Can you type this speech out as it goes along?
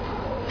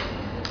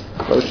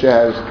Moshe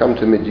has come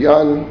to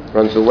Midian,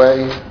 runs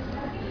away,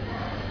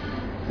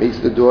 meets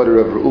the daughter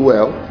of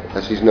Reuel,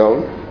 as he's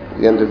known, at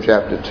the end of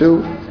chapter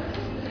 2,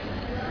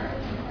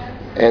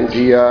 and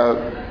he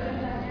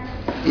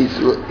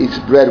eats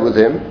bread with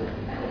him.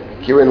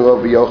 Kirin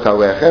lo v'yochal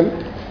lechem.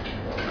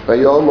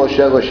 Vayol Moshe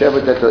lo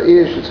shevet et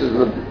ha'ish. This is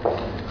the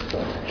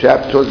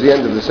chapter towards the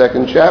end of the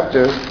second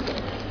chapter.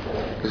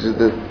 This is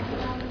the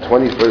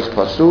 21st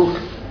pasuk.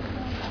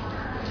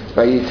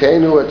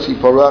 Vayitenu et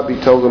Tzipora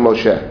b'tol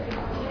Moshe.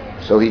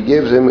 So he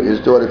gives him his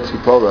daughter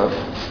Tzipora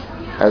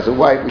as a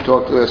wife. We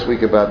talked last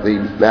week about the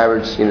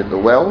marriage scene at the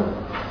well.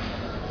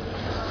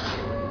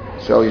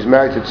 So he's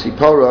married to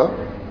Tzipora.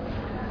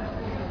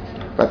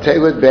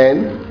 Vateled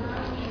ben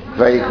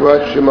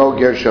vayikra shemo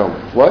Gershom.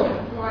 What?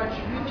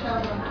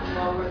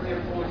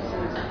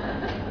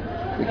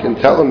 We can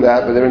tell them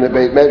that, but they're in the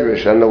Beit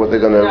Medrash. I don't know what they're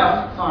going to.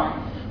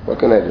 What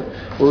can I do?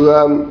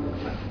 Well,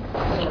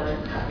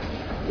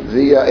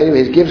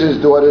 anyway, he gives his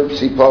daughter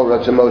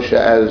Tzipora to Moshe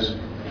as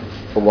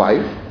a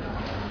wife.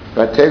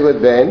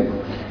 Vateled ben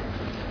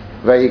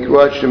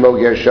vayikra shemo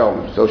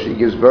Gershom. So she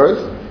gives birth.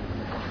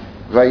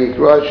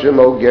 Vayikra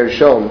shemo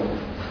Gershom.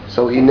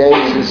 So he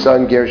names his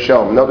son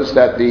Gershom. Notice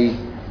that the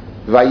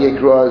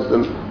Vayikra is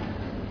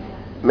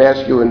the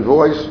masculine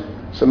voice.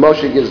 So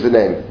Moshe gives the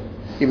name.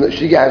 Even though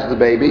she has the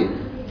baby,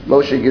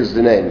 Moshe gives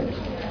the name.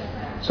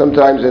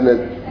 Sometimes in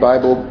the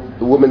Bible,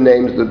 the woman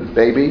names the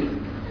baby,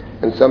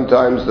 and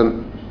sometimes the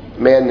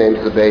man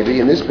names the baby.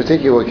 In this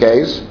particular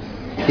case,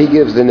 he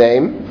gives the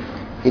name.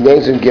 He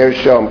names him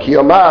Gershom. Ki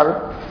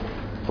Omar,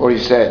 for he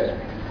said,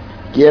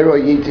 Gero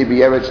yiti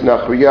b'eretz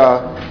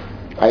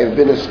nachriya, I have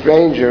been a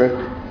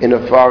stranger in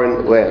a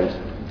foreign land.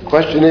 The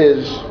question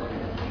is,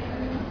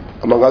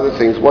 among other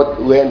things,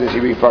 what land is he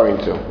referring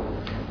to?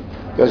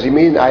 Does he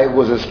mean I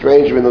was a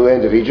stranger in the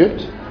land of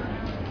Egypt,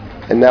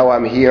 and now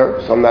I'm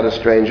here, so I'm not a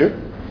stranger?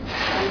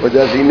 Or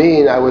does he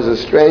mean I was a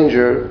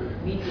stranger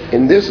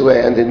in this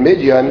land, in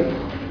Midian?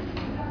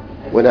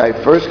 When I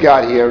first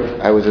got here,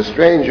 I was a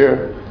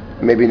stranger.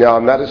 Maybe now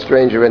I'm not a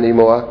stranger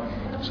anymore.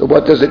 So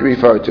what does it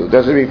refer to?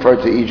 Does it refer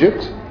to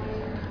Egypt?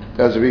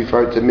 Does it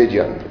refer to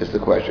Midian, is the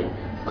question.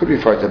 Could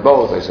refer to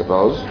both, I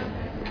suppose.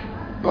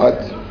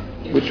 But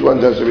which one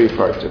does it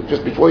refer to?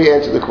 Just before you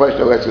answer the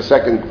question, I'll ask a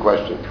second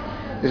question.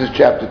 This is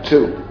chapter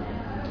 2.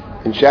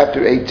 In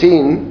chapter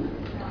 18,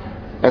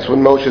 that's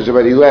when Moshe's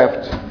already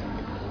left,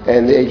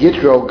 and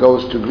Yitro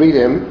goes to greet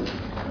him.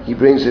 He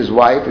brings his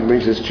wife, he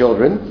brings his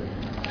children.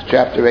 It's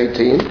chapter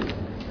 18.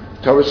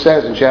 Torah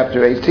says in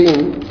chapter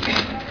 18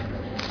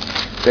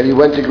 that he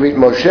went to greet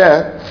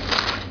Moshe.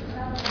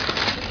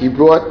 He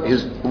brought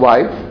his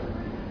wife.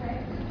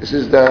 This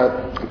is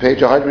the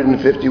page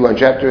 151,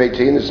 chapter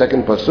 18, the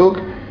second pasuk.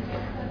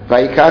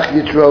 Vayikach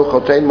Yitro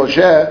chotein Moshe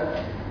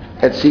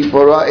et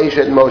Tzipora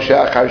eshet Moshe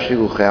achar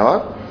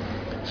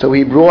shilucheha. So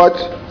he brought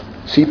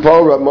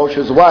Tzipora,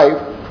 Moshe's wife,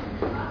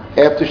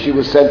 after she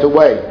was sent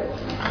away.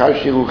 Achar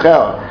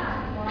shilucheha.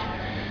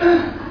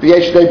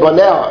 V'yesh shnei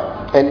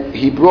banea, and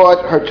he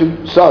brought her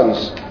two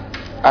sons.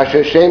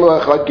 Asher shemo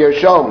echad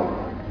Gershom.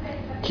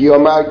 Ki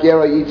omar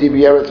gera yiti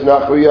b'eretz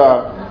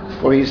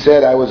nachriya. For he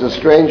said, I was a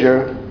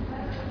stranger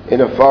in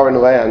a foreign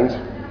land.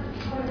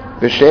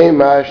 V'shem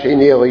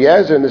sheni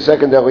Eliezer, and the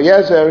second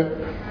Eliezer,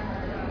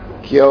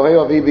 ki orei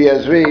avi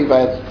b'Yezri,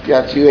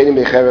 v'yatziueni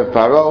mecherev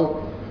paro.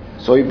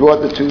 So he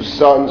brought the two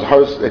sons,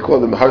 they call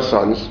them her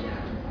sons.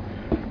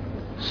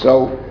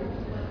 So,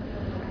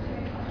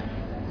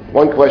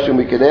 one question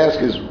we can ask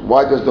is,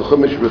 why does the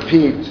Chumash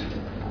repeat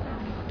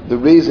the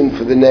reason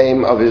for the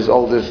name of his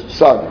oldest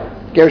son,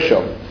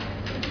 Gershom?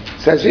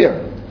 It says here.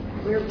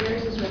 Where is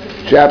this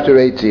repetition? Chapter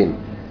 18.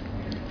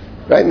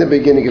 Right in the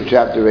beginning of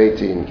chapter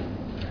 18.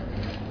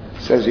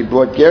 It says he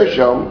brought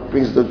Gershom,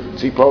 brings the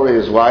Tzipora,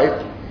 his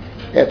wife,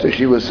 after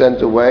she was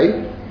sent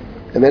away.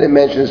 And then it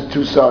mentions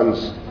two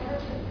sons.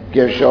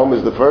 Gershom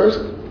is the first,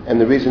 and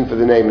the reason for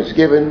the name is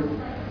given.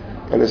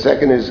 And the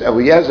second is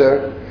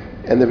Eliezer,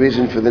 and the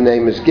reason for the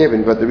name is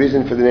given. But the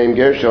reason for the name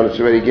Gershom is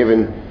already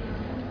given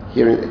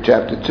here in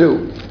chapter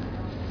 2.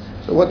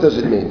 So what does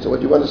it mean? So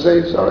what do you want to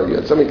say? Sorry, you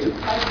had something to...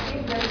 I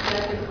think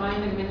that is why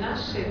in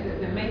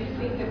Menashe, the main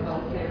thing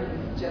about them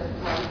is just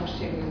why Moshe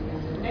gave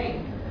them the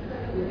name.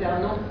 They are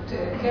not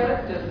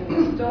characters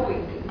in the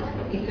story.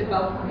 It's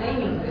about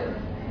naming them.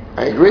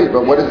 I agree,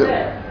 but what does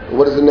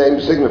the name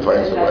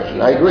signify? Is the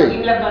question. I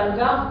agree.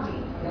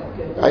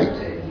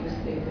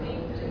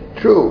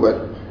 True,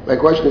 but my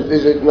question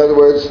is it, in other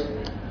words,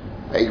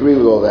 I agree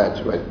with all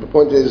that, right? The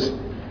point is,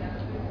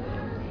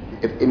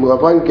 if in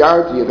Lavan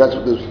Garti, if that's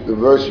what the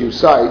verse you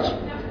cite,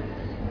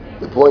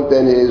 the point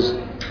then is,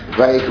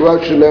 Vayikra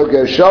Shemel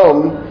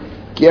Gershom,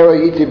 Gera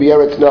Yiti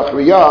B'Eretz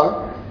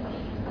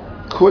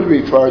Nachriya, could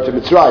refer to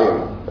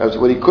Mitzrayim. That's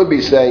what he could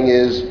be saying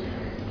is,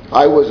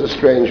 I was a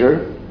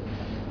stranger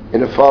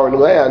in a foreign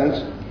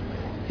land.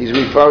 He's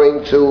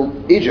referring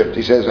to Egypt.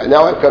 He says,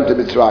 now I've come to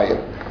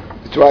Mitzrayim.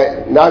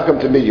 Now I've come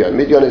to Midian.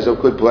 Midian is a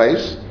good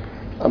place.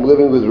 I'm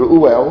living with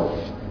Reuel,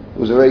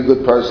 who's a very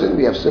good person.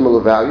 We have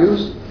similar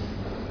values.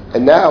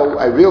 And now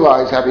I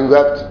realize, having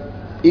left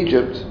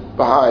Egypt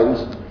behind,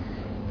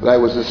 that I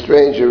was a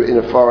stranger in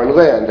a foreign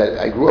land.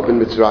 I grew up in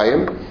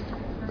Mitzrayim,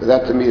 but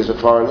that to me is a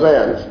foreign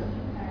land.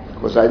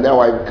 Because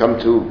I've come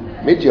to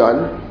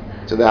Midian,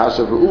 to the house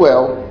of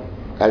Reuel.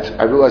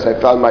 I realized I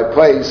found my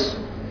place.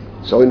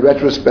 So in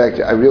retrospect,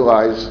 I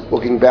realized,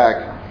 looking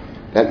back,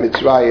 that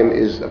Mitzrayim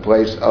is a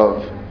place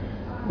of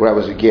where I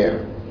was a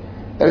ger.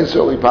 That is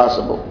certainly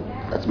possible.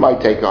 That's my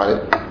take on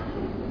it.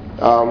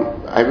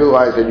 I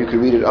realized that you could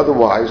read it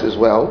otherwise as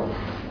well,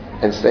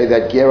 and say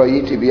that ger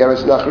ayiti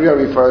b'eretz nachriya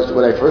refers to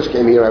when I first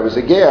came here I was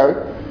a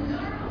ger,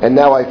 and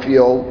now I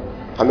feel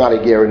I'm not a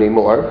ger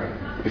anymore,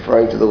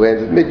 referring to the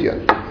land of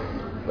Midian.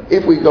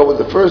 If we go with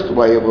the first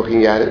way of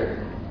looking at it,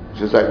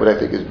 which is what I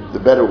think is the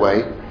better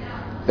way,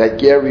 that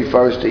ger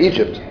refers to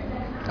Egypt.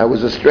 I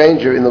was a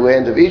stranger in the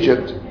land of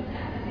Egypt.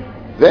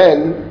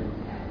 Then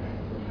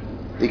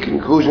the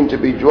conclusion to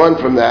be drawn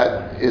from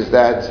that is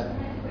that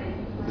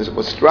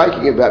what's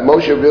striking about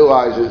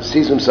Moshe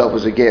sees himself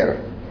as a ger.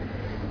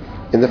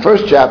 In the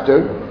first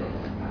chapter,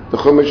 the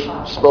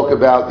Chumash spoke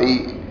about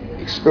the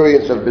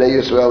experience of Bnei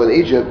Yisrael in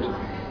Egypt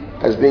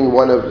as being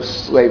one of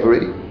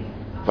slavery,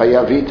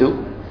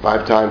 vayavitu,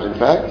 5 times in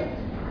fact,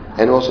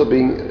 and also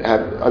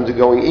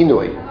undergoing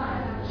inui.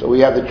 So we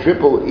have the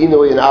triple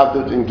inui and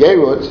avdut and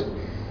gerut,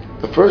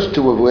 the first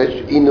 2 of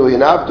which, inui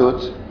and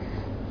avdut,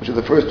 which are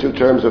the first 2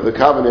 terms of the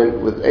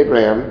covenant with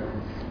Abraham,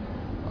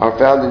 are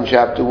found in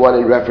chapter 1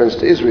 in reference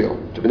to Israel,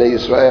 to Bnei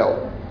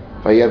Yisrael.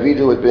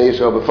 Vayavidu with Bnei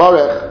Yisrael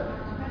b'farech,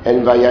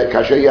 and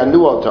kasher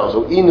yanu oto.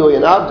 So inui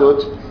and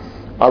avdut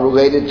are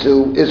related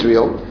to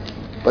Israel,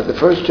 but the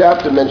first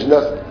chapter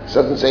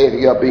doesn't say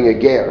anything about being a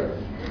ger.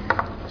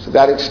 So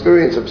that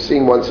experience of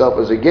seeing oneself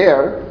as a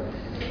ger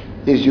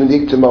is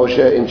unique to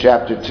Moshe in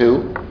chapter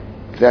 2.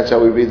 That's how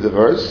we read the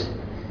verse.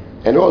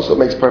 And also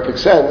makes perfect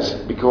sense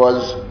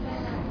because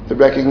the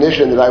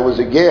recognition that I was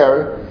a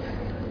ger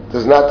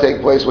does not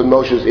take place when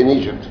Moshe is in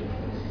Egypt.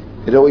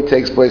 It only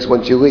takes place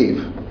once you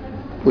leave,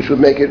 which would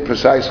make it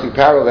precisely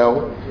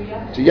parallel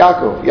to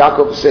Yaakov.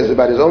 Yaakov says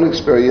about his own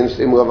experience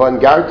in Lavan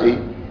Garti,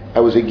 I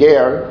was a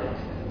ger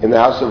in the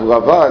house of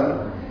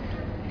Lavan.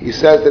 He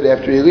says that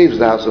after he leaves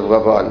the house of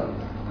Lavan,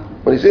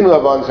 when he's in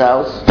Lavan's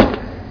house,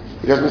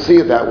 he doesn't see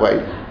it that way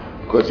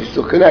because he's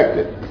still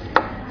connected.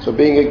 So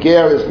being a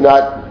ger is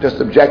not just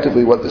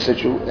objectively what the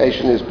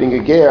situation is. Being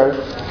a ger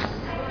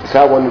is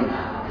how one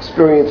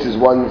experiences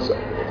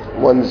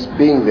one's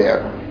being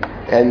there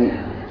and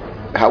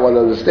how one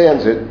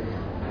understands it.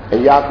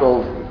 And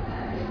Yaakov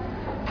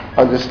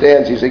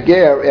understands he's a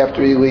ger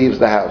after he leaves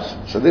the house.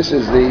 So this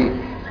is the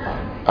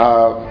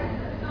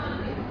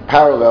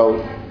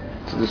parallel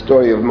to the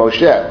story of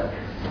Moshe.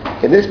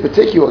 In this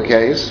particular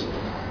case,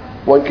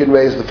 one can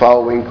raise the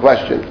following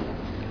question.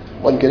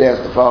 One can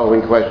ask the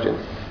following question.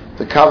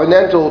 The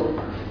covenantal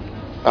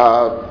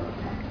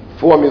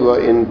formula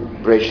in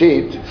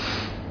Breshit,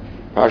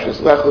 Parshas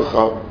Lech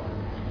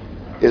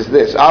Lecha, is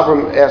this.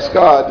 Avram asks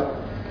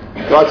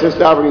God says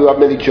to Avram, you have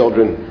many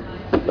children,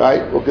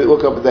 right?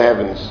 Look up at the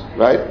heavens,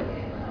 right?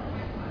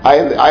 I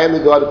am the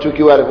God who took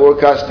you out of Ur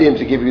Kasdim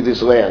to give you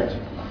this land.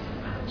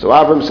 So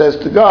Avram says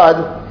to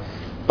God,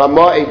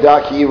 Bama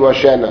Edaki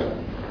Roshena.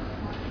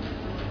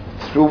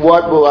 Through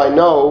what will I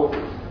know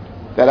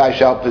that I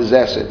shall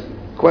possess it?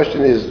 The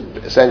question is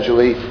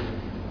essentially,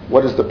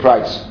 what is the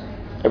price?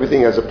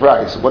 Everything has a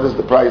price. What is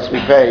the price we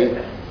pay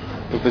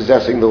for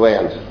possessing the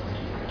land?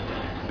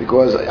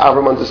 Because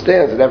Avram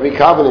understands that every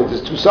covenant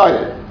is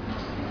 2-sided.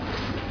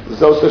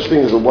 There's no such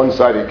thing as a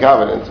one-sided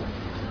covenant,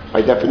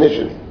 by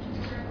definition.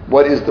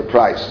 What is the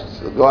price?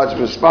 So God's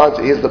response,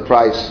 here's the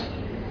price.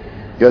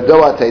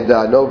 Yodo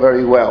ateda, know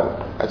very well.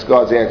 That's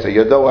God's answer.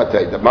 Yodo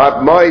ateda.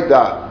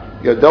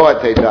 Ma'ida. Yodo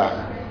ateda.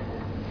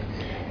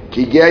 Know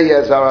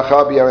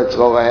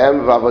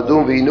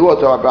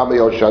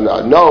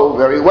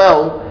very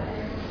well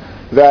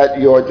that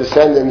your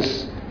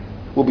descendants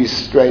will be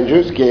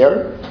strangers,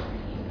 ger,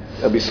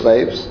 they'll be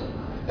slaves,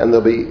 and they'll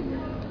be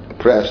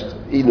oppressed,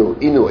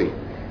 inui.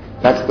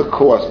 That's the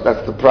cost,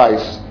 that's the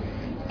price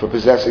for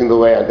possessing the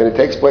land. And it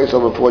takes place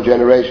over 4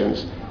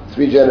 generations.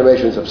 3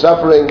 generations of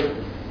suffering,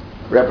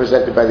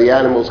 represented by the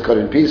animals cut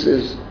in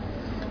pieces.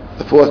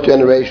 The 4th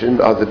generation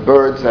are the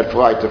birds that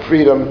fly to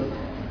freedom.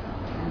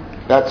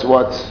 That's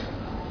what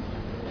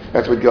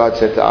God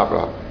said to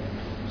Abraham.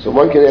 So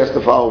one can ask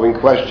the following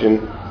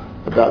question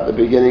about the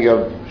beginning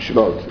of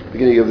Shemot, the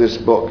beginning of this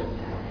book.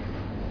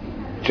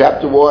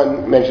 Chapter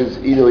 1 mentions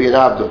Inui and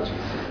Avdut.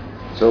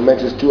 So it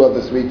mentions 2 of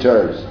the 3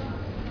 terms.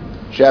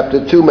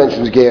 Chapter 2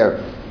 mentions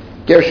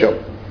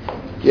Gershom.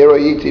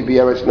 Geroyiti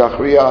b'eretz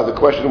nachriya. The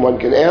question one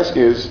can ask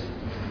is,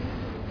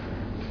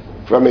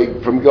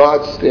 from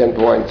God's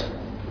standpoint,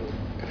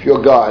 if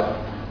you're God,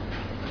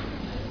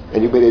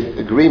 and you made an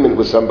agreement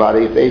with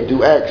somebody, if they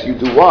do X, you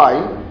do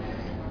Y,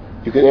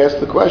 you can ask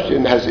the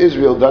question, has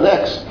Israel done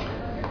X?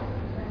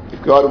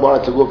 If God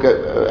wanted to look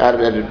at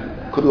it,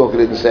 could look at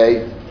it and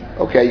say,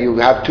 okay, you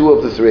have 2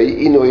 of the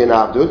 3, Inui and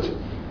Avdut,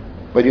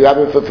 but you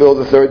haven't fulfilled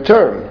the 3rd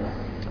term.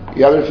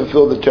 You haven't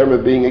fulfilled the term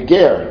of being a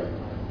ger.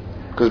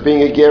 Because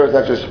being a ger is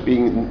not just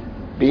being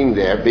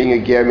there. Being a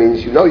ger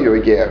means you know you're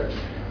a ger.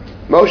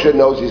 Moshe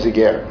knows he's a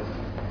ger.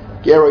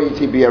 Ger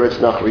iti b'eretz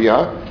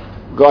nachriya.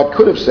 God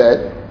could have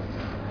said,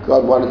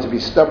 God wanted to be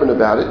stubborn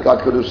about it.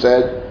 God could have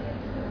said,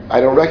 I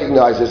don't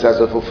recognize this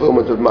as a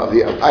fulfillment of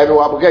I have no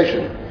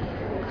obligation,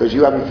 because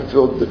you haven't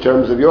fulfilled the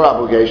terms of your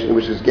obligation,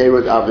 which is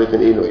gerut, avdit,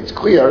 and inu. It's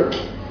clear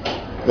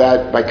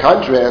that, by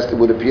contrast, it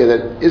would appear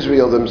that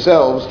Israel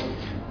themselves,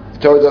 the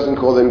Torah doesn't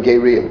call them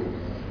gerim,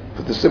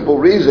 for the simple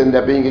reason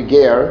that being a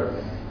ger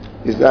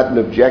is not an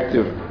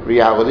objective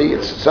reality,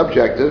 it's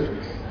subjective.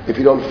 If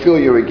you don't feel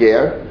you're a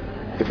ger,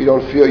 if you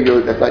don't feel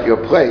that's not your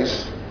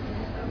place,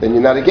 then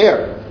you're not a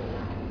ger.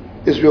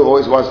 Israel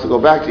always wants to go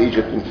back to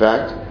Egypt, in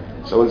fact,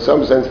 so in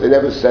some sense they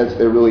never sense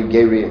they're really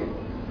gerim.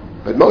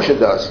 But Moshe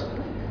does.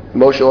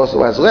 Moshe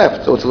also has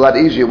left, so it's a lot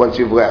easier once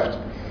you've left.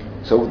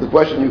 So the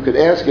question you could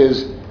ask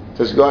is,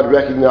 does God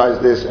recognize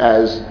this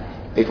as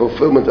a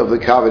fulfillment of the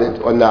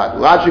covenant or not?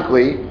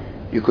 Logically,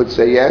 you could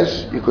say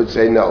yes, you could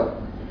say no.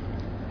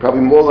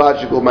 Probably more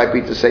logical might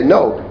be to say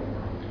no.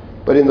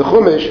 But in the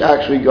Chumash,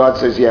 actually, God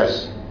says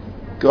yes.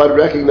 God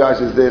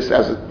recognizes this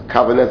as a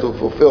covenantal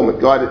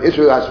fulfillment.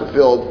 Israel has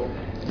fulfilled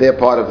their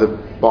part of the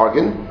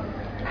bargain,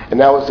 and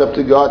now it's up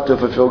to God to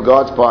fulfill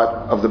God's part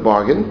of the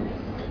bargain.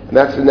 And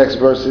that's the next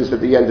verses at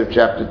the end of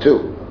chapter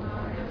 2.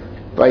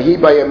 Vayhi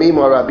bayamim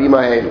harabim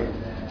haelu.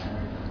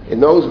 In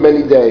those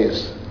many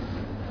days,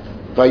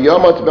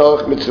 Vayomat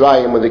melech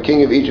Mitzrayim, when the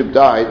king of Egypt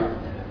died,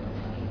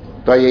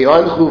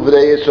 Vayeanchu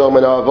v'nei Yisrael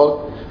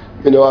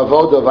min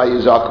ha'avoda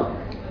vayizaku.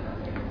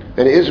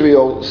 And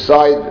Israel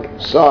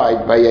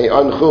sighed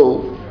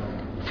Vayeanchu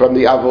from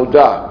the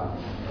avodah,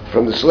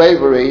 from the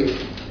slavery,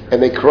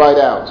 and they cried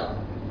out.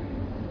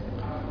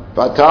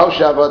 Vatal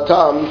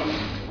shavatam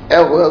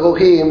el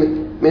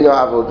Elohim min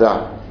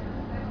ha'avodah.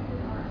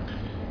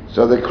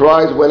 So the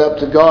cries went up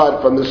to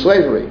God from the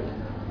slavery.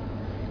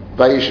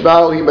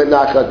 Vayishma'u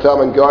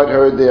nachatam, and God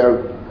heard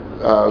their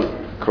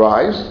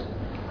cries.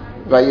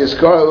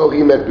 Vayizkar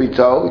Elohim et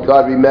brito,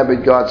 God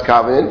remembered God's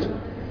covenant.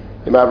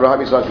 In Abraham,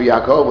 Yitzchak,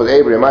 Yaakov, with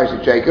Abraham,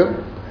 Isaac, Jacob.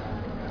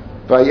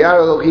 Vayar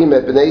Elohim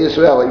et bnei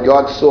Yisrael, and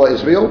God saw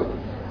Israel.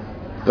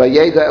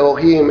 Vayeda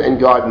Elohim, and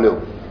God knew.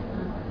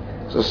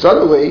 So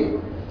suddenly,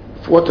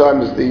 4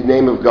 times the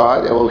name of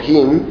God,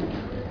 Elohim.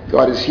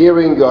 God is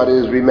hearing, God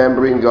is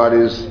remembering, God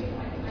is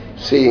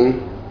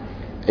seeing,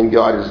 and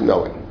God is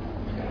knowing.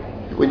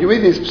 When you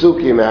read these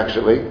psukim,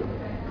 actually,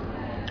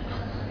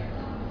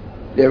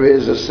 there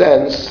is a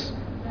sense,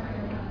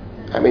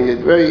 when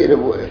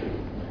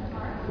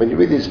you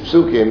read these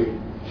psukim,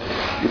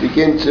 you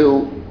begin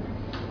to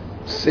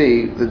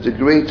see the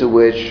degree to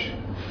which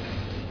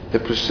the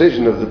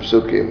precision of the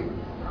psukim.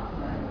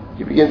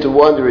 You begin to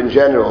wonder in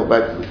general, by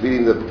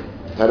reading the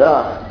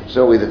Tanakh,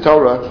 certainly the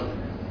Torah,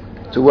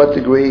 to what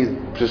degree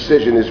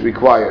precision is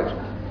required.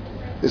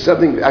 There's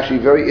something actually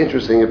very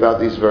interesting about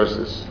these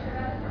verses.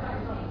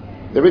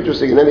 They're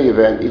interesting in any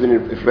event, even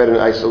if read in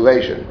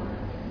isolation.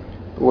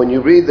 But when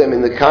you read them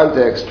in the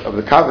context of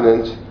the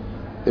covenant,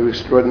 they're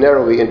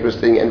extraordinarily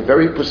interesting and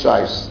very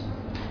precise.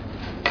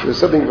 There's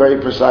something very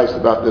precise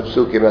about the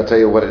psukim, and I'll tell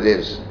you what it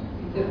is.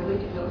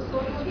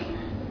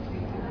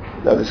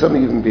 No, there's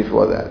something even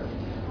before that.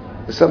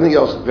 There's something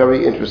else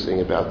very interesting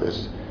about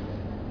this.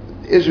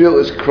 Israel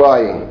is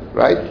crying,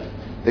 right?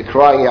 They're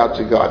crying out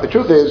to God. The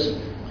truth is,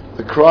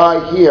 the cry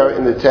here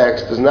in the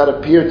text does not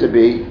appear to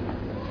be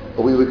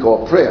what we would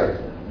call prayer.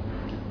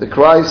 The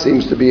cry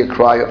seems to be a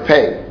cry of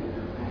pain.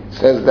 It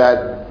says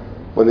that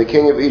when the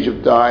king of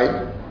Egypt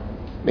died,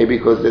 maybe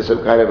because there's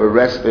some kind of a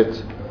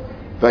respite,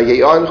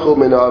 Vayeanchu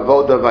min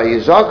ha'avoda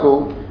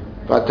vayizaku,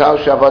 vatal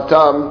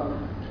shavatam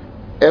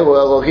elu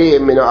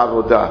Elohim min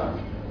ha'avodah.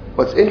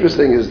 What's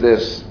interesting is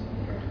this,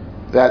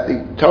 that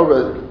the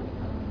Torah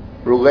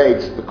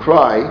relates the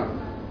crying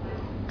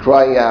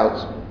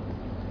out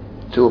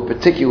to a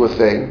particular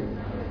thing,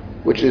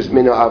 which is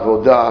min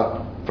ha'avodah,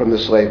 from the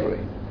slavery.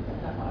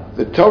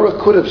 The Torah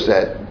could have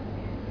said,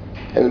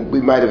 and we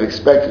might have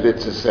expected it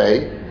to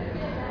say,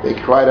 they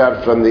cried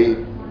out from the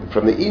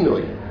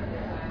Inui.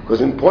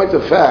 Because in point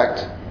of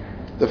fact,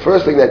 the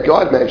first thing that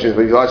God mentions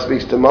when God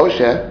speaks to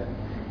Moshe,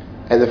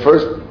 and the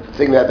first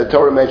thing that the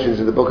Torah mentions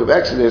in the book of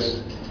Exodus,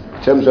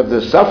 in terms of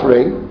the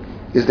suffering,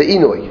 is the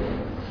Inui.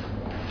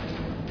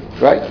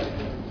 Right?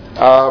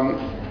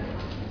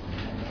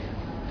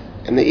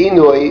 And the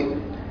Inui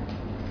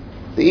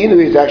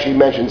is actually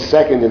mentioned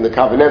second in the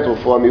covenantal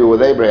formula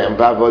with Abraham.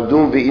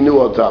 V'avadum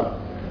v'inu otam.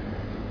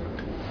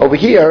 Over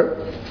here,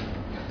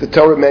 the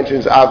Torah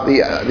mentions the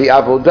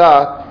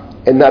avodah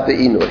and not the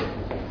inui.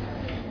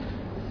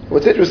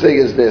 What's interesting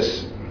is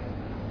this.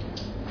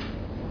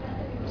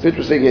 What's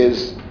interesting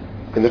is,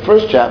 in the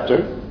first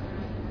chapter,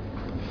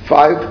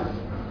 5,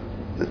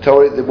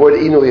 the word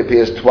inui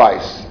appears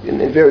twice in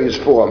various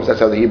forms. That's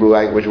how the Hebrew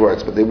language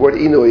works. But the word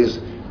inui is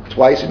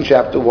twice in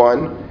chapter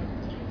 1.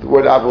 The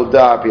word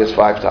avodah appears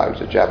 5 times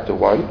in chapter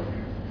 1,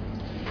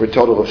 for a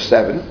total of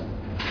 7.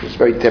 It's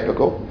very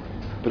typical.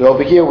 But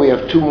over here we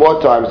have 2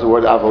 more times the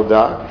word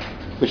avodah,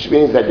 which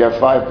means that you have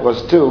 5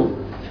 plus 2,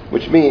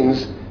 which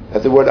means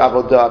that the word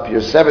avodah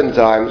appears 7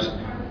 times,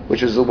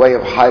 which is a way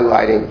of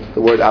highlighting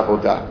the word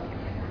avodah.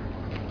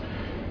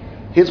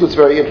 Here's what's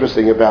very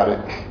interesting about it.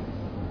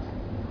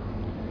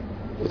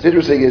 What's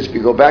interesting is if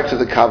you go back to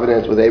the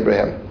covenant with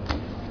Abraham.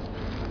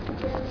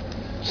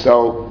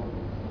 So,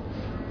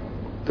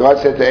 God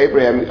said to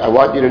Abraham, I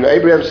want you to know.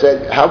 Abraham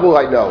said, how will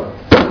I know?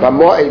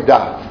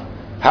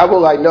 How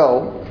will I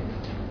know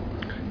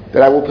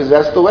that I will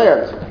possess the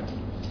land?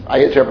 I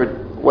interpret,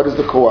 what is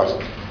the cost?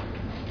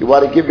 You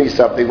want to give me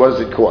something, what does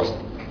it cost?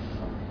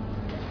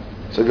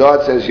 So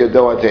God says,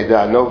 Yodoa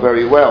Teda, know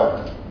very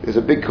well, there's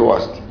a big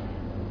cost.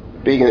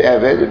 Being an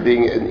Eved, and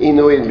being an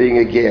Inui, and being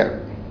a Ger.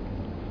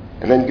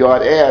 And then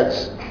God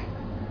adds,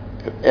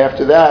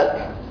 after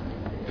that,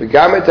 but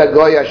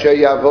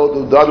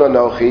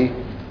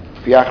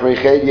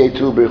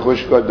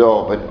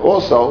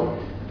also,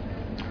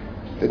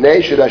 the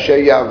nation Asher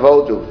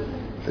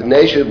Yavodu, the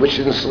nation which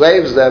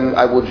enslaves them,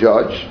 I will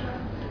judge.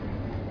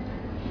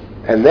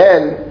 And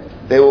then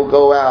they will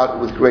go out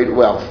with great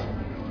wealth.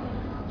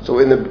 So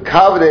in the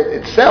covenant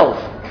itself,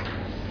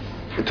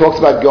 it talks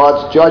about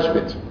God's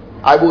judgment.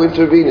 I will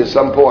intervene at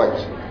some point.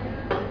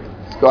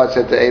 God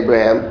said to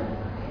Abraham,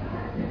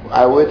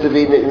 I will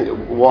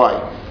intervene. Why?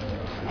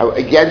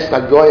 Against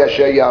Hagoy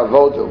Asher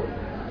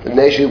Yavodu, the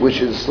nation which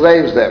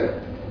enslaves them.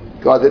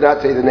 God did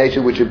not say the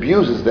nation which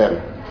abuses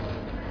them.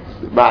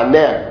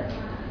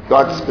 Ma'aneh.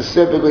 God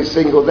specifically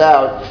singled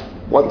out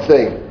one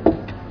thing,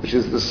 which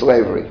is the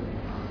slavery.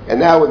 And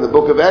now in the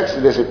book of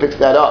Exodus, it picks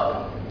that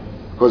up.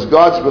 Because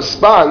God's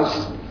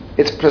response,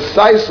 it's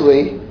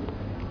precisely,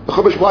 the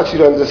Chumash wants you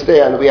to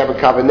understand that we have a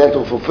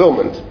covenantal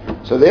fulfillment.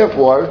 So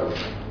therefore,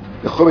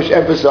 the Chumash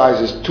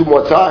emphasizes 2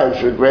 more times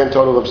for a grand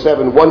total of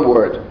 7, one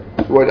word,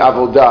 the word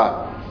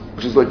avodah,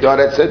 which is what God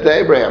had said to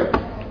Abraham.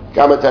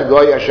 So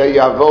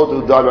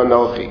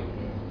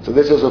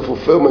this is a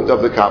fulfillment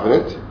of the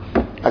covenant.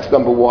 That's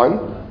number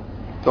 1.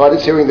 God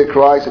is hearing the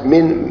cries of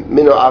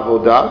mino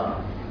avodah,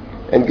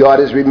 and God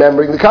is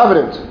remembering the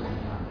covenant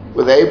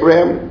with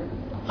Abraham,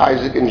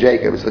 Isaac, and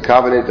Jacob. It's the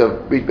covenant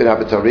of Brit Ben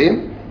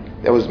Havatarim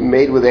that was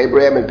made with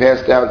Abraham and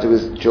passed down to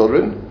his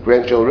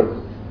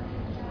grandchildren.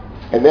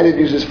 And then it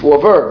uses 4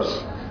 verbs.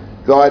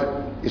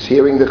 God is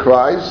hearing the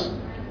cries.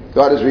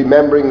 God is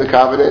remembering the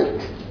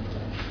covenant.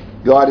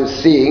 God is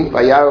seeing,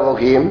 Vayar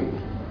Elohim,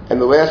 and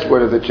the last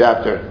word of the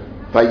chapter,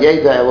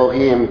 Vayeda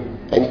Elohim,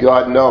 and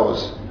God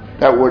knows.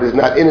 That word is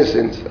not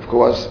innocent, of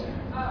course,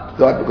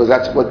 God, because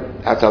that's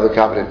how the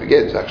covenant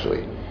begins,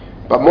 actually.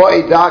 But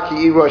what's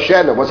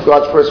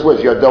God's first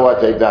words? Yodoa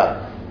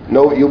Teda.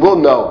 No, you will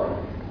know.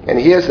 And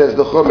here says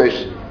the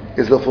Chumash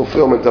is the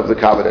fulfillment of the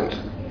covenant.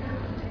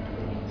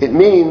 It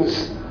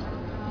means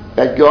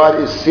that God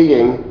is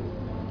seeing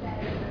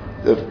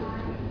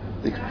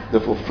the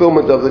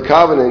fulfillment of the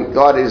covenant.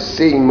 God is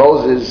seeing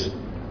Moses'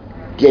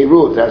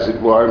 Gerut, as it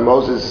were,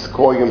 Moses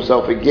calling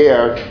himself a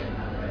Ger,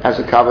 as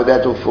a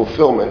covenantal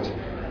fulfillment.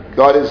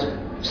 God is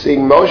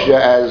seeing Moshe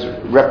as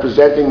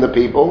representing the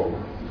people.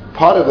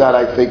 Part of that,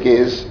 I think,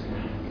 is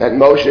that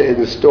Moshe, in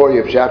the story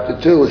of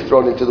chapter 2, is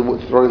thrown into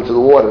the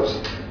waters.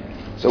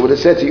 So when it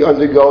says he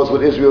undergoes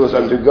what Israel is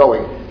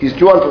undergoing, he's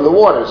drawn from the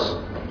waters.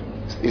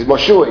 He's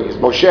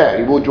Moshe,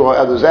 he will draw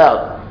others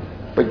out.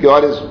 But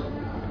God is,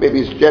 maybe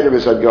it's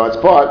generous on God's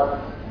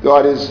part,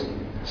 God is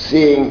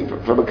seeing,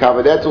 from a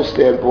covenantal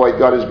standpoint,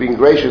 God is being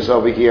gracious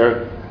over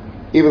here,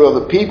 even though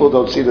the people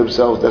don't see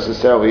themselves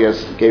necessarily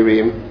as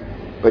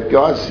Gerim, but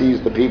God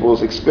sees the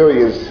people's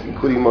experience,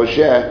 including Moshe,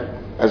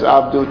 as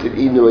Abdut and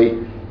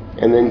Inui,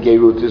 and then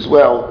Gerut as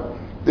well.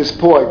 This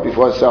point,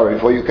 before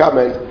you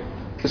comment,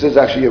 this is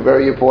actually a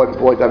very important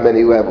point on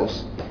many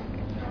levels.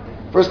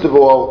 First of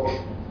all,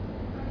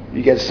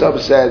 you get some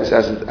sense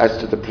as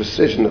to the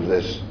precision of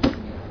this.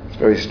 It's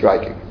very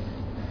striking.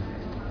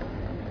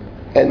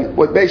 And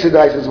what makes it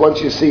nice is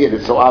once you see it,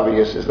 it's so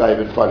obvious, it's not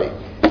even funny.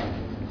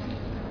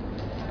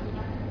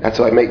 That's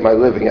how I make my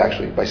living,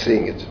 actually, by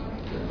seeing it.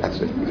 That's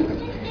it.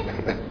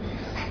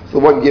 It's the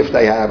one gift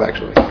I have,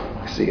 actually.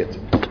 I see it.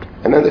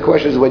 And then the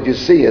question is, when you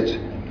see it,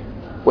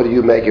 what do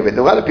you make of it?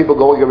 A lot of people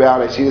going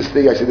around, I see this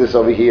thing, I see this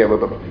over here.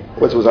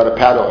 Once was on a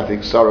panel, I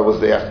think Sarah was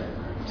there.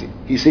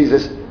 He sees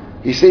this,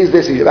 he's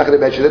not going to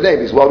mention the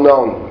name, he's well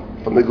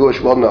known, from the Gush,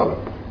 well known.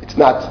 It's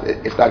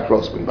not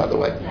Grossman, by the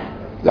way.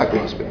 Not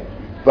Grossman.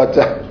 But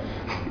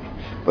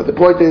the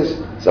point is,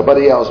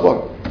 somebody else,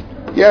 well,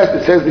 yes,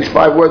 it says these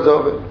 5 words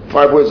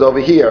over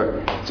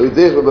here. So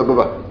this, blah, blah, blah,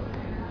 blah.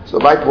 So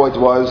my point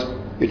was,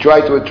 you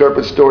try to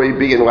interpret story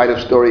B in light of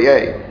story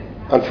A.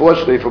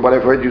 Unfortunately, from what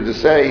I've heard you to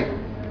say,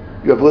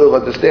 you have little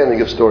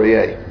understanding of story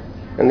A.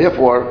 And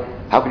therefore,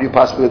 how can you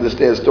possibly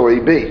understand story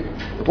B?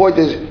 The point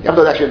is, you have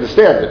to actually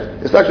understand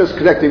it. It's not just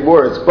connecting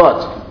words,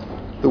 but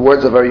the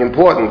words are very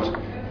important,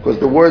 because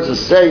the words are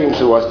saying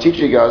to us,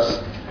 teaching us,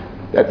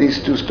 that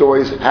these 2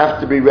 stories have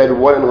to be read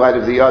one in light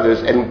of the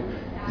others, and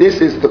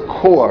this is the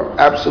core,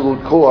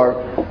 absolute core,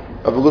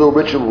 of a little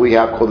ritual we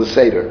have called the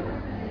Seder.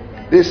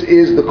 This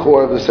is the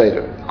core of the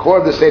Seder. The core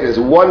of the Seder is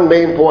one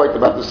main point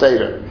about the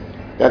Seder,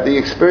 that the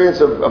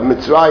experience of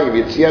Mitzrayim,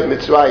 Yetziat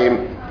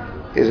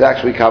Mitzrayim, is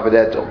actually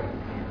covenantal.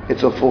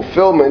 It's a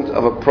fulfillment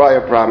of a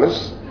prior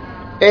promise,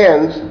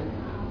 and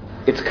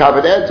it's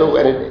covenantal,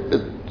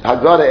 and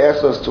Haggadah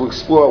asks us to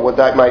explore what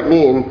that might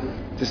mean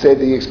to say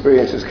the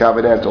experience is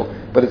covenantal.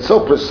 But it's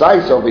so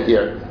precise over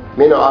here.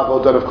 Mina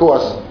avodah, of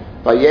course,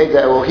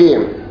 vayeda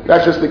Elohim.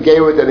 Not just the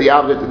gerut and the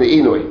avdit and the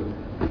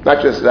inui.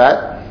 Not just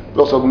that,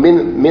 but also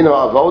mina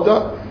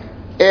avodah.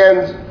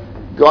 And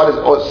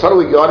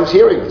suddenly God is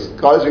hearing us.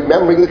 God is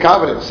remembering the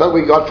covenant.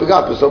 Suddenly God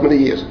forgot for so many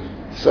years.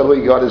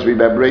 Suddenly God is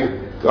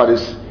remembering. God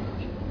is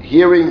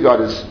hearing.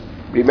 God is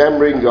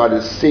remembering. God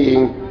is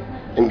seeing.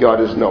 And God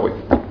is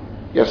knowing.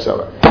 Yes,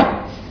 Sarah.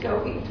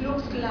 So it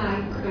looks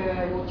like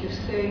what you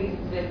say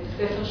that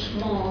Sefer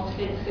Shmot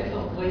and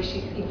Sefer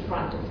Bereshit in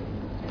front of it.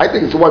 I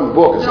think it's one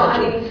book,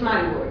 essentially. No, it's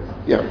my words.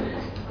 Yeah.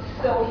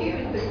 So here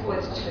is the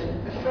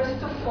question.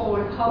 First of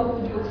all, how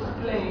would you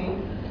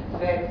explain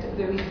that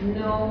there is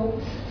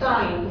no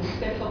sign in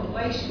Sefer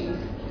Bereshit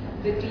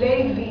that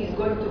Levi is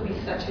going to be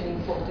such an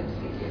important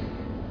figure?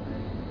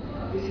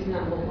 This is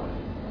number one.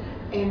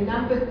 And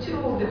number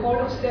two, the whole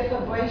of Sefer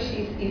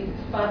Bereshit is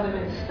father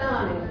and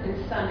son,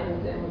 and son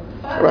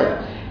and father.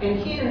 Right. And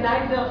here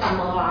neither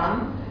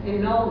Amram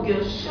and nor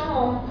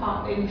Gershom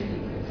are any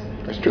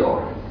figures. That's true.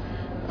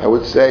 I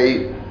would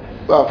say,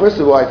 well, first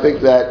of all, I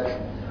think that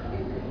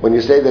when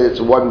you say that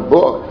it's one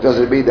book,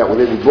 doesn't mean that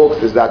within books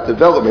there's not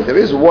development. There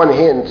is one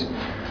hint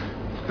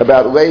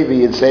about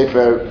Levi in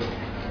Sefer,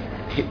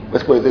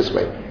 let's put it this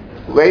way.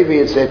 Levi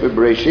in Sefer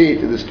Bereshit,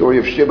 in the story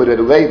of Shimon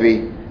and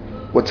Levi,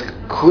 what's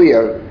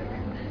clear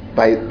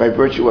by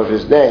virtue of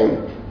his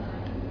name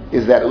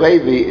is that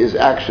Levi is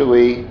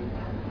actually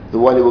the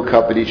one who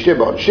accompanied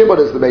Shimon. Shimon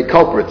is the main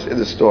culprit in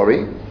the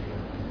story.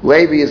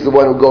 Levi is the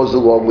one who goes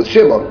along with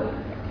Shimon.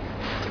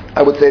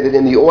 I would say that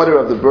in the order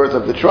of the birth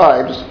of the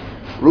tribes,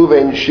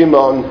 Reuven,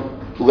 Shimon,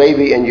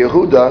 Levi, and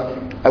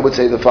Yehuda, I would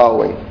say the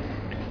following.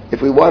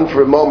 If we want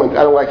for a moment,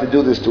 I don't like to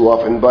do this too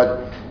often,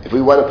 but if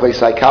we want to play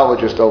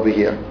psychologist over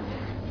here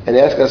and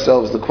ask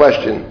ourselves the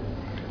question,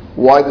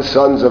 why the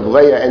sons of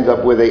Leah end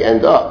up where they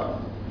end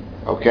up?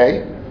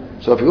 Okay?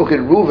 So if you look at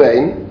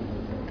Reuven,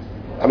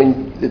 I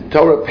mean, the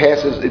Torah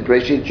passes, in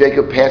Bereshit,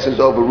 Jacob passes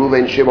over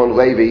Reuven, Shimon,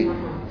 Levi,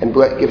 and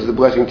gives the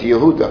blessing to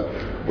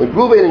Yehuda. When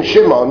Reuven and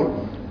Shimon,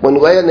 when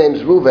Leah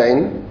names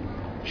Reuven,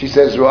 she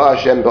says, Ra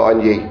Hashem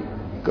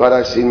ba'anyi. God,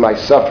 I've seen my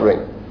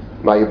suffering,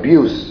 my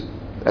abuse.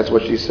 That's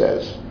what she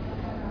says.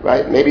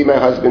 Right? Maybe my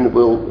husband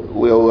will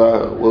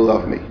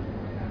love me.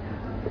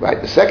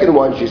 Right? The second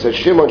one, she says,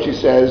 Shimon, she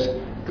says,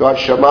 God,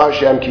 Shama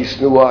Hashem ki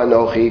snua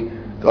anochi.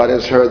 God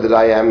has heard that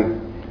I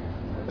am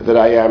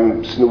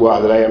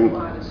snua, that I am,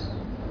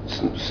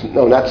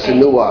 no, not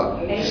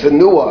sinua,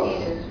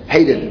 sinua,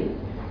 hated.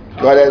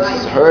 God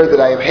has heard that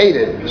I am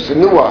hated,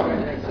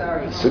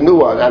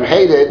 sinua, I'm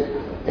hated,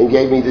 and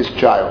gave me this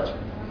child.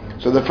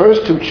 So the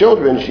first two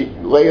children,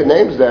 Leah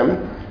names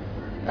them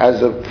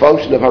as a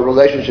function of her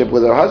relationship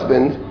with her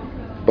husband,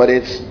 but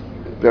it's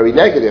very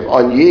negative.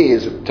 Anyi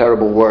is a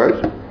terrible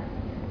word.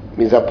 It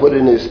means I put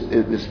in this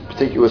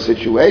particular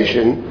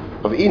situation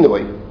of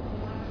Inui.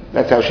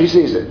 That's how she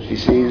sees it. She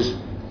sees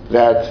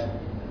that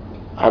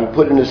I'm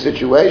put in a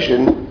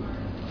situation,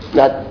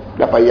 not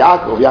by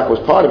Yaakov,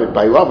 Yaakov's part of it,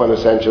 by Lavan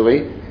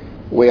essentially,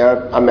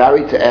 where I'm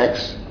married to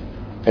X,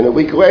 and a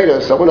week later,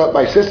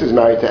 my sister's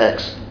married to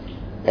X,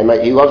 and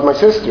he loves my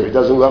sister. He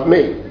doesn't love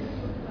me.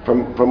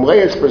 From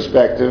Leah's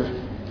perspective,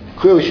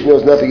 clearly she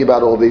knows nothing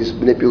about all these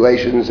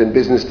manipulations and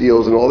business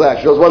deals and all that.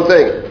 She knows one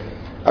thing: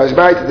 I was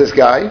married to this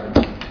guy,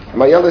 and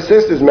my younger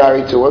sister's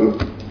married to him,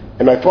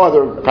 and my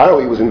father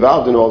apparently was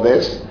involved in all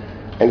this,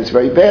 and it's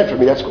very bad for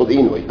me. That's called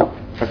Inui.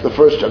 That's the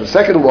first job. The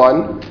second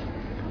one,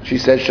 she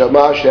says,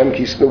 Shama Hashem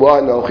ki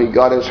snua anochi.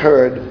 God has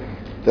heard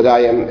that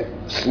I am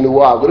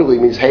snua. Literally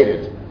means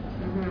hated.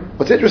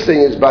 What's interesting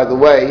is, by the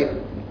way,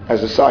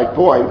 as a side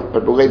point,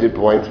 but related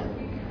point,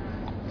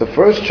 the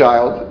first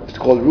child is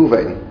called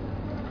Reuven.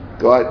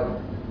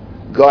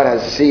 God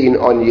has seen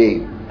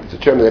Anyi. It's a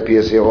term that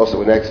appears here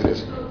also in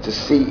Exodus, to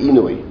see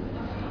Inui.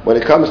 When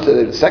it comes to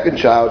the second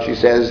child, she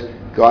says,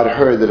 God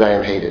heard that I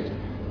am hated.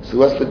 So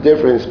what's the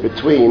difference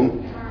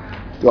between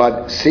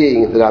God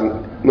seeing that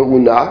I'm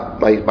Me'una,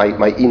 my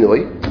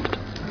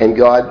Inui, and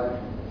God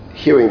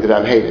hearing that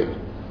I'm hated?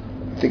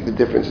 I think the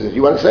difference is,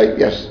 you want to say?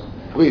 Yes.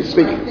 Please,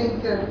 speak. I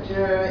think that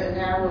in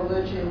our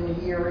religion,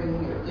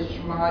 hearing the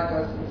Shema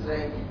doesn't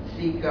say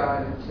see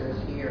God, it says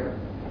hear.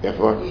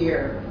 Therefore?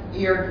 Hear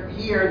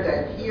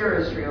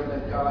Israel,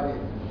 that God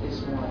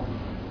is one.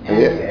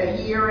 And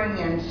hearing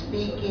and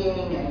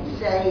speaking and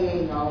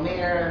saying,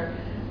 Omer,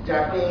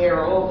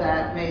 Daber, all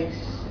that makes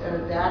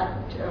that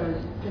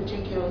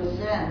particular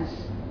sense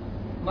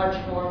much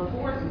more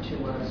important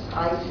to us.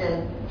 I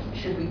said,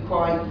 should we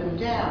quiet them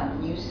down?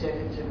 And you said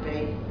it's a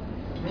big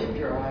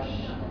midrash,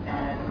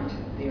 and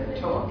they're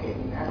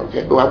talking.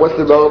 Okay, well, what's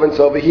the relevance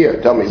over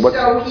here? Tell me.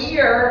 So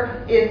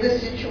here, the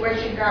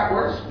situation got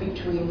worse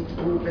between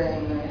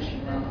Reuven and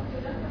Shimon.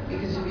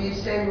 Because if you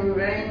say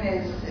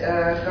Reuven is,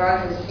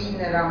 God has seen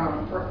that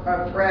I'm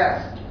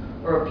oppressed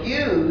or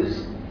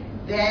abused,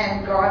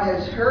 then God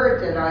has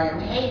heard that I am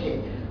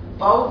hated.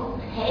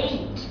 Both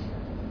hate.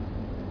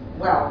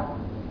 Well,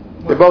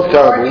 they're both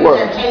terrible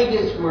words. Hate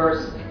is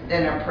worse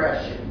than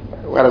oppression.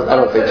 I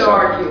don't think so.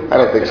 I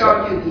don't think so.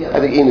 I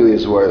think Inui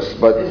is worse,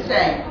 but the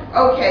same.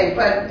 Okay,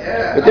 but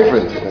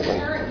different.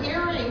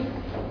 Hearing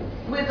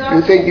with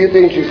us.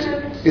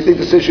 You think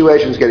the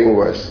situation's getting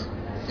worse?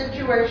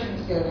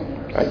 Situation's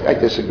getting worse. I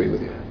disagree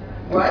with you.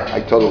 What?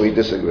 I totally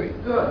disagree.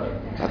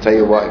 Good. I'll tell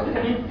you why.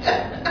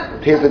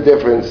 Here's the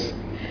difference.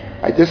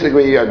 I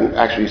disagree on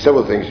actually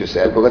several things you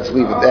said, but let's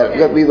leave it there.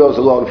 Let's leave those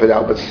alone for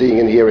now. But seeing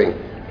and hearing,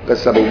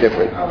 that's something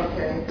different.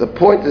 Okay. The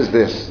point is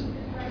this: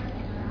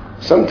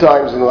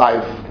 sometimes in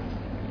life,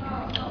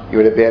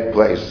 you're in a bad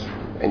place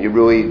and you're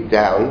really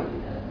down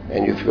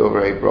and you feel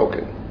very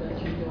broken.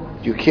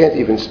 You can't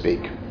even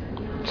speak.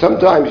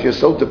 Sometimes you're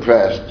so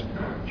depressed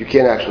you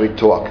can't actually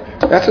talk.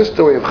 That's the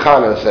story of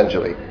Hannah,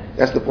 essentially.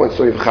 That's the point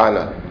story of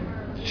Hannah.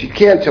 She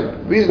can't, the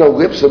reason her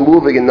lips are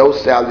moving and no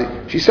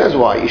sound, she says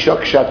why?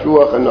 Ishak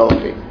shatruach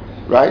anochi.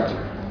 Right?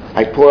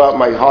 I pour out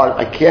my heart.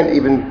 I can't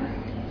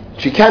even,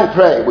 she can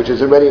pray, which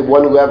is already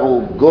one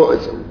level good,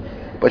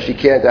 but she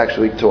can't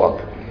actually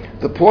talk.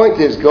 The point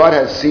is, God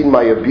has seen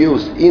my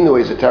abuse.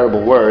 Inu is a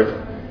terrible word,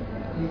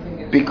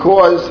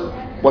 because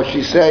what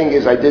she's saying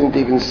is, I didn't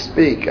even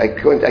speak. I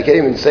can't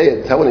even say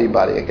it, tell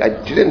anybody.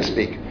 She didn't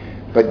speak.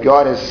 But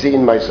God has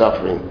seen my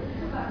suffering.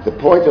 The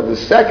point of the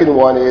second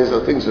one is,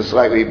 things are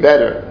slightly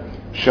better.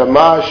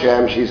 Shema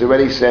Hashem, she's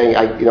already saying,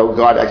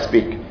 God, I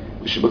speak.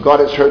 But God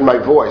has heard my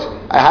voice.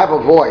 I have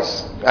a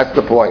voice. That's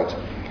the point.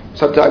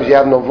 Sometimes you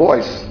have no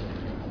voice.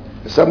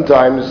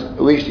 Sometimes,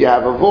 at least you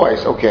have a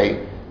voice.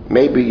 Okay,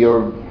 maybe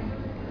you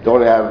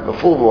don't have a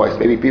full voice.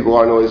 Maybe people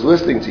aren't always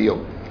listening to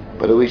you.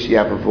 But at least you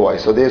have a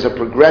voice. So there's a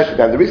progression.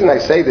 Now, the reason I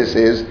say this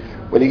is,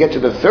 when you get to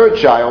the third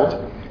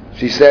child,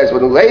 she says,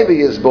 when Levi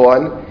is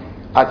born,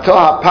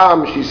 Atah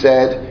Hapam, she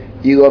said,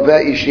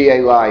 Yiloveh Ishi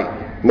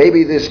Elai.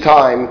 Maybe this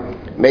time,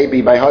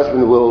 maybe my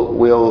husband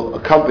will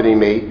accompany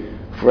me,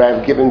 for I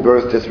have given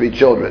birth to 3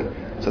 children.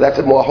 So that's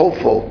a more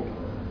hopeful.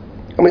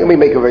 Let me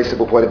make a very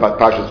simple point about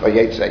Parshas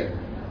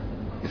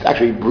Vayetze. It's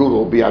actually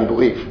brutal beyond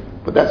belief,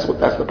 but that's the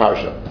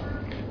Parsha.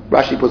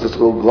 Rashi puts this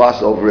little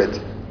gloss over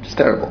it. It's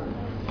terrible.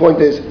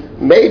 Point is,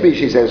 maybe,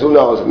 she says, who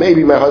knows,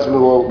 maybe my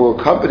husband will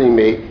accompany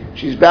me.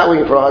 She's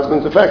battling for her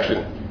husband's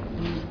affection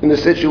in the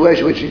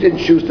situation which she didn't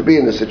choose to be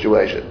in the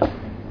situation.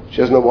 She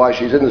doesn't know why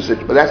she's in the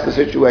situation, but that's the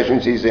situation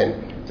she's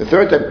in. The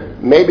third time,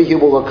 maybe he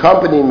will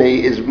accompany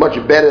me, is much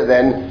better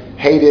than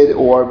hated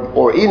or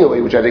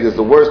Inui, which I think is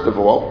the worst of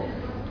all.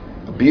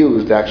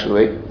 Abused,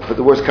 actually, but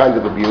the worst kind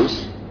of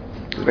abuse.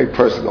 It's very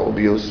personal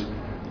abuse.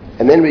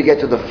 And then we get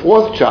to the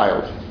 4th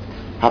child,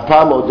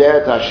 Hapam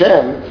Oderet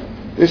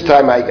Hashem. This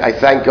time I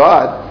thank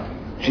God.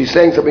 She's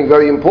saying something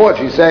very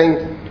important. She's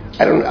saying,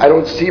 I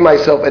don't see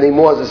myself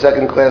anymore as a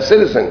second-class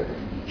citizen.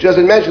 She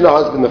doesn't mention the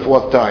husband the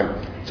 4th time.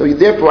 So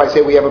therefore I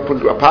say we have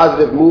a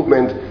positive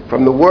movement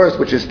from the worst,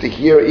 which is to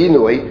hear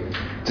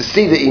Inui, to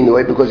see the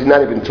Inui, because he's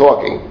not even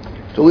talking.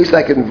 So at least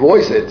I can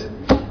voice it,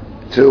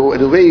 to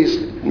at least,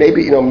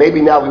 maybe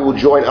now he will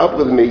join up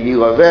with me,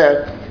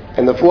 Yilaveh.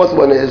 And the 4th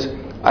one is,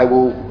 I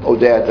will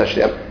Odeh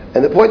Hashem.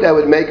 And the point I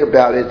would make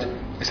about it,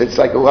 I said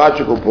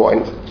psychological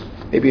point,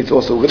 maybe it's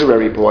also a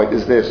literary point,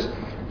 is this.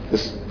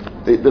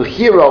 The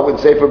hero in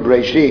Sefer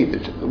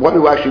Bereshit, the one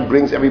who actually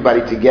brings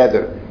everybody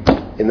together.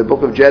 In the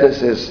book of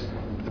Genesis,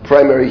 the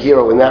primary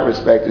hero in that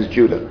respect is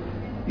Judah.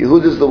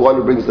 Yehuda is the one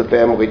who brings the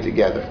family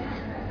together.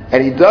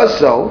 And he does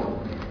so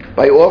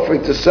by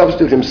offering to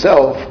substitute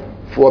himself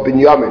for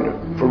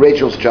Binyamin, for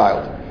Rachel's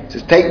child. He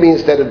says, take me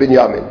instead of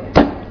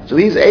Binyamin. So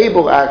he's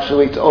able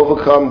actually to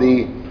overcome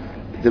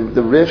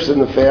the rifts in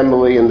the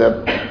family and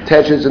the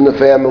tensions in the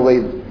family,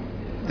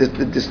 the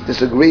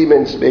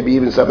disagreements, maybe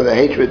even some of the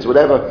hatreds,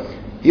 whatever.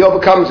 He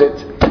overcomes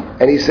it,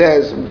 and he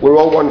says, we're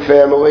all one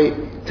family,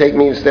 take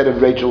me instead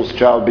of Rachel's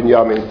child,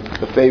 Binyamin,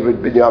 the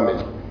favorite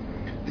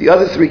Binyamin. The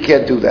other 3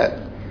 can't do that.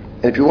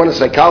 And if you want to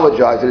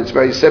psychologize it, it's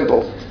very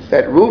simple.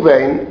 That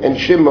Reuven and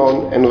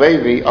Shimon and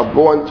Levi are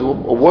born to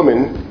a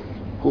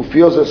woman who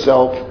feels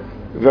herself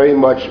very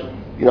much,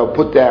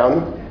 put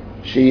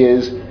down. She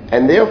is,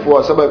 and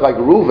therefore somebody like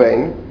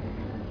Reuven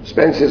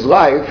spends his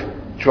life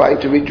trying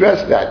to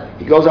redress that.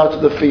 He goes out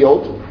to the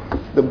field.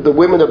 The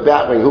women are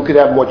battling. Who could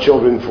have more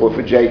children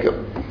for Jacob?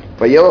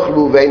 Vayelach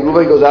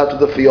Reuven goes out to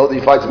the field.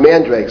 He finds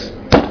mandrakes,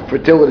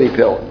 fertility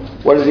pill.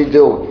 What does he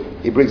do?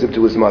 He brings them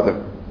to his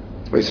mother.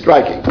 It's very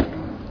striking.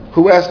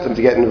 Who asked him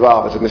to get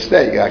involved? It's a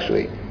mistake,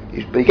 actually.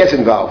 But he gets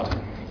involved.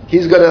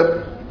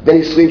 Then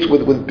he sleeps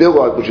with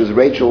Bilhah, which is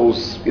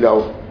Rachel's, the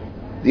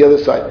other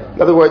side.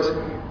 In other words,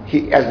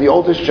 as the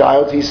oldest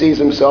child, he sees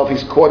himself,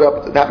 he's caught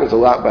up. It happens a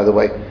lot, by the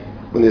way,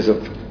 when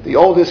the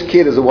oldest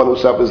kid is the one who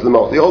suffers the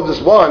most. The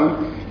oldest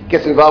one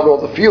gets involved in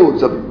all the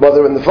feuds of the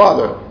mother and the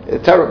father.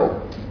 It's terrible.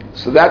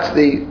 So that's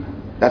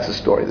the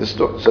story.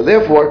 So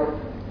therefore,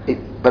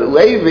 but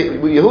Levi,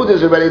 with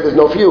Yehuda already, there's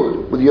no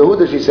feud. With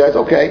Yehuda, she says,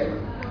 okay,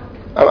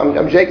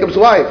 I'm Jacob's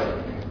wife.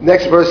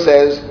 Next verse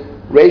says,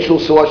 Rachel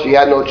saw she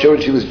had no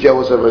children, she was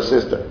jealous of her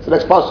sister. It's the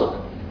next puzzle.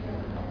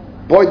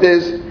 Point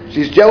is,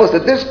 she's jealous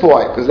at this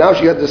point, because now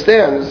she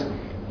understands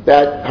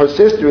that her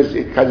sister is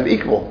kind of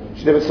equal.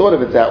 She never thought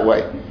of it that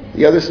way.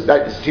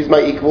 She's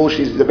my equal,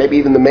 she's maybe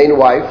even the main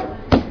wife.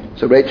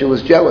 So Rachel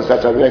was jealous.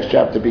 That's how the next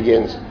chapter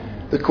begins.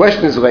 The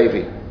question is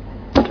Levi.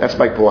 That's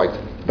my point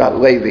about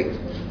Levi.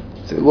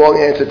 It's a long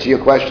answer to your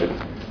question.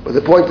 But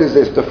the point is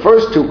this. The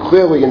first two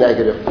clearly are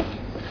negative.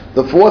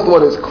 The fourth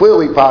one is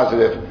clearly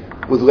positive.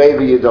 With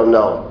Levi you don't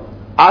know.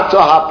 Ata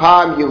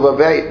hapam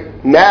yilavei.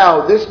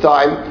 Now, this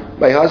time,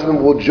 my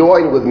husband will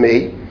join with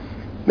me.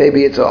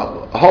 Maybe it's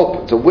a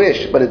hope, it's a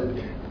wish,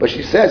 but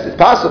she says it's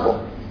possible.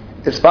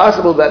 It's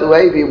possible that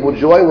Levi will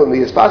join with me.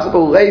 It's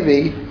possible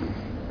Levi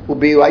will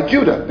be like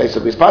Judah,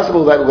 basically. It's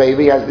possible that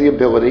Levi has the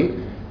ability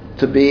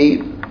to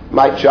be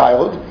my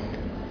child.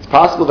 It's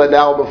possible that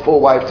now I'm a full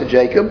wife to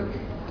Jacob.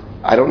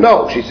 I don't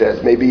know, she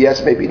says. Maybe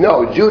yes, maybe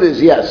no. Judah is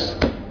yes.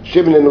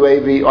 Shimon and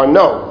Levi are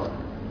no.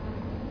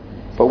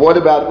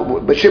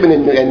 But Shimon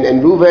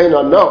and Reuven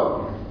are no.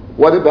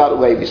 What about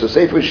Levi? So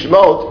Sefer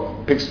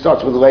Shemot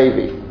starts with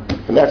Levi.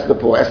 And that's the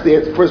point. That's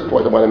the first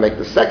point I want to make.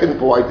 The second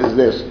point is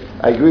this.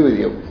 I agree with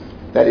you.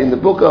 That in the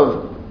book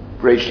of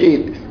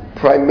Breshit,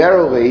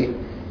 primarily,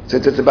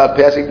 since it's about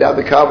passing down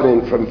the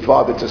covenant from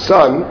father to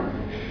son,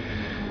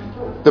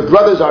 the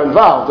brothers are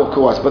involved, of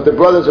course, but the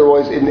brothers are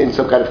always in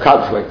some kind of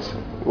conflict.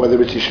 Whether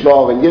it's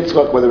Ishmael and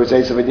Yitzchak, whether it's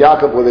Esav and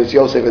Yaakov, whether it's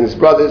Yosef and his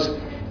brothers,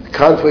 the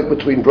conflict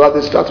between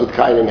brothers starts with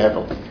Cain and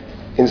Hevel.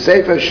 In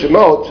Sefer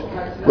Shemot,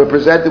 we're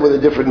presented with a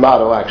different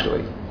model,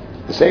 actually.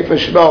 In Sefer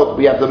Shemot,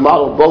 we have the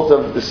model both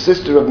of the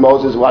sister of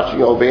Moses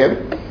watching over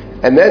him,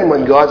 and then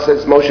when God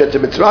sends Moshe to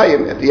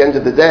Mitzrayim, at the end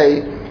of the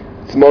day,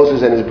 it's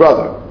Moses and his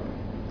brother.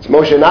 It's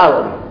Moshe and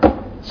Aaron.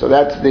 So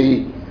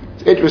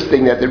it's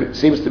interesting that there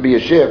seems to be a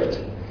shift,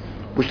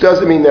 which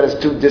doesn't mean that it's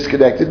two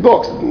disconnected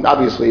books.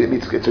 Obviously,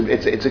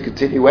 it's a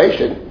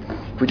continuation.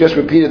 If we just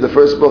repeated the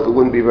first book, it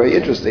wouldn't be very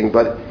interesting,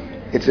 but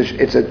it's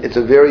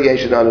a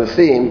variation on a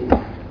theme,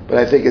 but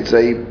I think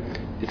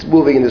it's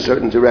moving in a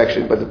certain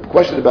direction. But the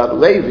question about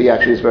Levi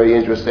actually is very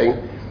interesting,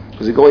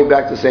 because going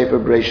back to Sefer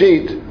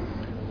Breshit,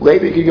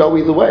 Levi could go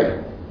either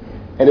way.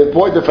 And in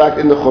point of fact,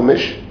 in the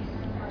Chumash,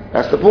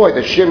 that's the point,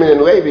 that Shimon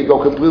and Levi go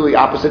completely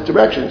opposite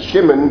directions.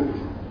 Shimon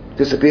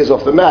disappears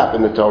off the map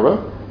in the Torah,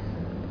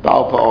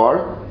 Baal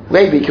Pa'ar.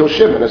 Levi kills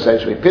Shimon,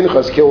 essentially.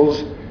 Pinchas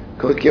kills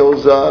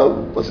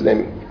what's his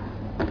name?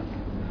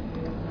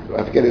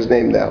 I forget his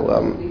name now.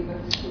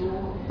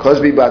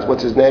 Cosby Bat,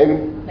 what's his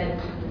name?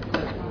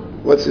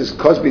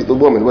 Cosby's the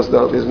woman. What's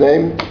his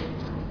name?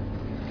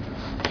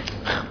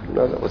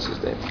 No, what's his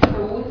name?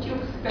 So would you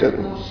expect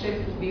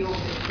Moshe to be of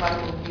the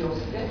tribe of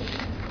Yosef?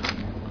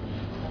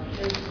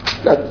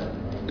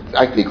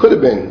 He could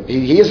have been.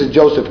 He is a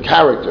Joseph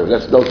character.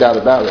 That's no doubt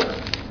about it.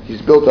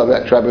 He's built on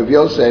that tribe of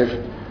Yosef.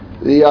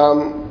 The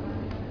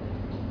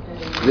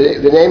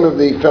name of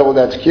the fellow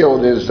that's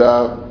killed is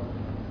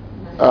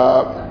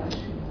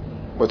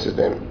what's his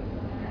name?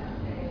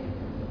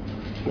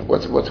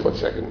 What's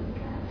second?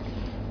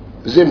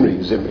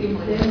 Zimri.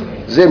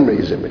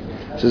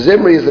 So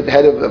Zimri is the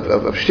head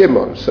of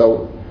Shimon.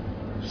 So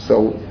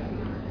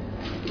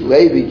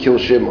Levi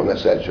kills Shimon,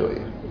 essentially.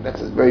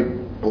 That's a very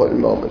important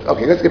moment.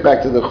 Okay, let's get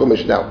back to the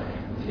Chumash now.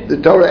 The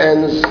Torah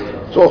ends,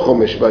 it's all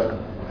Chumash, but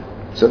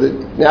so that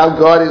now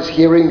God is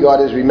hearing,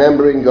 God is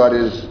remembering, God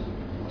is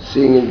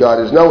seeing, and God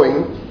is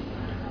knowing.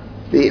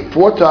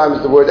 4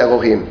 times the word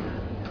Elohim.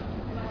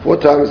 4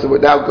 times the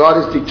word. Now God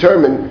is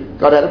determined.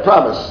 God had a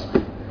promise.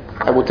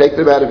 I will take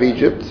them out of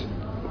Egypt.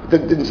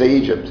 It didn't say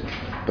Egypt,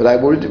 but I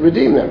will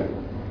redeem them.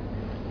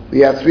 We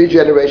have 3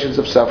 generations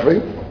of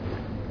suffering,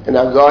 and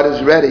now God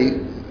is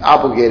ready,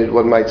 obligated,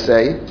 one might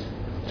say,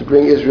 to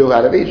bring Israel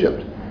out of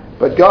Egypt.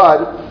 But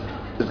God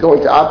is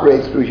going to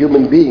operate through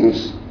human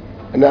beings.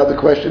 And now the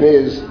question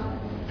is,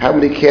 how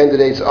many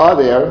candidates are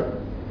there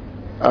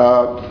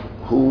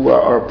who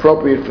are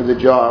appropriate for the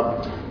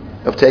job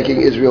of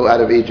taking Israel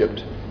out of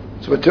Egypt?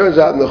 So it turns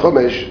out in the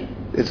Chumash,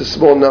 it's a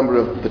small number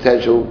of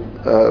potential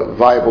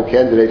viable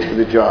candidates for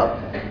the job.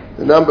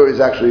 The number is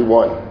actually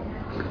 1.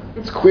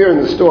 It's clear in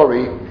the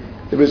story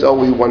there is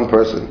only one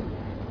person,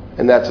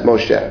 and that's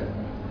Moshe.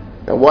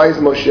 Now why is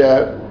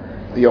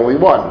Moshe the only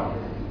one?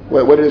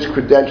 What are his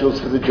credentials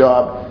for the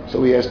job?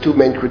 So he has 2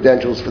 main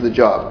credentials for the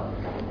job.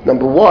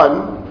 Number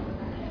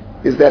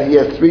 1 is that he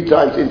has 3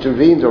 times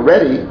intervened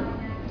already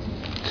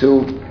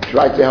to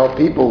try to help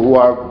people who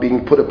are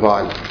being put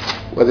upon,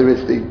 whether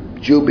it's the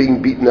Jew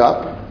being beaten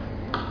up,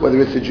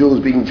 whether it's the Jew who's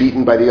being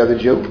beaten by the other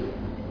Jew.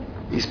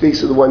 He speaks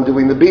to the one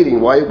doing the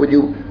beating. Why would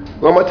you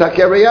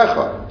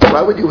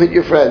hit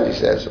your friend, he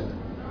says.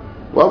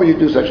 Why would you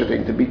do such a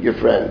thing, to beat your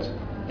friend?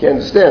 Can't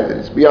understand it.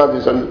 It's beyond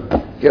his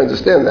can't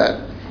understand that.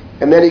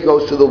 And then he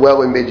goes to the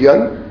well in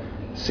Midian,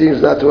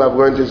 seems not to have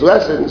learned his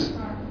lessons.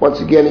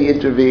 Once again he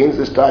intervenes,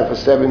 this time for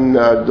 7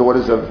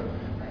 daughters of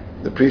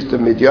the priest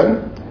of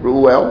Midian,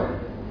 Reuel,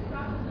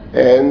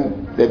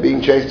 and they're being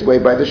chased away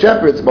by the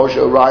shepherds. Moshe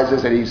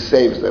arises and he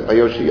saves them,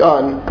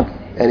 Vayoshian,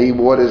 and he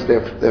waters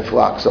their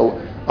flock. So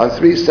on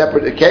 3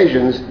 separate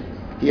occasions,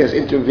 he has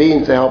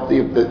intervened to help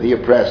the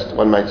oppressed,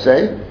 one might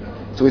say.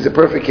 So he's a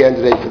perfect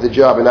candidate for the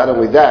job. And not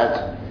only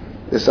that,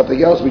 there's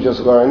something else we just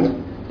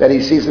learned, that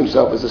he sees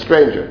himself as a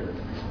stranger.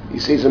 He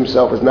sees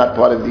himself as not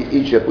part of the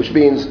Egypt, which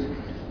means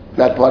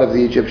not part of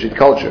the Egyptian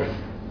culture.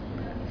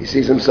 He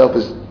sees himself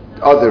as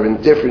other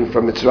and different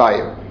from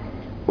Mitzrayim.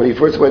 When he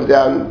first went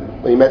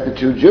down, when he met the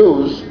two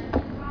Jews,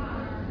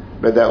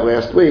 read that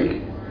last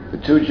week, the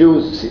two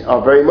Jews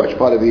are very much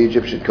part of the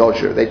Egyptian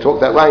culture. They talk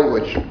that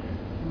language.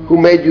 Who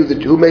made you the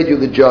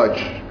judge?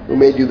 Who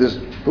made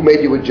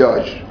you a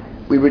judge?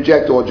 We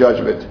reject all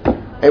judgment.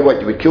 And what,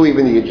 you would kill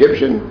even the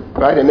Egyptian,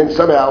 right? And then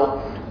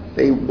somehow,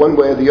 they, one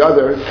way or the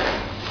other,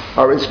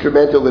 are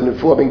instrumental in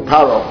informing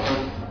Paro.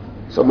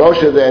 So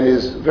Moshe then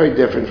is very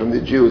different from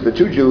the Jews. The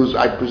two Jews,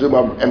 I presume,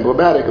 are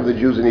emblematic of the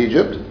Jews in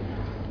Egypt.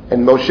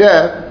 And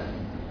Moshe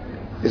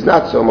is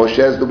not so. Moshe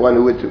is the one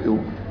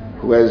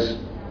who has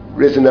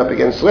risen up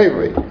against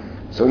slavery.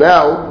 So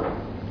now,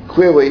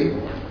 clearly,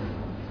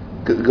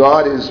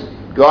 God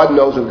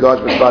knows of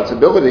God's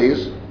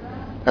responsibilities.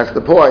 That's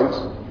the point.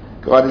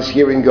 God is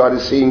hearing, God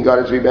is seeing,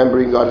 God is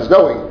remembering, God is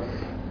knowing.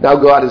 Now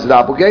God has an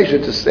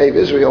obligation to save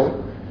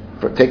Israel,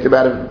 take them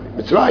out of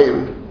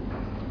Mitzrayim.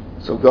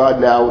 So God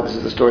now, this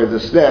is the story of the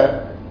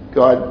snare,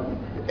 God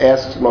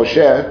asks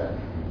Moshe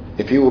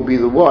if he will be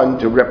the one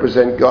to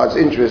represent God's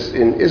interest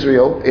in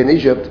Israel, in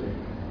Egypt,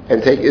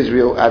 and take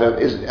Israel out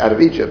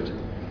of Egypt.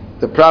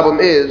 The problem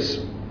is,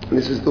 and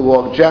this is the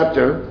long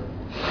chapter,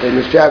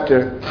 famous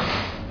chapter,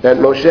 that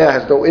Moshe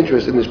has no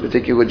interest in this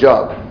particular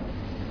job.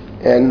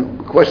 And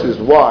the question is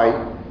why.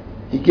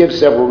 He gives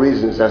several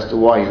reasons as to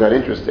why he's not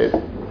interested.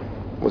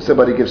 When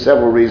somebody gives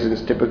several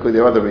reasons, typically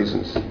there are other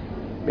reasons,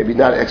 maybe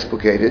not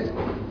explicated.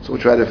 So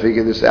we'll try to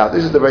figure this out.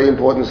 This is a very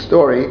important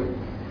story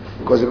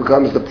because it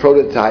becomes the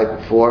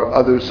prototype for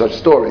other such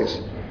stories.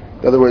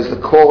 In other words, the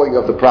calling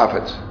of the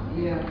prophets.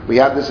 Yeah. We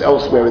have this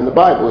elsewhere in the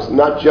Bible. It's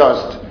not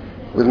just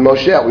with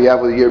Moshe. We have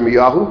it with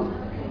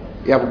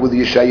Yirmiyahu. We have it with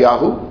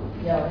Yeshayahu.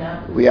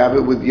 We have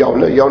it with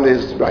Yonah. Yonah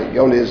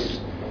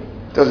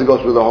doesn't go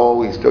through the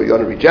whole.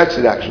 Yonah rejects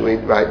it actually,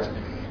 right?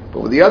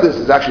 But with the others,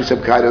 there's actually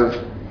some kind of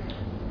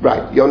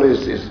Yonah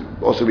is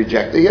also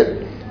rejecting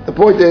it. The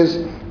point is,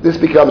 this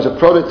becomes a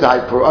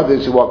prototype for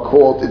others who are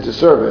called into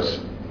service,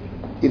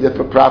 either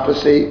for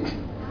prophecy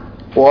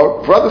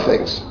or for other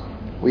things.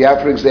 We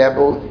have, for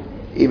example,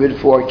 even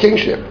for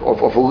kingship or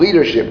for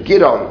leadership,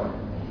 Gideon.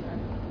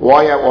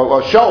 Why?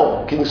 Or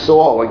Shaul, King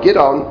Saul, or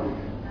Gideon.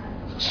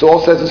 Saul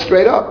says it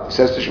straight up. He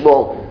says to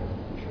Shmuel,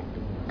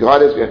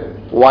 God is.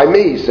 Why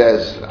me? He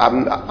says,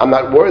 I'm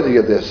not worthy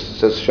of this,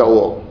 says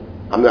Shaul.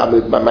 I'm from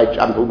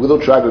the little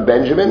tribe of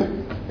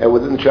Benjamin, and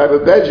within the tribe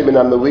of Benjamin,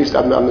 I'm the least,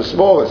 I'm the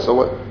smallest.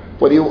 So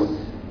what do you?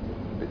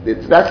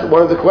 That's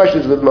one of the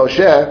questions with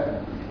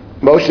Moshe.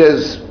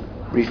 Moshe's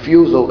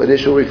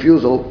initial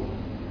refusal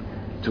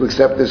to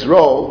accept this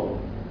role,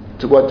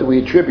 to what do we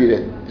attribute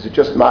it? Is it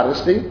just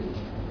modesty?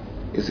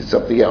 Is it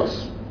something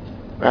else?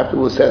 I have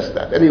to assess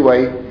that.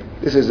 Anyway,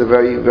 this is a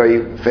very,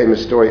 very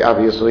famous story,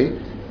 obviously.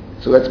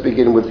 So let's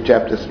begin with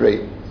chapter 3.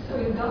 So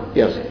you don't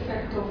Yes. think the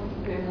fact of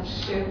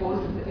Moshe was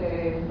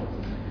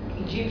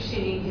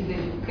Egyptian in his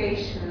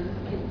education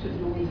had to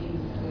do with his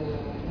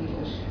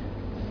leadership?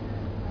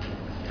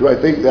 Do I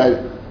think that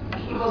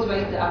He was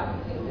raised up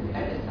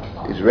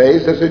as he's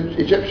raised as an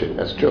Egyptian?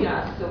 That's true.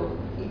 Yeah, so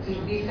it is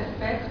this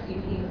effect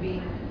in him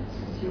being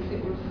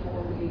suitable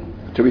for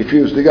the... To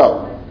refuse to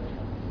go.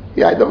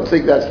 Yeah, I don't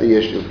think that's the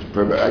issue.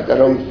 I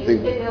don't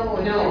think... No,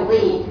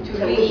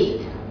 to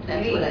lead.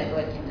 That's what I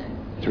thought you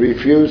meant. To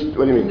refuse,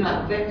 what do you mean?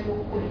 No, that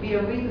could be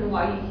a reason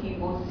why he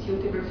was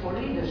suitable for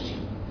leadership,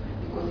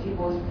 because he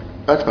was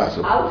That's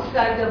possible.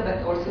 outsider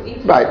but also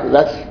insider.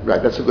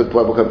 Right, that's a good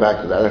point. We'll come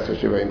back to that. That's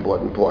actually a very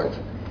important point.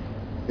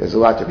 There's a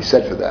lot to be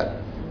said for that.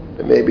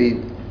 But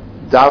maybe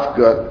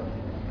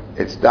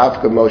it's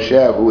Dafka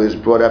Moshe, who is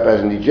brought up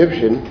as an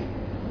Egyptian,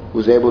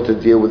 who's able to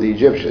deal with the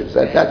Egyptians.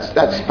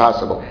 That's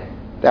possible.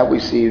 That we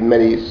see in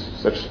many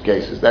such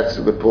cases. That's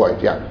a good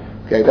point, yeah.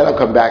 Okay, that I'll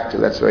come back to.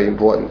 That's very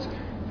important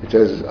in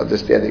terms of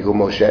understanding who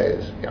Moshe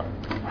is. Yeah.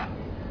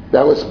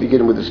 Now let's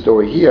begin with the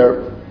story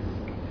here.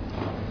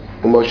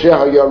 Moshe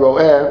haya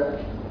ro'eh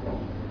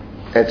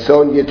et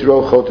son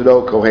yitro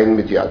chotno kohen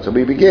midyat. So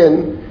we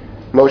begin.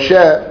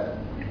 Moshe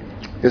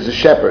is a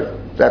shepherd.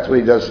 That's what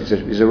he does.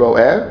 He's a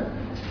ro'eh.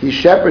 He's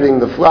shepherding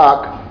the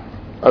flock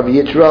of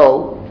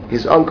Yitro,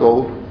 his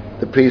uncle,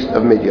 the priest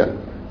of Midian.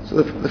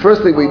 So the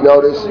first thing we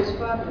notice, his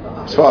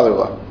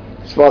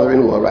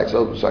father-in-law, right?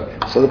 So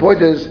the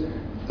point is,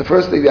 the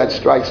first thing that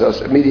strikes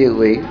us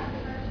immediately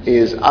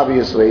is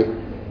obviously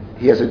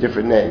he has a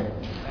different name.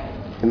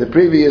 In the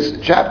previous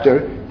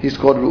chapter, he's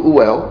called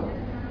Reuel,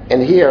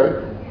 and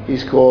here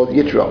he's called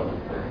Yitro.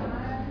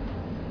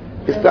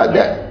 It's not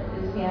that.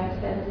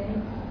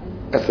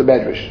 That's the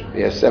Medrash.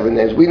 He has 7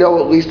 names. We know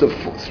at least of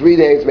 3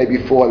 names, maybe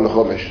 4 in the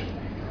Chumash.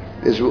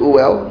 There's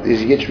Reuel,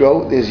 there's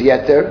Yitro, there's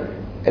Yeter,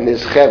 and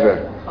there's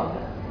Chever.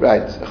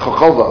 Right,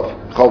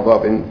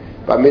 Chovav in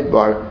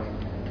Bamidbar,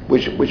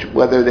 which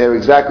whether they're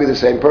exactly the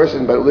same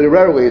person, but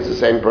literally it's the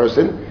same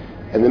person,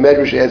 and the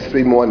Medrash adds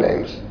 3 more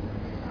names.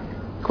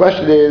 The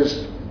question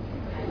is,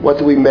 what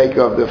do we make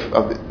of the?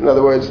 In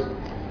other words,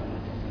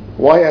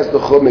 why has the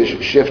Chumash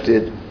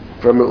shifted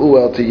from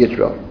Reuel to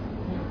Yitro?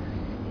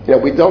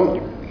 We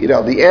don't.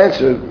 The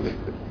answer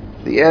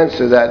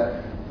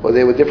that Or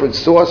there were different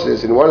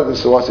sources. In one of the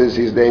sources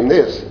he's named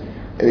this,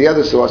 in the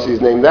other source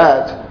he's named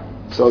that.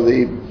 So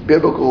the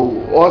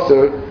biblical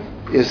author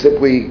is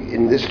simply,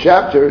 in this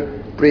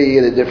chapter, bringing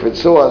in a different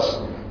source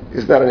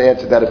is not an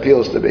answer that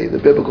appeals to me. The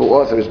biblical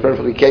author is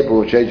perfectly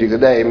capable of changing the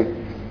name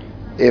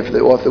if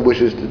the author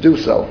wishes to do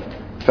so.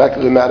 The fact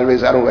of the matter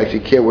is, I don't actually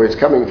care where it's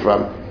coming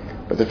from,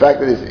 but the fact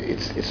that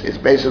it's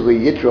basically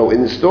Yitro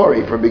in the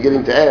story from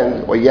beginning to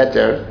end, or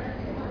Yeter,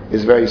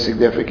 is very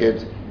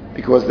significant,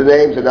 because the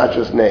names are not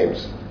just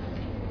names.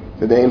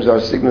 The names are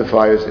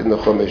signifiers in the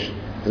Chumash.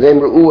 The name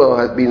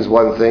Reuel means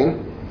one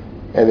thing,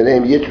 and the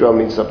name Yitro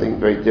means something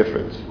very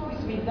different.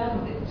 It's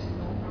redundant.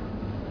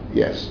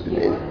 Yes.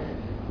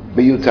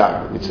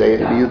 Miyutar. We'd say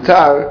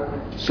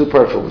Miyutar,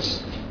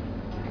 superfluous.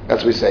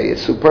 That's what we say.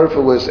 It's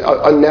superfluous,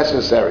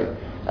 unnecessary.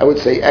 I would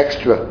say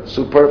extra,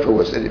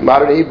 superfluous. In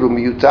modern Hebrew,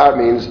 Miyutar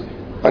means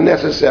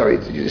unnecessary.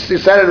 You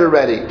said it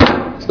already.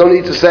 There's no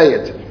need to say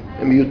it.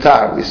 And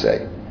Miyutar, we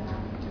say.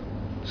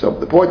 So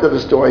the point of the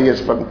story is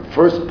from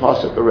first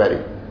pasuk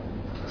already.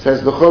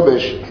 Says the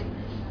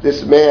Chumash,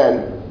 this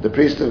man, the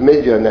priest of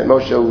Midian that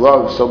Moshe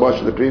loved so much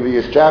in the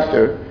previous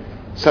chapter,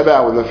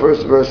 somehow in the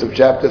first verse of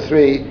chapter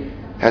 3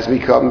 has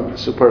become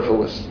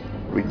superfluous,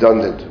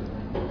 redundant,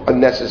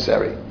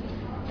 unnecessary,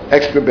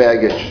 extra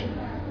baggage.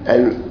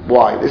 And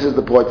why? This is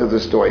the point of the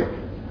story.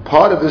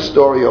 Part of the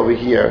story over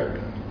here,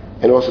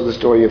 and also the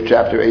story of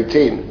chapter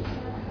 18,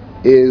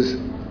 is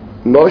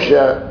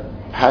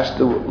Moshe has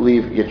to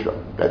leave Yitro.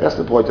 That's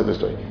the point of the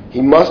story.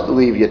 He must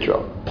leave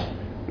Yitro.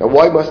 Now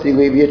why must he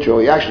leave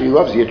Yitro? He actually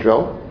loves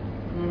Yitro.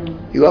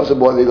 He loves him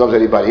more than he loves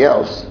anybody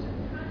else.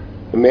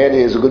 The man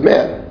is a good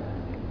man.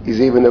 He's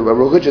even a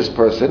religious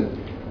person.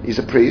 He's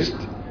a priest.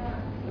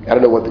 I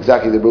don't know what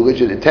exactly the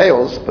religion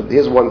entails, but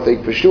here's one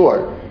thing for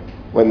sure.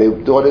 When the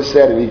daughter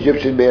said, an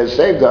Egyptian man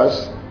saved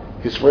us,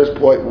 his first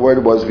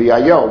word was,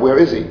 V'ayo, where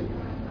is he?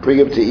 Bring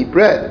him to eat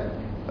bread.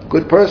 A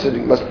good person,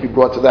 he must be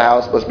brought to the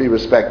house, must be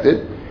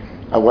respected.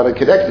 I want to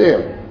connect to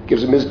him.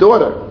 Gives him his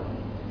daughter.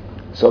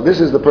 So this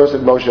is the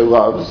person Moshe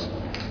loves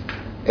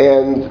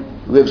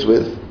and lives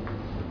with.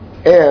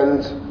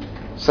 And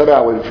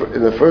somehow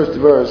in the first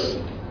verse,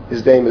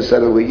 his name is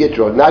said over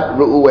Yitro, not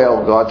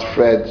Reuel, God's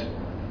friend,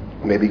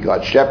 maybe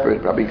God's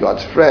shepherd, probably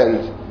God's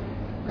friend.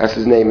 That's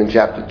his name in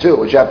chapter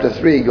 2. In chapter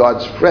 3,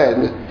 God's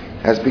friend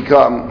has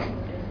become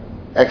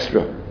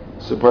extra,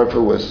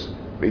 superfluous,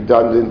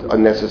 redundant,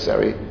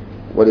 unnecessary.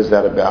 What is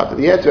that about?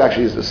 The answer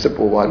actually is the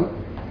simple one,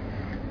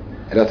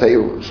 and I'll tell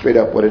you straight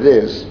up what it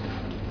is.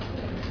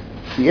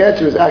 The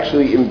answer is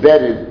actually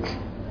embedded,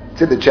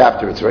 it's in the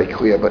chapter, it's very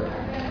clear, but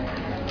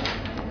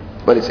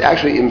it's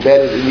actually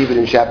embedded even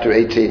in chapter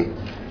 18.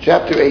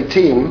 Chapter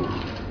 18,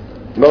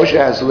 Moshe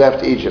has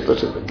left Egypt.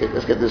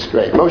 Let's get this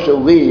straight. Moshe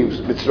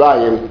leaves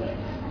Mitzrayim,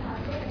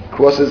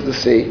 crosses the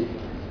sea,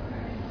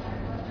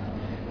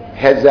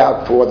 heads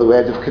out for the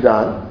land of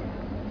Canaan,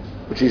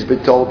 which he's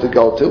been told to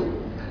go to.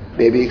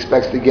 Maybe he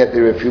expects to get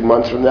there a few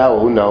months from now,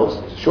 or who knows.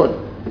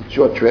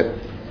 Short trip.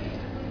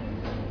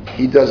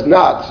 He does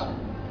not,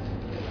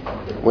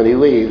 when he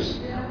leaves,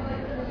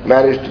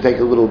 manage to take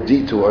a little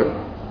detour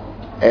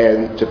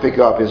and to pick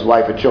up his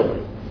wife and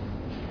children.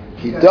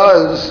 He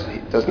does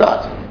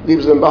not.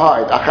 Leaves them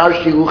behind.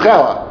 Achar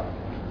shiluchela.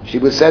 She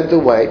was sent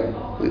away.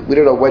 We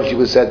don't know when she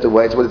was sent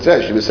away. It's what it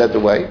says. She was sent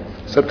away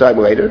sometime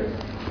later.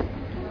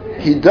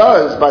 He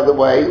does, by the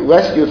way,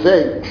 lest you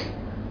think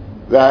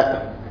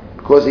that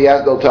because he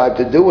has no time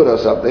to do it or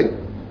something.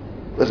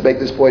 Let's make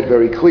this point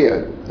very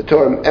clear. The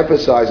Torah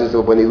emphasizes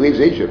that when he leaves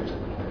Egypt,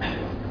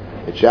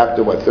 in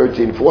chapter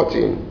 13,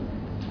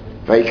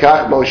 14,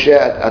 Vayikach Moshe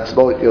et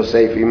atzmot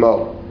Yosef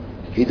imo.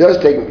 He does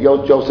take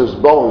Joseph's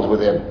bones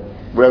with him,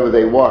 wherever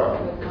they were.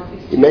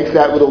 He makes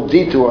that little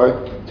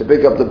detour to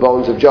pick up the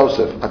bones of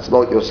Joseph,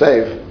 atzmot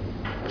Yosef,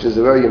 which is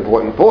a very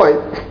important point,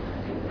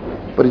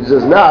 but he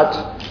does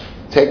not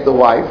take the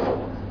wife,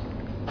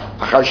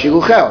 achar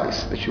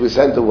shiluchel, she was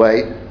sent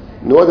away,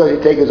 nor does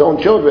he take his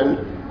own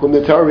children, whom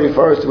the Torah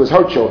refers to as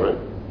her children.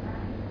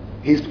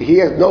 He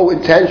has no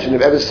intention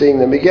of ever seeing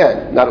them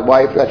again, not a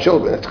wife, not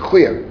children, that's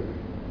clear.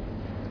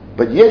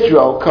 But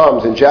Yitro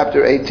comes in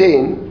chapter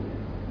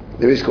 18,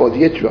 there is called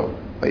Yitro,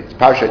 it's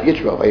Parshat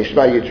Yitro,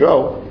 Vayishma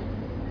Yitro,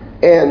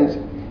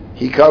 and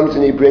he comes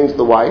and he brings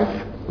the wife,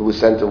 who was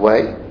sent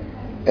away,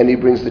 and he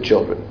brings the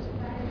children.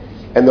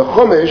 And the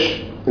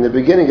Chumash, in the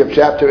beginning of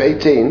chapter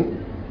 18,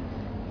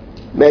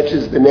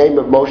 mentions the name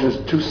of Moshe's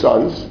two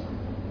sons,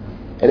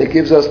 and it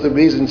gives us the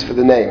reasons for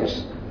the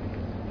names.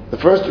 The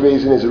first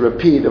reason is a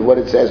repeat of what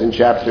it says in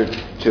chapter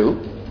 2,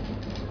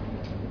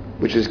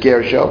 which is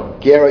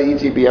Gershon, Gera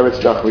Iti B'Eretz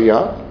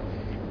Nachriya,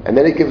 and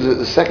then it gives us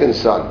the second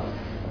son.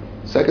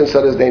 The second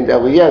son is named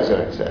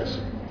Eliezer, it says.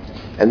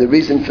 And the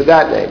reason for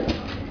that name,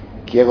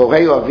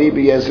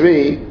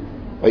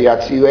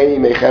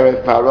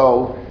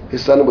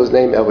 his son was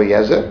named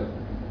Eliezer.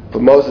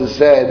 But Moses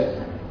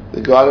said,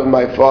 the God of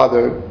my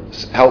father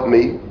help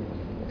me,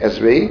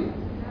 Ezri,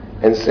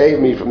 and save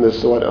me from the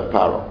sword of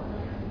Paro.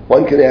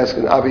 One can ask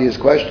an obvious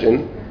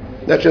question,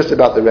 not just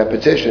about the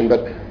repetition,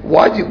 but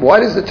why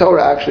does the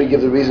Torah actually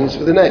give the reasons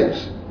for the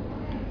names?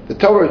 The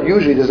Torah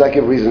usually does not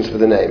give reasons for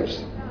the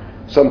names.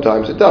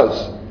 Sometimes it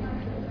does.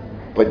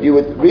 But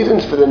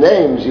reasons for the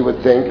names, you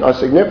would think, are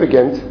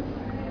significant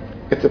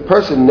if the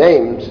person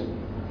named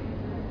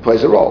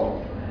plays a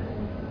role.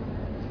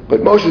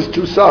 But Moshe's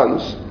two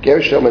sons,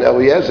 Gershom and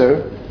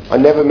Eliezer, are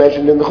never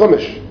mentioned in the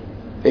Chumash.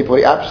 They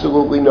play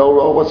absolutely no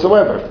role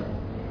whatsoever.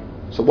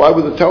 So why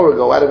would the Torah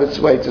go out of its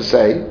way to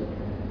say,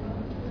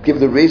 give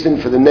the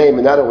reason for the name,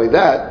 and not only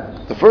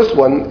that, the first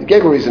one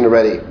gave a reason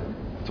already.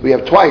 So we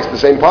have twice the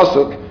same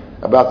pasuk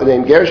about the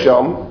name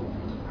Gershom,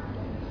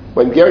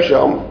 when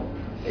Gershom,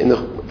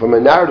 from a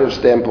narrative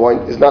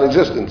standpoint, is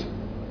non-existent.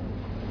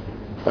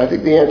 I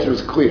think the answer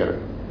is clear.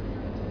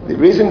 The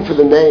reason for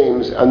the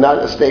names are not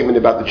a statement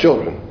about the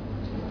children.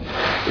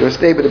 They're a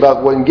statement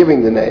about one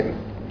giving the name.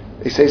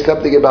 They say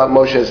something about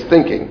Moshe's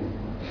thinking.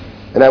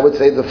 And I would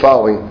say the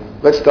following.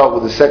 Let's start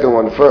with the second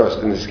one first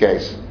in this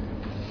case.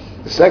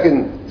 The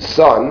second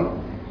son,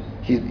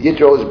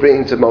 Yitro is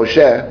bringing to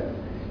Moshe,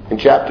 in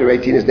chapter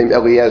 18, is named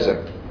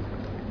Eliezer.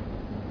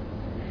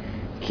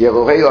 Because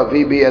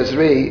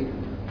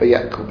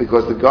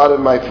the God of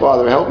my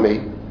father helped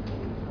me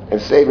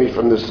and saved me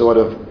from the sword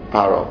of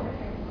Paro.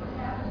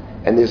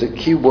 And there's a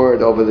key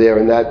word over there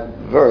in that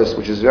verse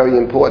which is very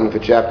important for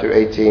chapter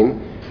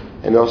 18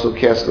 and also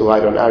casts the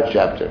light on our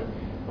chapter.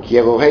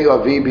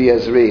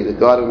 The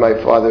God of my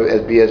father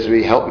as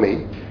Biezri helped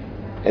me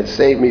and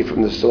saved me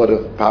from the sword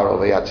of Paro.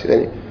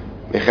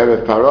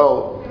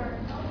 Paro.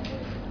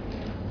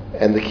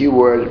 And the key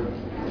word,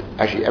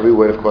 actually every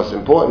word of course is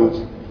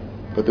important,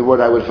 but the word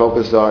I would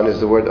focus on is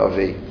the word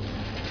Avi.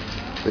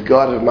 The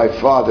God of my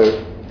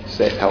father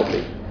said, help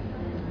me.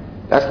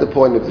 That's the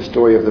point of the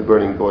story of the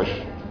burning bush.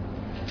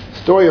 The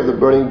story of the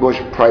burning bush,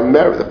 the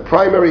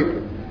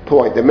primary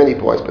point, there are many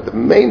points, but the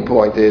main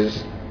point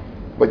is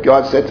what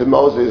God said to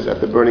Moses at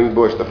the burning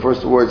bush, the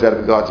first words out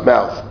of God's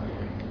mouth.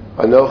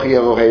 Anochi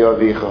Elohei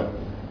Avicha.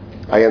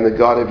 I am the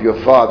God of your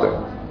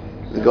father,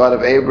 the God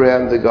of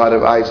Abraham, the God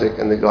of Isaac,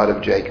 and the God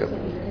of Jacob.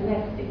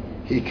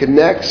 He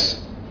connects,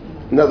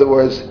 in other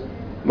words,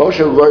 Moshe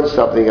learns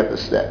something at the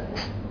sneh.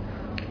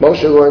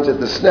 Moshe learns at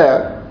the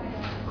sneh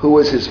who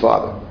is his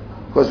father.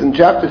 Because in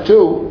chapter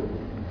 2,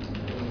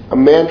 a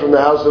man from the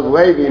house of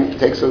Levi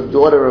takes a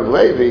daughter of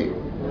Levi,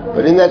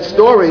 but in that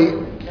story,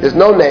 there's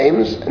no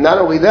names, and not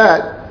only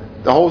that,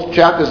 the whole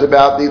chapter is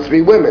about the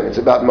three women. It's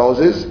about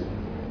Moses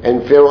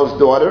and Pharaoh's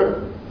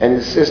daughter, and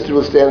his sister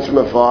who stands from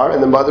afar,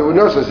 and the mother who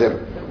nurses him.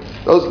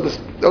 Those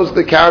are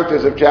the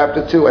characters of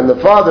chapter 2, and the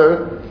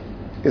father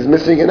is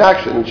missing in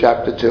action in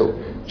chapter 2.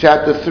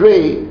 Chapter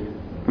 3,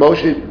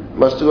 Moshe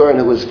must learn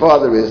who his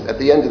father is. At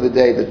the end of the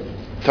day, the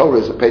Torah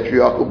is a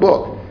patriarchal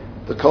book.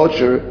 The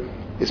culture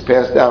is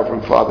passed down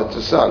from father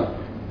to son.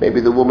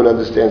 Maybe the woman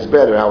understands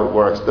better how it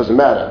works. Doesn't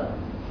matter.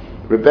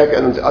 Rebecca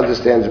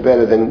understands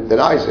better than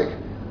Isaac,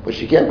 but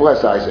she can't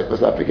bless Isaac.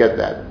 Let's not forget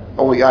that.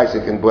 Only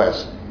Isaac can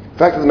bless. The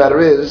fact of the matter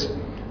is,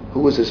 who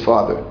was his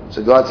father?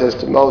 So God says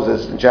to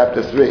Moses in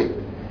chapter 3,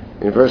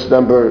 in verse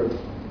number,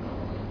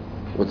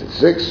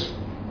 6?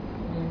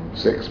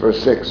 6,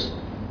 verse 6.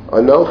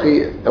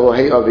 Anochi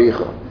Elohei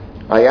Avicha.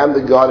 I am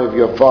the God of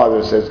your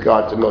father, says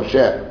God to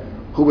Moshe.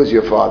 Who is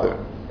your father?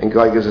 And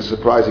God gives a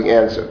surprising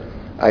answer.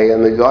 I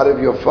am the God of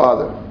your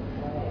father.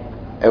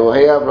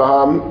 Elohei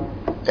Abraham,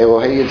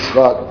 Elohei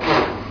Yitzchak,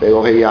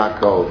 Elohei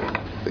Yaakov.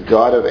 The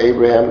God of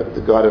Abraham,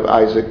 the God of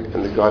Isaac,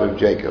 and the God of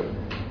Jacob.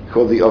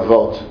 Called the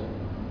Avot.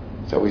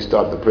 That's how we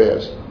start the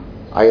prayers.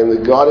 I am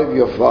the God of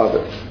your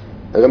father.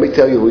 And let me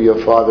tell you who your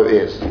father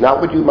is. Not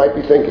what you might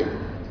be thinking.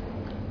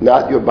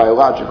 Not your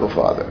biological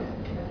father.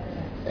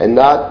 And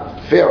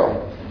not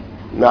Pharaoh.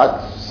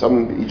 Not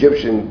some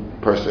Egyptian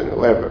person,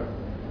 whoever.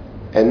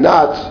 And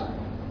not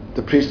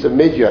the priest of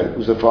Midian,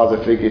 who's a father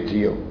figure to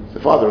you. It's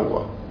the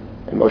father-in-law.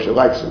 And Moshe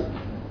likes him.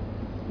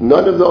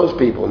 None of those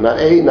people, not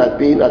A, not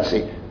B, not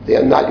C, they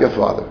are not your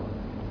father.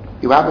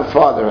 You have a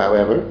father,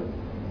 however.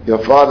 Your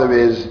father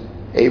is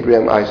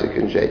Abraham, Isaac,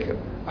 and Jacob.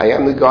 I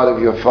am the God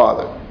of your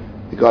father,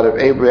 the God of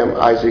Abraham,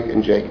 Isaac,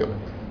 and Jacob.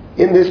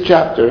 In this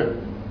chapter,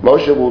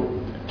 Moshe will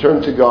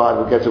turn to God,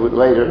 we'll get to it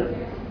later,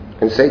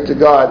 and say to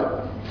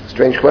God,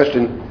 strange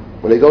question,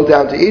 when they go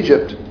down to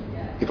Egypt,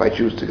 if I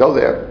choose to go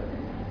there,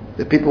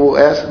 the people will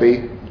ask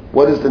me,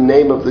 what is the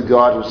name of the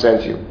God who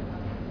sent you?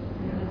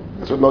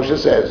 That's what Moshe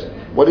says.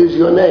 What is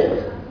your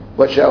name?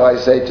 What shall I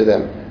say to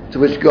them? To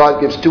which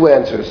God gives two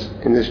answers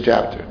in this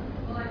chapter.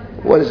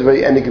 One is a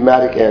very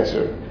enigmatic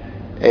answer.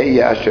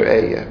 Eya asher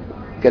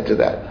eya. Get to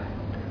that.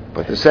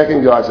 But the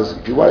second God says,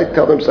 if you want to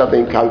tell them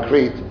something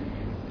concrete,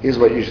 here's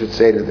what you should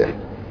say to them.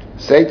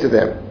 Say to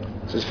them.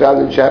 This is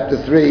found in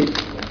chapter 3,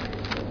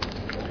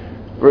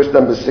 verse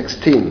number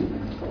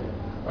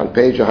 16, on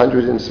page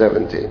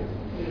 117.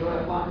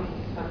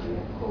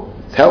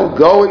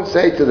 Go and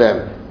say to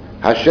them,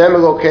 Hashem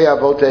Elokei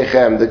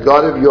Avotechem, the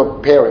God of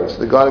your parents,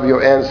 the God of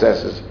your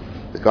ancestors,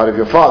 the God of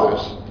your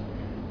fathers,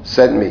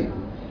 sent me.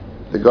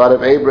 The God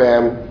of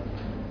Abraham,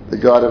 the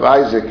God of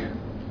Isaac,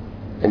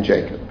 and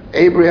Jacob.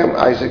 Abraham,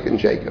 Isaac, and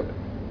Jacob.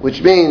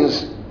 Which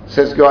means,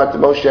 says God to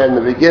Moshe in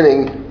the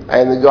beginning, I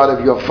am the God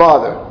of your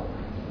father.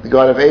 the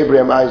God of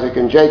Abraham, Isaac,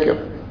 and Jacob.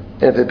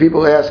 And if the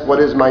people ask, what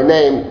is my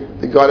name?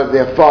 The God of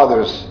their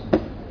fathers,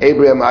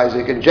 Abraham,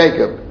 Isaac, and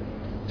Jacob.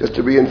 Just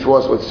to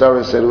reinforce what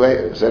Sarah said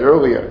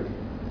earlier.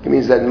 It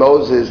means that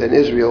Moses and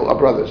Israel are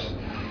brothers.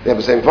 They have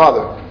the same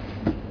father.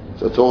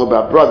 So it's all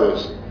about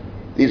brothers.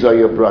 These are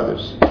your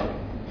brothers.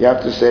 You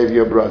have to save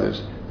your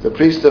brothers. The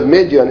priest of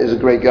Midian is a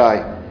great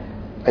guy.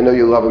 I know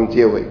you love him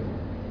dearly.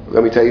 But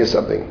let me tell you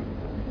something.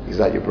 He's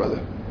not your brother.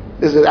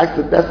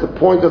 That's the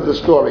point of the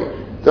story.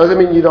 Doesn't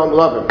mean you don't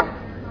love him.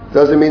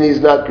 Doesn't mean he's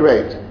not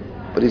great.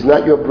 But he's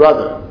not your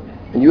brother.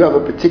 And you have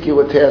a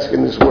particular task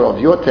in this world.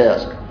 Your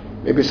task.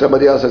 Maybe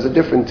somebody else has a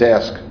different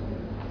task.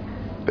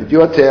 But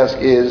your task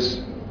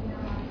is,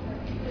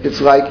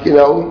 it's like,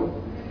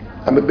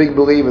 I'm a big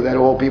believer that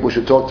all people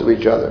should talk to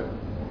each other.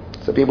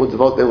 So people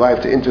devote their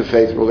life to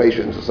interfaith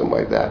relations or something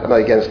like that. I'm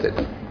not against it.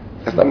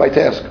 That's not my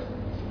task.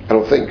 I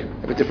don't think.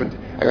 I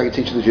got to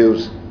teach the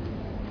Jews.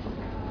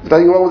 There's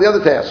nothing wrong with the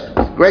other task.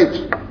 Great.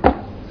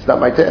 It's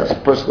not my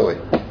task, personally.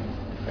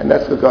 And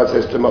that's what God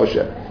says to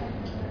Moshe.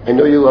 I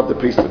know you love the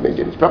priest of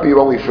Midian. He's probably your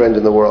only friend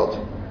in the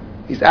world.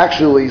 He's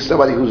actually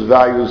somebody whose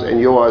values and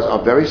yours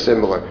are very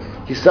similar.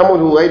 He's someone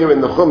who later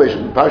in the Chumash,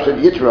 in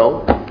Parshat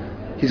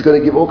Yitro, he's going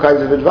to give all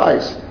kinds of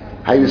advice.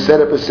 How you set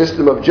up a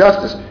system of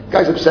justice. The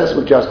guy's obsessed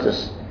with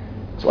justice.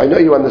 So I know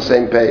you're on the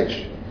same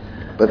page.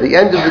 But at the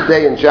end of the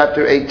day in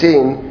chapter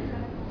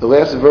 18, the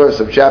last verse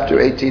of chapter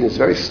 18 is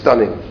very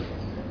stunning.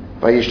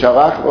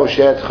 Vayishalach Moshe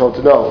et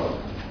chotno,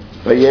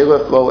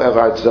 vayelech lo el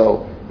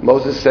artzo.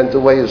 Moses sent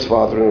away his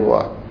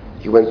father-in-law.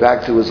 He went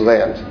back to his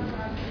land.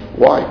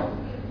 Why?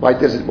 Why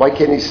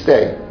can't he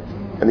stay?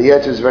 And the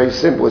answer is very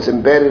simple. It's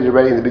embedded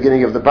already in the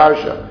beginning of the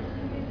parsha.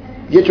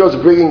 Yitro's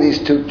bringing these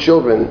two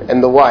children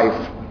and the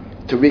wife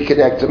to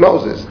reconnect to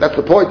Moses. That's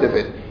the point of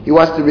it. He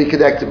wants to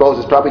reconnect to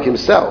Moses, probably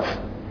himself.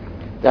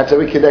 That's how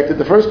he connected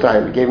the first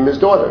time. He gave him his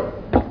daughter.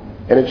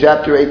 And in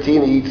chapter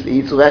 18, he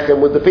eats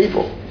lechem with the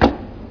people.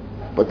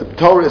 But the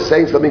Torah is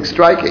saying something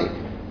striking.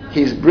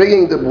 He's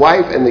bringing the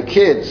wife and the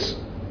kids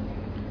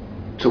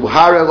to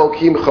Har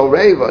Elokim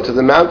Choreva, to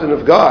the mountain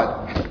of God.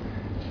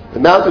 The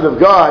mountain of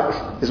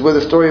God is where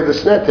the story of the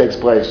Snet takes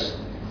place.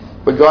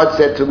 Where God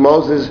said to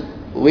Moses,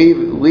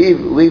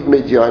 leave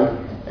Midian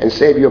and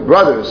save your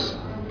brothers.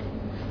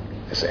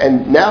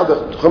 And now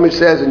the Chumash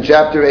says in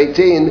chapter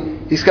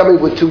 18, he's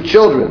coming with two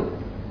children.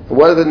 And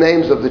what are the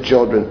names of the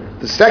children?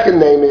 The second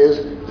name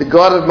is, the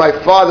God of my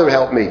father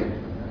help me.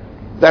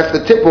 That's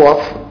the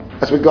tip-off.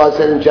 That's what God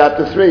said in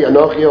chapter 3,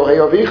 Anochi Ohei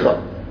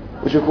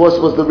Avicha, which of course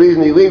was the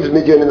reason he leaves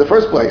Midian in the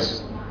first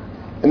place.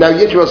 And now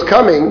Yitro's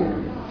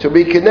coming to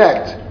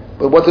reconnect.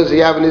 But what does he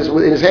have in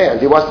his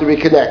hand? He wants to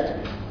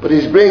reconnect. But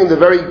he's bringing the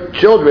very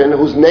children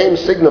whose name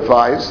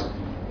signifies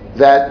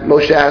that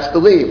Moshe has to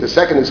leave. The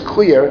second is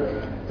clear.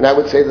 And I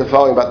would say the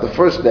following about the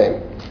first name,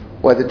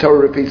 why the Torah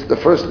repeats the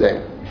first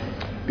name.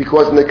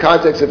 Because in the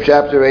context of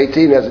chapter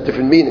 18 it has a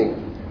different meaning.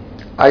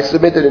 I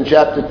submitted in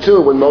chapter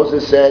 2 when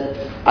Moses said,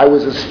 I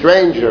was a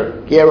stranger,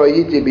 that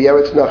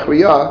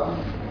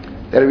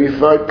it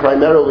referred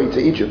primarily to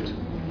Egypt.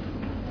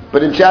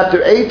 But in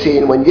chapter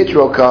 18, when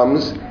Yitro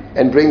comes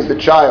and brings the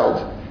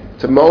child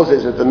to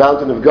Moses at the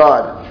mountain of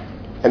God,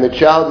 and the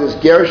child is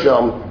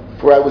Gershom,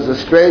 for I was a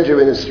stranger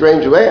in a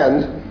strange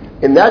land,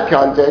 in that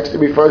context, it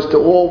refers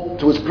to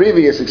his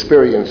previous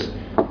experience,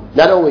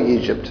 not only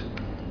Egypt,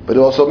 but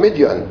also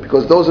Midian,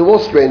 because those are all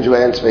strange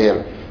lands for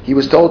him. He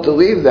was told to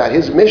leave that.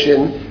 His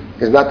mission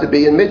is not to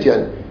be in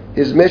Midian.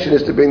 His mission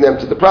is to bring them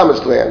to the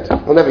promised land.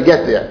 We'll never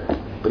get there,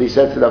 but he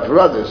sets it up for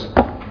others.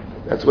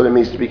 That's what it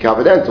means to be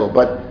covenantal.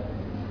 But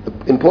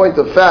in point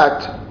of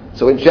fact,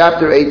 so in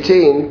chapter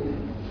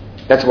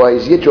 18, that's why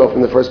he's Yitro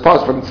from the first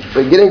part, from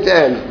beginning to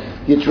end,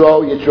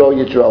 Yitro, Yitro,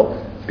 Yitro.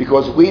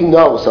 Because we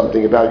know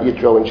something about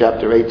Yitro in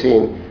chapter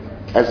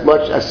 18. As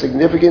much as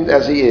significant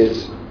as he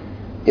is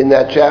in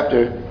that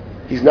chapter,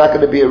 he's not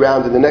going to be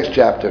around in the next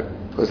chapter.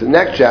 Because the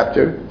next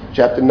chapter,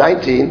 chapter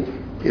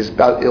 19, is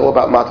all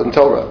about Matan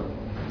Torah.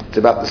 It's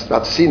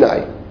about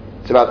Sinai.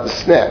 It's about the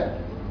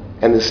Sneh.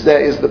 And the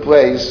Sneh is the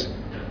place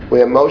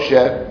where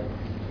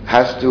Moshe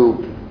has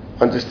to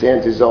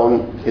understand his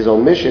own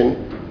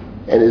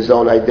mission and his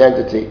own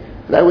identity.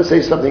 And I would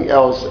say something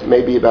else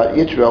maybe about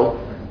Yitro,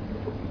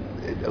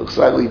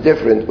 slightly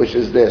different, which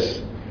is this.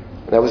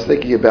 And I was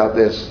thinking about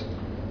this,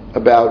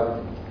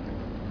 about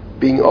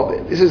being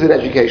open. This is an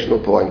educational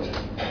point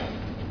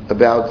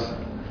about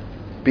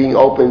being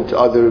open to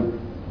other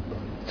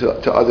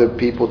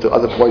people, to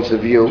other points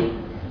of view.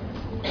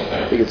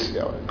 I think it's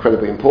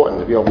incredibly important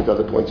to be open to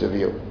other points of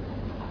view.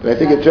 But I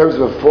think in terms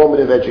of a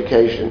formative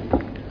education,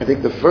 I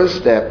think the first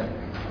step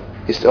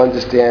is to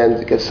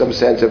understand, get some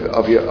sense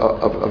of your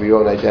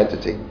own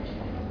identity.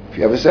 If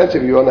you have a sense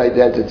of your own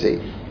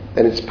identity,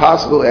 then it's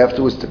possible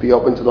afterwards to be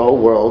open to the whole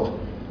world,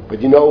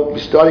 but you're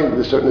starting with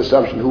a certain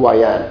assumption who I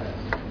am.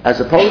 As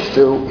opposed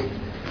to,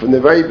 from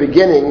the very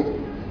beginning,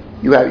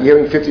 you're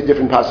hearing 50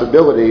 different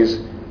possibilities,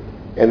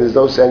 and there's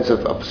no sense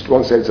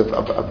strong sense of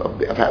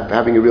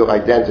having a real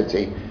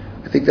identity.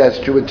 I think that's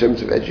true in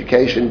terms of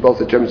education, both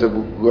in terms of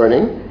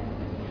learning.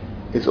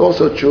 It's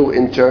also true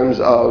in terms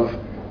of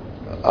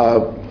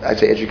I'd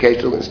say,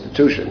 educational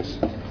institutions,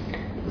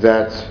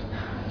 that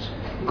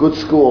good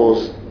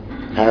schools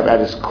have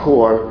at its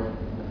core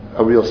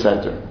a real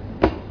center.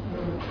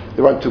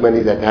 There aren't too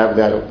many that have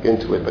that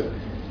into it,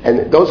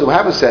 and those who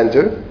have a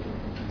center,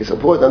 it's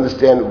important to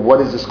understand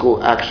what is the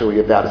school actually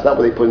about. It's not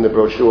what they put in the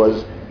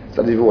brochures. It's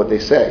not even what they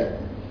say.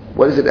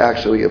 What is it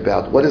actually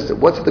about? What's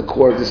the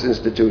core of this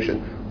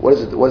institution?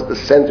 What's the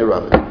center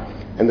of it?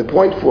 And the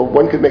point for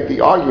one could make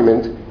the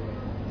argument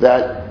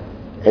that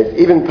it's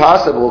even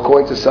possible,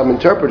 according to some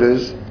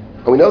interpreters,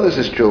 and we know this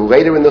is true,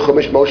 later in the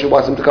Chumash, Moshe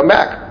wants him to come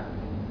back.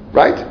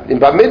 Right? In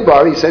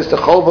Bamidbar, he says to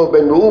Cholva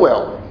ben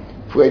Reuel,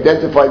 if we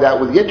identify that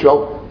with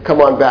Yitro, come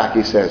on back,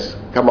 he says.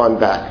 Come on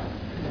back.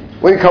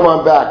 When you come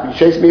on back, you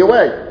chase me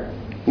away.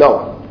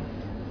 No.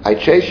 I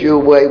chase you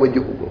away when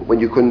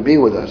you couldn't be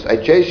with us. I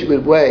chase you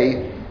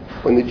away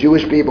when the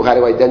Jewish people had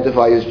to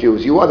identify as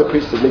Jews. You are the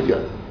priest of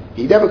Midian.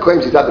 He never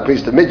claims he's not the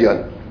priest of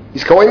Midian.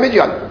 He's Kohen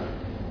Midian.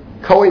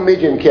 Kohen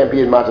Midian can't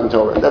be in Matan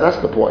Torah. That's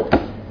the point.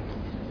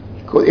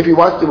 If he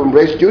wants to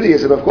embrace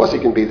Judaism, of course he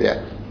can be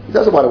there. He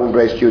doesn't want to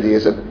embrace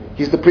Judaism.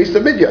 He's the priest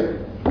of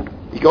Midian.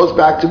 He goes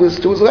back to his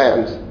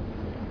land.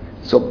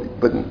 So,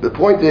 but the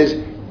point is,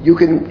 you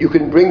can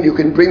bring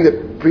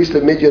the priest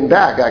of Midian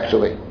back,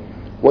 actually,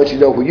 once you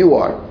know who you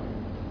are.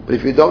 But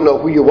if you don't know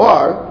who you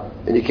are,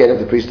 then you can't have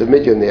the priest of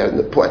Midian there. And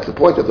the point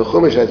of the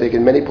Chumash, I think,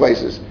 in many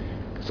places.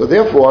 So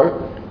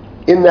therefore,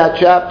 in that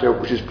chapter,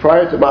 which is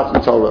prior to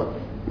Matan Torah,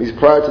 means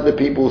prior to the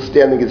people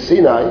standing at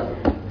Sinai,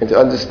 and to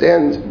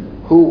understand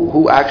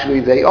who actually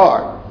they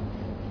are.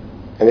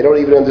 And they don't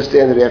even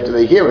understand it after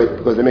they hear it,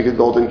 because they make a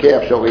golden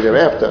calf shortly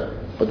thereafter.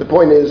 But the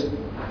point is,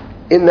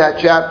 in that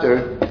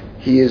chapter,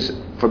 he is,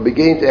 from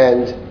beginning to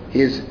end,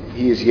 he is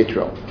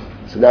Yitro.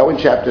 So now in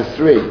chapter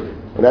 3,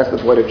 and that's the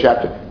point of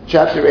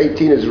chapter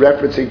 18 is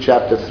referencing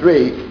chapter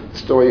 3, the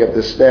story of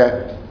the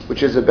snare,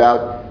 which is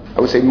about,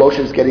 I would say,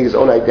 Moshe's getting his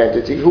own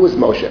identity. Who is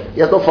Moshe? He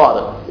has no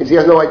father. He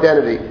has no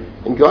identity.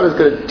 And God is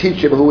going to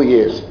teach him who he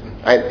is.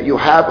 And you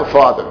have a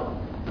father.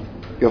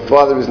 Your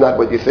father is not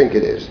what you think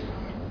it is.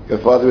 Your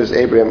father is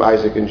Abraham,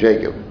 Isaac, and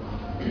Jacob.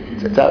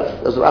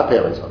 Those are our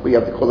parents. We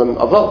have to call them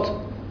Avot.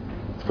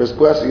 The first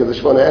blessing of the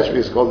Shemona Esrei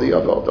is called the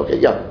Avot. Okay,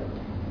 yeah.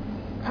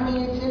 I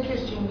mean, it's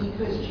interesting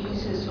because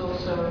Jesus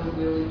also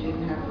really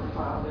didn't have a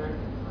father.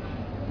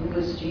 It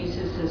was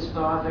Jesus'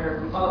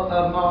 father.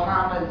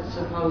 Muhammad,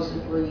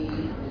 supposedly,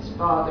 his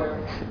father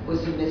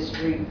was a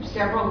mystery.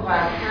 Several of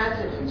our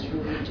presidents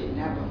really didn't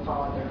have a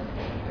father,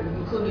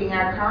 including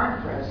our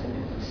current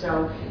president.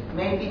 So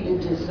maybe the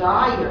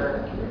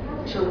desire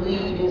to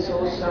lead is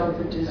also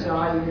the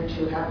desire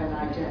to have an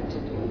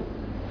identity.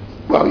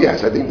 Well,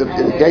 yes, I think in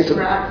the case of,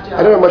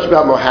 I don't know much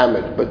about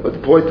Muhammad, but the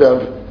point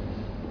of,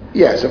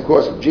 yes, of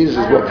course, Jesus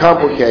is more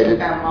complicated.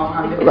 About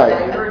Muhammad, right.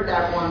 I heard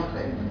that one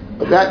thing.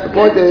 But the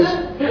point is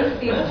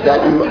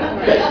that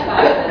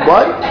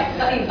what?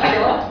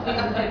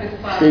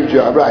 Steve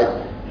Jobs, right.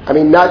 I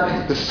mean,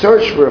 not the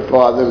search for a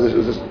father.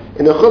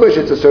 In the Chumash,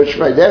 it's a search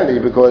for identity,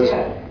 because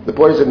the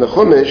point is, in the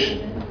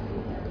Chumash,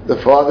 the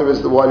father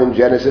is the one in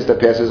Genesis that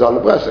passes on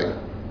the blessing.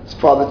 It's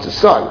father to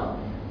son.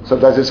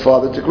 Sometimes it's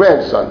father to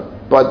grandson.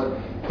 But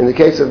in the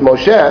case of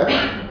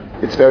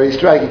Moshe, it's very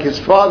striking. His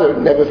father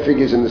never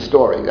figures in the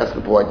story. That's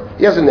the point.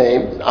 He has a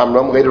name,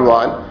 Amram, later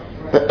on.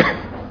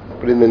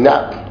 But in the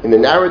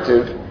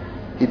narrative,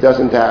 he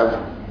doesn't have,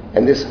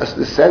 and this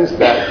the sense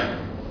that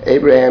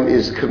Abraham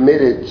is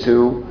committed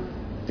to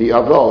the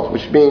Avot,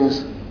 which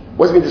means,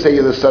 what does it mean to say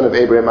you're the son of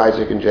Abraham,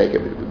 Isaac, and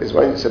Jacob? It's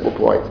one simple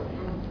point.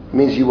 It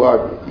means you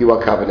are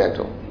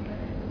covenantal.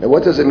 Now,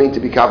 what does it mean to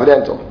be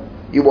covenantal?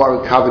 You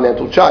are a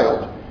covenantal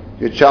child.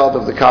 You're a child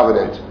of the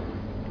covenant.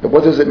 And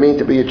what does it mean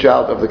to be a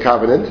child of the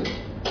covenant?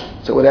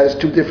 So it has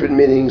two different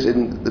meanings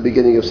in the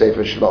beginning of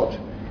Sefer Shemot.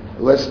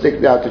 Let's stick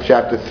now to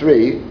chapter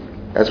 3.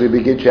 As we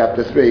begin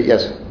chapter 3,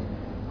 yes?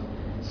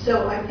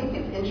 So I think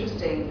it's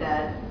interesting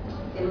that,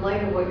 in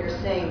light of what you're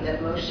saying, that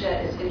Moshe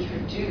is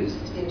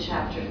introduced in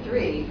chapter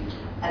 3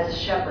 as a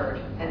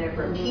shepherd, and it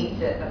repeats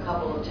it a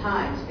couple of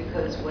times,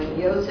 because when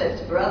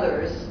Yosef's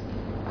brothers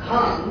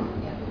come,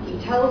 he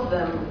tells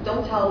them,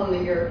 don't tell them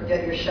that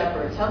you're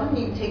shepherds, tell them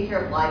you take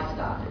care of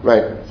livestock.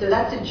 Right. So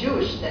that's a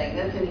Jewish thing,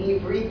 that's an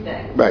Hebrew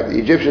thing. Right, the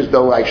Egyptians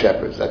don't like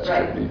shepherds, that's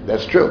true.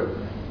 That's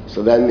true.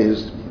 So then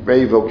his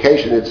very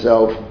vocation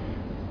itself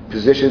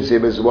positions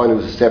him as one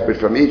who's separate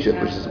from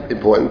Egypt, which is an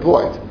important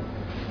point.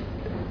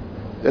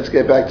 Let's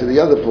get back to the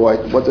other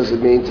point. What does it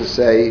mean to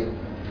say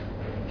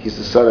he's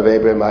the son of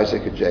Abraham,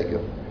 Isaac, and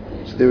Jacob?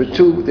 So there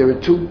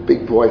are two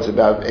big points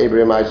about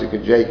Abraham, Isaac,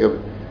 and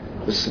Jacob.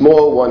 The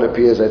small one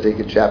appears, I think,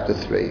 in chapter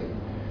 3.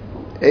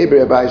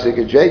 Abraham, Isaac,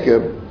 and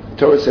Jacob, the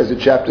Torah says in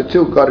chapter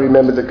 2, God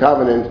remembered the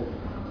covenant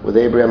with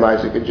Abraham,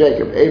 Isaac, and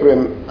Jacob.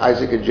 Abraham,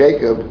 Isaac, and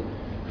Jacob,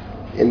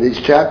 in these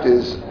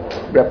chapters,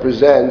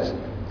 represent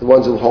the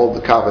ones who hold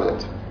the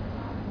covenant.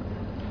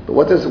 But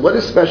what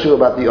is special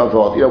about the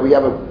Avot? You know, we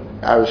have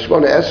our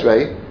Shemona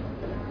Esrei,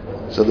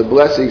 so the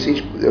blessings,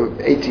 there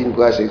are 18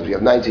 blessings, we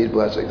have 19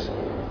 blessings.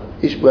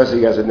 Each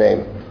blessing has a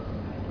name.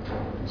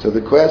 So the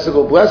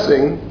classical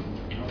blessing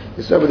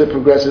Some of the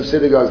progressive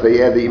synagogues,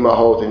 they add the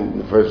imahot in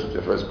the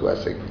first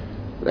blessing.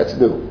 That's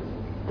new.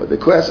 But the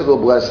classical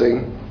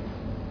blessing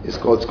it's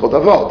called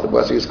avot. The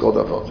blessing is called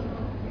avot.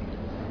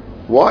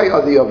 Why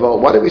are the avot?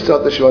 Why do we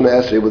start the Shemona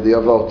Esrei with the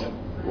avot?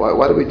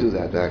 Why do we do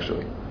that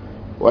actually?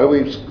 Why do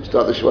we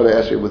start the Shemona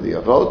Esrei with the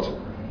avot?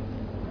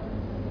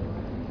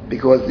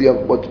 Because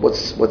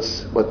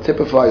what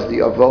typifies the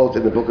avot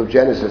in the book of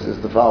Genesis is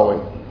the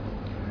following: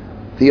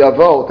 the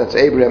avot, that's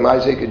Abraham,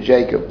 Isaac, and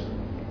Jacob,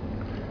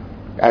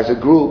 as a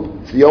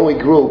group, it's the only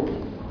group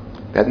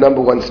that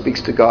number one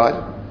speaks to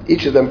God.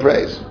 Each of them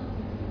prays.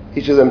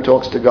 Each of them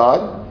talks to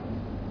God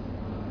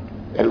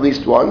at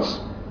least once.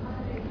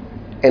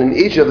 And in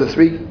each of those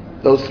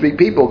three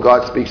people,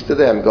 God speaks to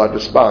them. God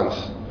responds.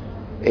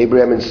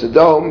 Abraham in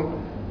Sodom,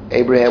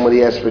 Abraham when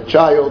he asked for a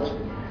child,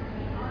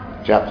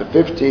 chapter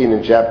 15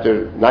 and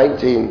chapter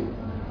 19,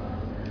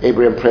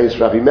 Abraham prays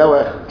for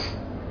Abimelech.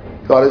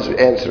 God is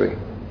answering.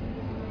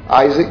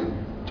 Isaac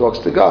talks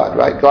to God,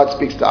 right? God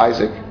speaks to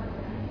Isaac.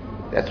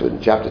 That's what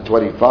in chapter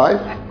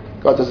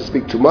 25. God doesn't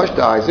speak too much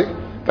to Isaac.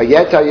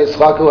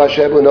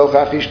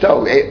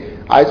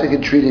 Isaac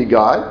entreated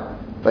God,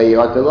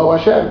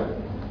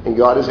 and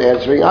God is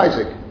answering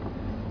Isaac.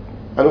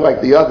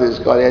 Unlike the others,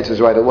 God answers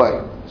right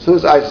away. As soon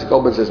as Isaac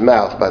opens his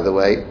mouth, by the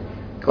way,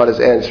 God is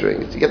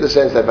answering. You get the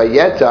sense that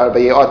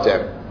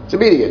it's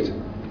immediate.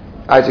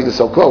 Isaac is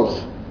so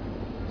close.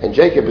 And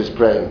Jacob is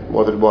praying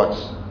more than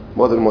once,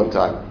 more than one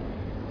time.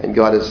 And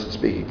God is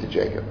speaking to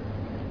Jacob.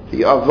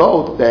 The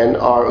Avot then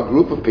are a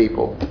group of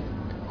people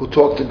who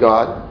talk to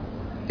God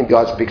and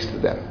God speaks to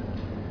them.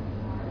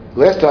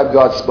 Last time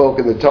God spoke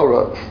in the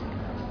Torah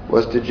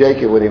was to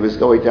Jacob when he was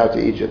going down to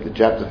Egypt in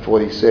chapter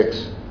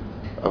 46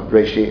 of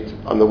Breshit.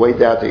 On the way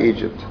down to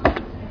Egypt,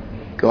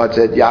 God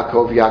said,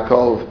 Yaakov,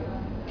 Yaakov,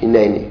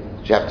 Hineni,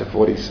 chapter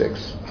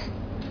 46.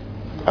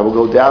 I will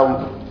go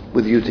down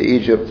with you to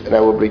Egypt and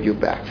I will bring you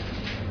back.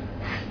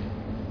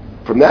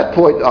 From that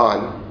point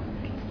on,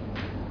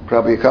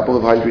 probably a couple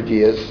of 100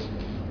 years,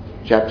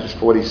 chapters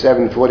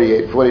 47,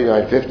 48,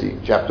 49, 50,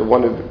 chapter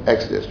 1 of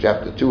Exodus,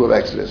 chapter 2 of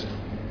Exodus,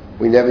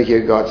 we never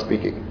hear God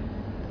speaking.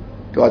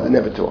 God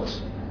never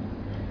talks.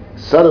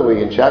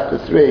 Suddenly, in chapter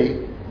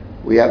 3,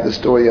 we have the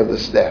story of the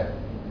sneh,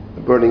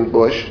 the burning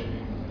bush,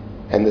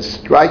 and the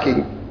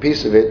striking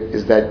piece of it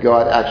is that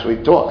God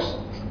actually talks.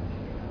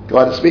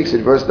 God speaks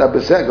in verse number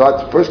 7.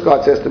 God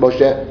says to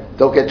Moshe,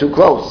 don't get too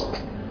close.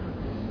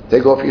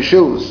 Take off your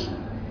shoes.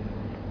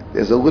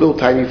 There's a little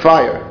tiny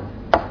fire.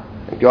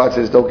 And God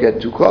says, don't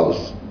get too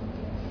close.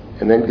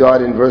 And then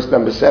God in verse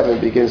number 7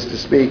 begins to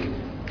speak,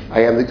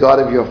 I am the God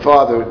of your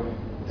father,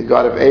 the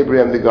God of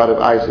Abraham, the God of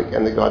Isaac,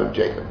 and the God of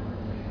Jacob.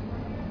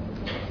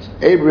 So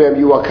Abraham,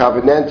 you are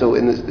covenantal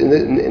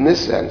in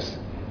this sense,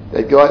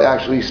 that God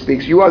actually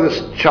speaks. You are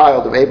the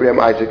child of Abraham,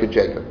 Isaac, and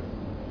Jacob.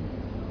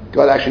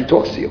 God actually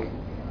talks to you.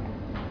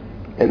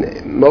 And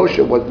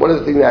Moshe, one of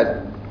the things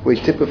that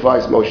which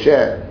typifies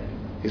Moshe,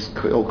 his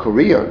whole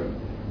career,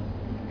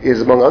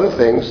 is among other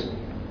things,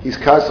 he's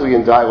constantly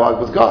in dialogue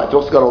with God. He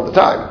talks to God all the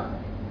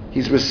time.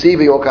 He's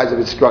receiving all kinds of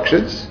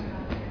instructions.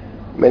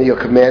 Many are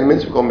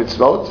commandments, we call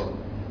mitzvot.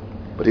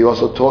 But he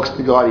also talks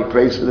to God, he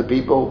prays for the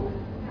people,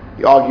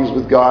 he argues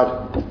with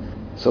God.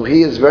 So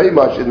he is very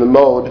much in the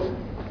mode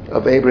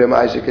of Abraham,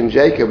 Isaac, and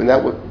Jacob. And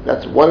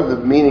that's one of the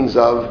meanings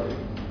of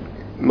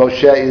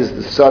Moshe is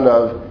the son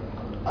of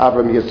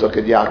Abraham, Yitzchak,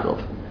 and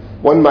Yaakov.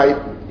 One might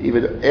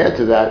even add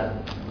to that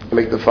and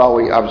make the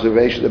following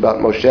observation about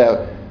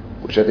Moshe,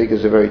 which I think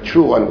is a very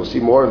true one. We'll see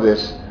more of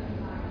this.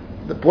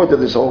 The point of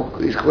these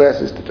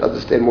classes is to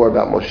understand more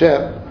about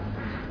Moshe.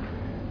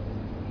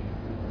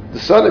 The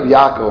son of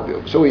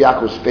Yaakov, so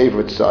Yaakov's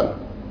favorite son,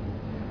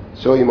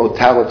 so the most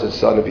talented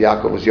son of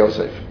Yaakov was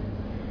Yosef.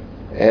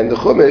 And the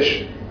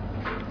Chumash,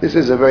 this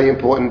is a very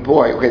important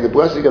point. Okay, the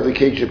blessing of the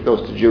kingship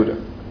goes to Judah.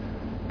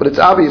 But it's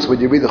obvious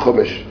when you read the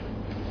Chumash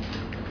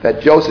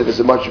that Joseph is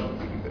a much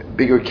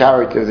bigger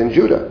character than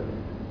Judah.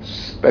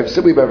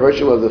 Simply by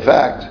virtue of the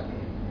fact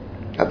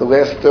at the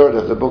last third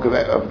of the book of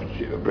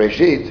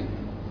Breshit,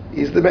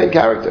 he's the main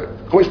character.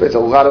 Chumash spends a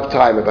lot of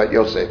time about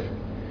Yosef.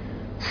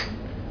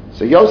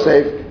 So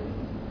Yosef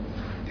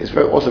is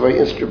also very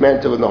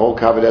instrumental in the whole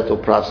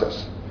covenantal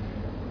process.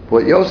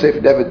 What Yosef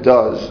never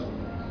does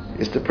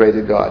is to pray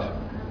to God.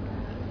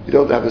 You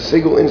don't have a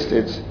single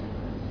instance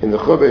in the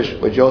Chumash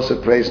where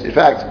Joseph prays. In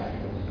fact,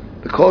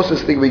 the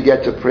closest thing we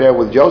get to prayer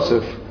with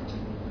Joseph,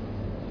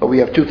 but we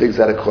have two things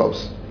that are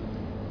close.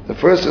 The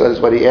first one is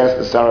when he asks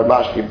the Sarah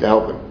Mashkim to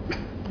help him.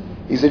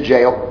 He's in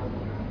jail,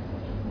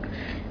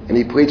 and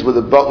he pleads with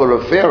the butler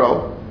of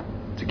Pharaoh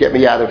to get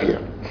me out of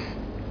here.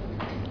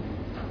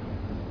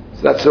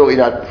 So that's certainly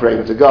not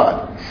praying to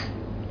God.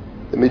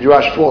 The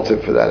Midrash faults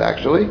him for that,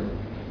 actually.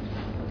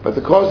 But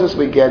the closest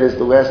we get is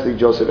the last thing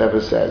Joseph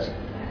ever says.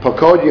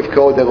 Pakod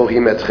yivkod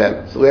Elohim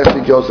etchem. It's the last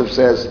thing Joseph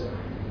says,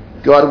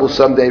 God will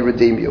someday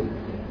redeem you.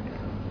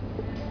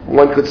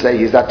 One could say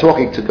he's not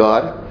talking to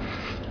God,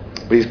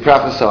 but he's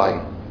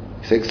prophesying.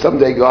 He's saying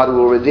someday God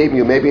will redeem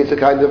you. Maybe it's a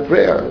kind of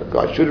prayer.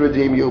 God should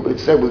redeem you, but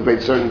it's said with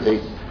great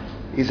certainty.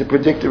 He's a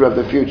predictor of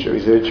the future.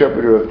 He's an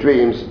interpreter of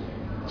dreams.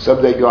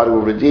 someday God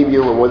will redeem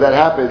you, and when that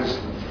happens,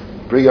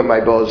 bring up my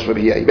bones from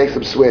here. He makes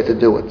them swear to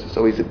do it.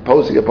 So he's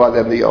imposing upon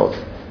them the oath.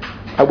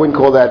 I wouldn't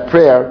call that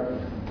prayer,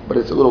 but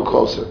it's a little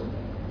closer.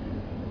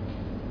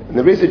 And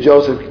the reason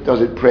Joseph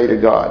doesn't pray to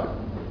God,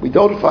 we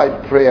don't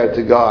find prayer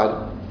to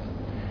God.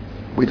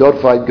 We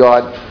don't find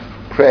God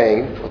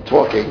praying or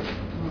talking,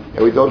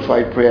 and we don't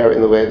find prayer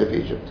in the land of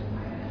Egypt.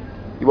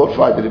 You won't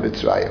find it in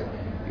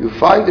Mitzrayim. You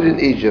find it in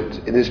Egypt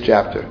in this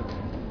chapter.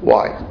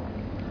 Why?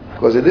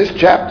 Because in this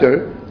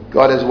chapter,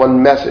 God has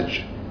one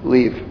message: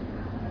 leave.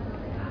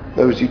 In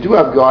other words, you do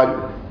have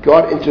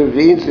God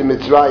intervenes in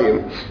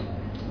Mitzrayim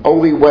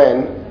only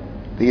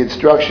when the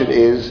instruction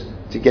is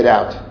to get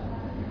out.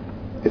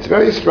 It's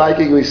very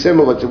strikingly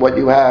similar to what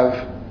you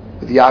have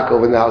with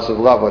Yaakov in the house of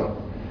Lavan.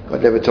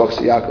 God never talks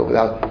to Yaakov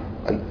without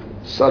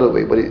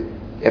subtly, but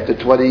after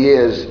 20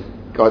 years,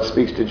 God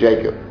speaks to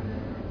Jacob.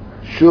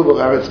 Shuv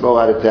eretz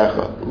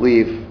moladetecha,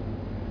 leave.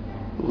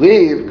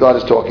 Leave, God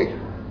is talking.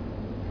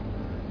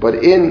 But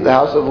in the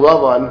house of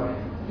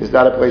Lavan is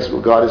not a place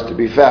where God is to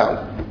be found.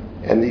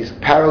 And the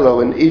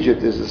parallel in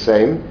Egypt is the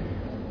same.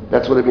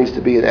 That's what it means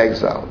to be in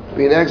exile. To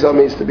be in exile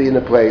means to be in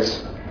a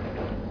place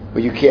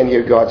where you can't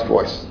hear God's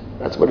voice.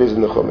 That's what it is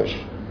in the Chumash.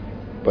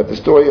 But the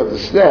story of the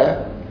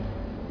sneh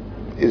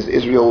is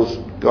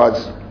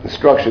God's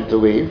instruction to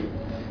leave.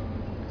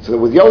 So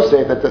with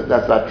Yosef,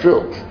 that's not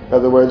true. In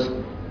other words,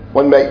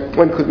 one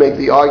could make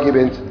the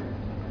argument,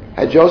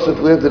 had Joseph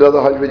lived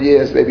another 100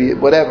 years, maybe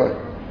whatever,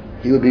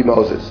 he would be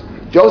Moses.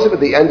 Joseph at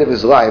the end of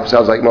his life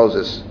sounds like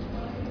Moses.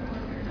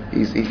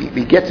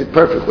 He gets it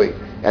perfectly.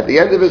 At the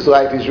end of his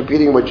life, he's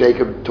repeating what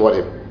Jacob taught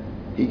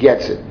him. He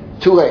gets it.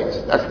 Too late.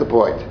 That's the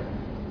point.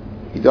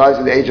 He dies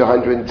at the age of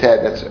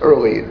 110. That's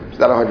early. It's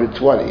not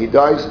 120. He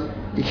dies.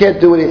 He can't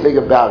do anything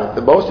about it.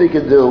 The most he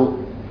can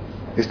do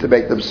is to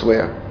make them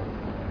swear.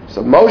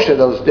 So Moshe,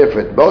 though, is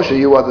different. Moshe,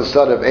 you are the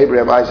son of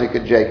Abraham, Isaac,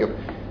 and Jacob.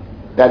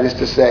 That is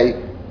to say,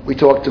 we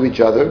talk to each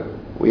other.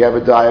 We have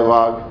a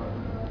dialogue.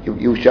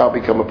 You shall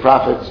become a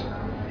prophet.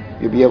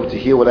 You'll be able to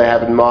hear what I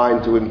have in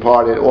mind, to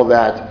impart it. All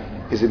that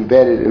is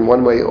embedded in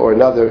one way or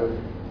another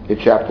in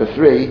chapter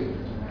 3.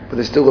 But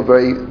there's still a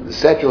very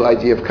central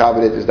idea of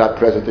covenant is not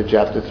present in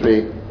chapter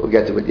 3. We'll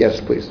get to it. Yes,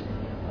 please.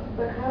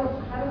 But how do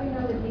we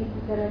know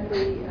that at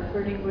the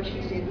burning bush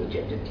he's in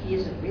Egypt? He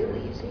isn't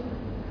really, is he?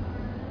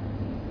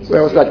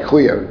 Well, it's not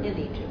clear. In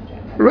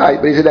Egypt. Right,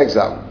 but he's in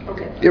exile.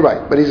 Okay. You're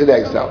right, but he's in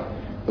exile.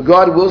 But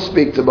God will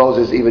speak to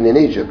Moses even in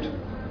Egypt.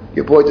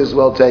 Your point is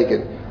well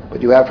taken.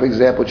 But you have, for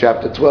example,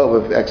 chapter 12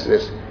 of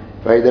Exodus.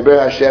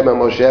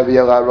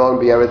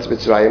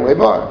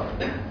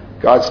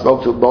 God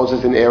spoke to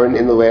Moses and Aaron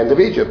in the land of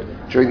Egypt.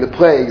 During the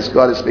plagues,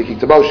 God is speaking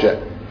to Moshe.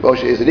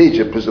 Moshe is in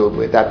Egypt,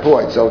 presumably, at that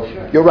point. So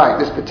you're right,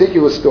 this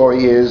particular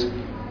story is,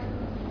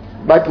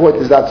 my point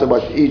is not so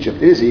much Egypt.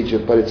 It is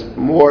Egypt, but it's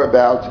more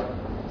about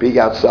being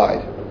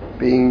outside,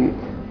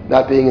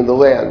 not being in the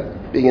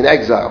land, being in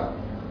exile.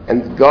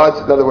 And God's,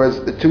 in other words,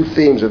 the two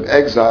themes of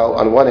exile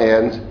on one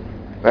hand,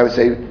 I would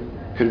say,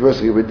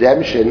 conversely,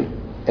 redemption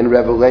and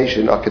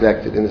revelation are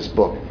connected in this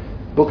book.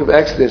 The book of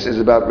Exodus is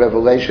about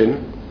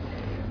revelation.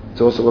 It's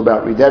also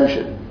about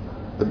redemption.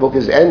 The book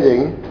is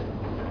ending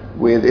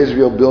with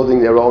Israel building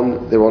their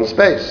own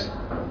space,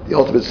 the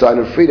ultimate sign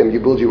of freedom. You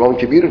build your own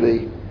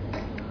community,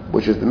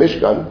 which is the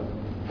Mishkan,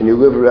 and you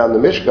live around the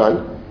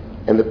Mishkan.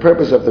 And the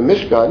purpose of the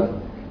Mishkan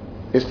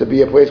is to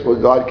be a place where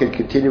God can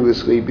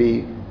continuously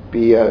be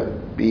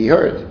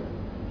heard.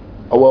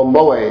 Awel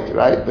Moed,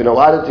 right?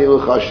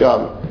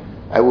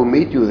 I will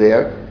meet you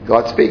there.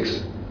 God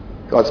speaks.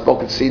 God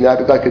spoke at Sinai,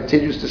 but God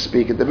continues to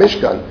speak at the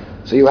Mishkan.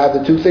 So you have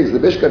the two things. The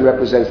Mishkan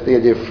represents the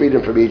idea of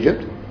freedom from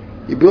Egypt.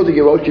 You're building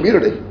your own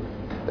community.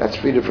 That's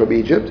freedom from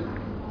Egypt.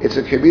 It's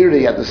a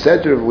community at the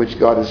center of which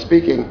God is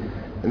speaking,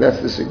 and that's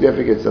the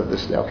significance of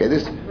this. Okay,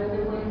 this.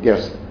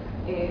 Yes.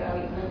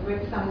 I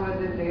read somewhere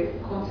that the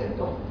concept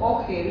of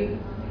Ochel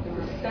in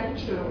the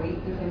sanctuary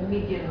is a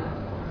Midianite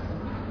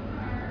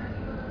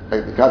concept.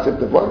 Like the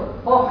concept of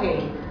what?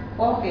 Ochel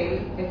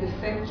as a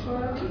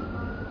sanctuary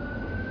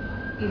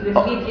is a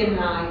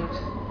Midianite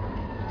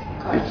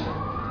culture.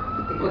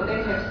 Because they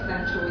have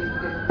sanctuaries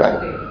with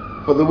right.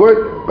 Well, the word,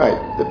 right,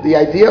 the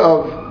idea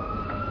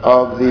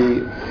of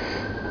the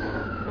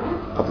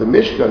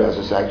Mishkan as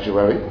a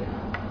sanctuary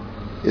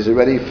is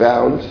already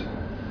found.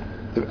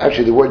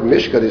 Actually, the word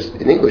Mishkan is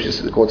in English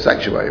is called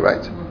sanctuary,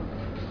 right?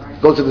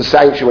 Go to the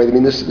sanctuary. I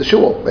mean, this is the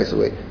shul,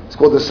 basically. It's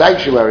called the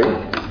sanctuary.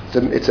 It's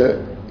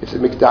a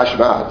mikdash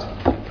ma'at.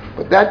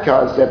 But that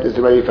concept is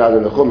already found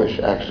in the Chumash,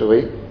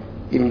 actually,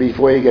 even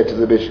before you get to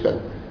the Mishkan.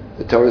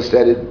 The Torah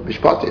said in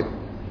Mishpatim,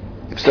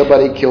 if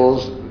somebody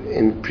kills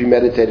in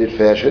premeditated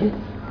fashion,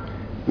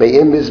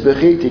 me'im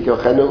mizbechi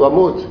tikochenu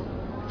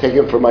lamut, take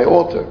him from my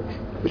altar,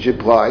 which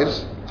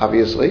implies,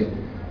 obviously,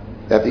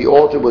 that the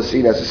altar was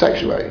seen as a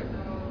sanctuary.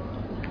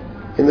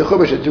 In the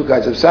Chumash, there are two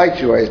kinds of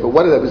sanctuaries, but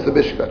one of them is the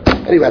Mishkan.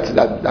 Anyway, that's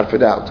not for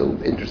now. It's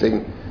an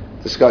interesting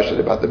discussion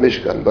about the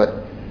Mishkan,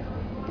 but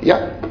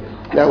yeah.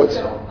 Now it's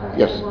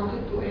yes. I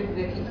wanted to add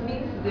that it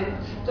means that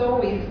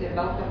stories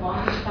about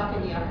Abraham, Yitzchak,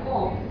 and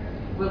Yaakov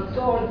were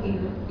told in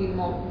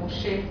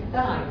Moshe's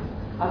time.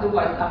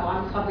 Otherwise,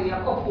 Abraham, Yitzchak, and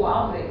Yaakov, who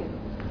are they?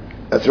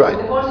 That's right.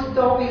 The whole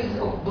stories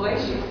of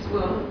Breshis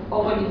were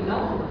already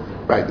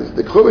known. Right.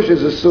 The Chumash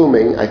is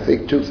assuming, I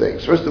think, two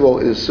things. First of all,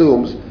 it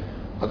assumes,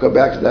 I'll come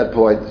back to that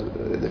point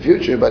in the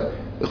future, but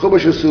the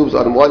Chumash assumes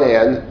on one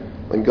hand,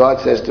 when God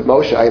says to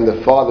Moshe, I am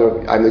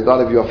the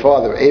God of your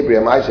father,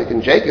 Abraham, Isaac,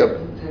 and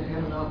Jacob,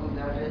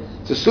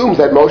 it assumes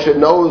that Moshe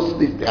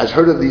has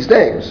heard of these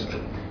names.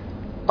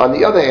 On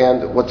the other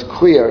hand, what's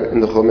clear in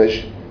the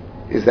Chumash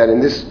is that in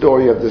this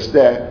story of the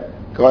Sneh,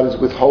 God is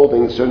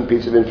withholding certain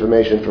piece of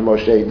information from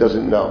Moshe he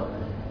doesn't know.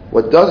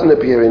 What doesn't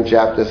appear in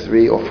chapter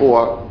 3 or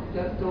 4,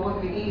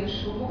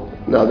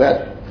 no,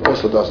 that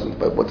also doesn't,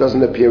 but what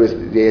doesn't appear is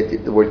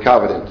the word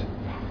covenant.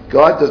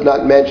 God does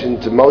not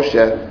mention to Moshe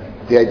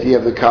the idea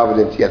of the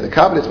covenant yet. The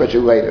covenant is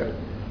mentioned later,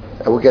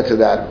 and we'll get to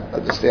that,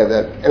 understand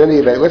that. In any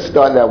event, let's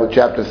start now with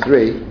chapter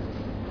 3.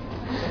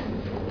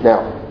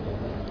 Now,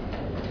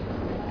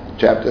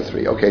 chapter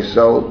 3. Okay,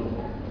 so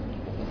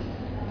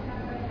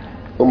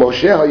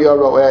Moshe haya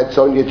ro'eh et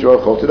tzon yitro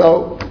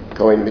chotero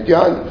kohen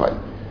midyan. Fine.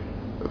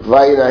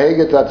 Vayinahag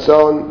et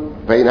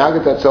hatzon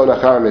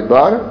achar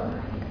midbar.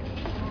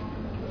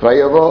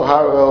 Vayavo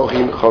har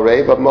Elohim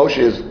chorei. But Moshe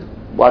is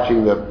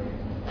watching the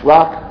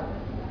flock,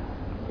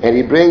 and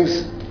he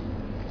brings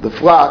the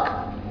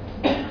flock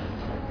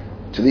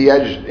to the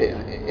edge,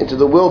 into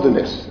the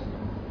wilderness.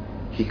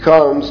 He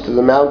comes to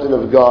the mountain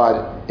of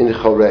God in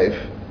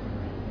Chorev.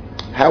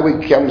 How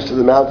he comes to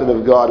the mountain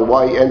of God, and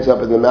why he ends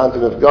up in the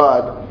mountain of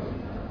God,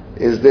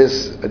 is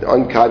this an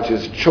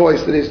unconscious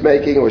choice that he's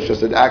making, or it's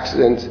just an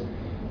accident?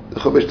 The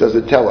Chumash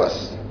doesn't tell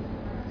us.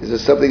 Is it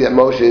something that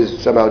Moshe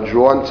is somehow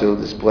drawn to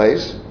this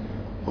place,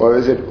 or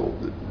is it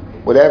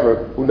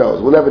whatever? Who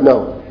knows? We'll never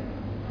know.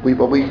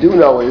 What we do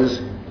know is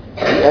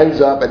he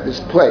ends up at this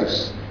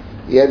place.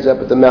 He ends up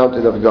at the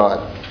mountain of God.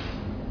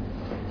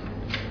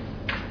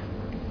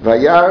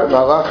 Vayar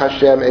malach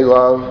Hashem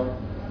elav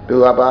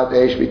b'rabat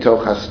eish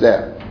mitoch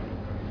hasneh.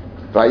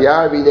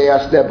 Vayar v'nei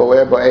hasneh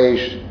bo'er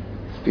ba'eish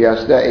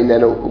v'hasneh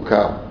einenu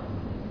ukal.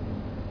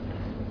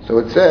 So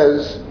it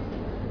says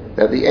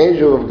that the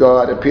angel of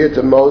God appeared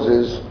to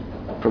Moses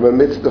from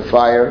amidst the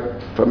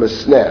fire from a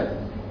sneh.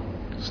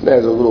 Sneh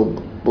is a little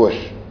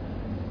bush.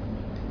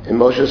 And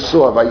Moshe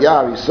saw,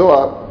 Vayar, he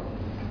saw,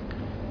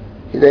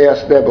 Hinei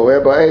hasneh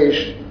bo'er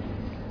ba'eish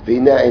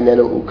v'hineh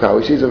einenu ukal.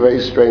 He sees a very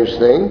strange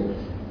thing,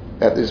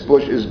 that this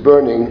bush is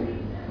burning,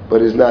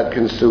 but is not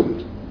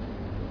consumed.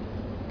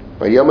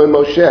 Vayomer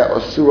Moshe,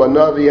 Osur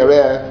anav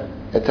yareh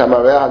et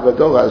hamareh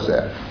hagadol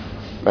hazeh,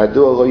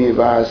 madua lo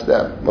yivah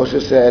hasneh. Moshe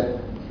said,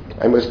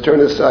 I must turn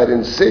aside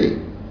and see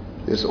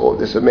this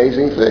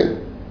amazing thing.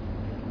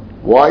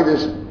 Why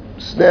this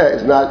sneh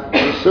is not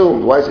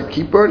consumed? Why does it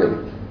keep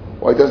burning?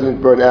 Why doesn't it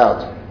burn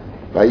out?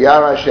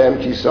 Vayar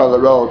Hashem ki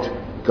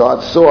salarot.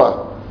 God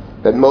saw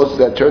that Moses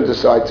had turned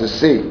aside to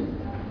see.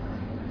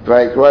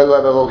 That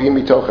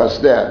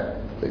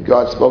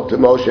God spoke to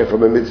Moshe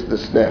from amidst the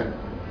sneh.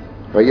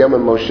 Vayomer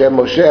Moshe,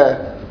 Moshe,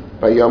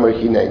 vayomer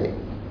hineni.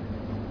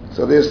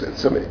 So there's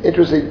some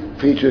interesting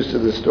features to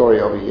the story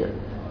over here.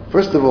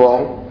 First of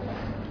all,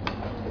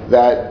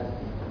 that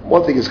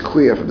one thing is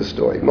clear from the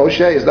story.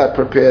 Moshe is not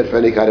prepared for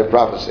any kind of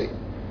prophecy.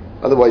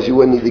 Otherwise, you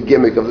wouldn't need the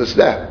gimmick of the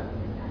sneh.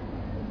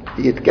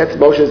 It gets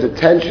Moshe's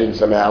attention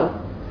somehow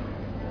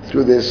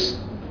through this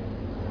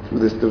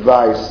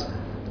device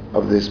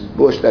of this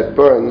bush that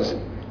burns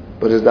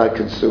but is not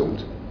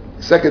consumed.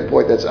 The second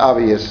point that's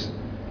obvious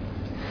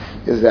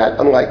is that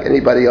unlike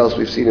anybody else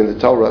we've seen in the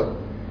Torah,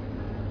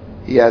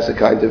 he has a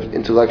kind of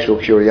intellectual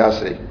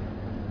curiosity.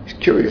 He's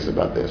curious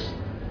about this.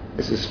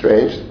 This is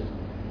strange.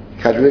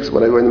 It contradicts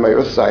what I learned in my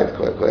earth science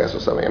class or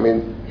something. I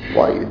mean,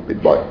 why?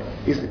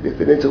 It's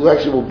an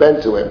intellectual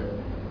bent to him.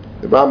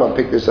 The Rambam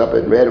picked this up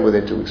and ran with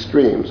it to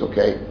extremes,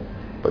 okay?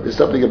 But there's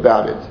something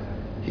about it.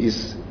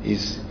 He's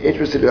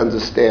interested in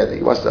understanding.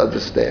 He wants to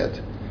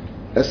understand.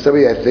 That's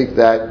something I think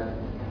that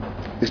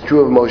is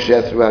true of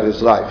Moshe throughout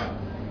his life.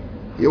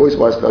 He always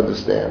wants to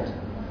understand.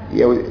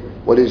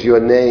 What is your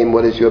name?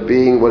 What is your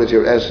being? What is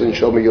your essence?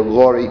 Show me your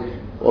glory.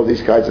 All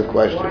these kinds of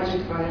questions. Why are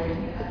you fighting?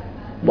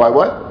 Why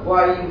what?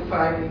 Why are you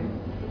fighting?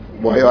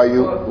 Why are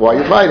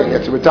you fighting?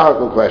 It's a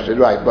rhetorical question,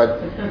 right?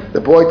 But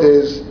the point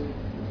is,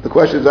 the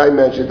questions I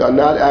mentioned are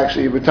not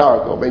actually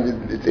rhetorical. I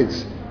mean,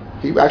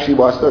 he actually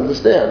wants to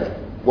understand.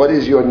 What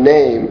is your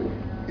name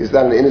is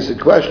not an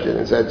innocent question.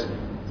 It says,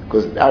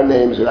 because our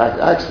names are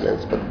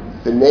accidents, but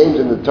the names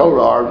in the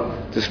Torah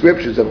are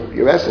descriptions of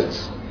your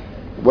essence.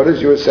 What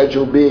is your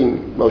essential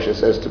being, Moshe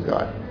says to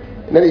God.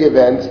 In any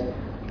event,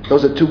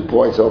 those are 2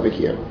 points over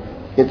here.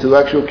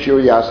 Intellectual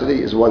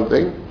curiosity is one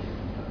thing,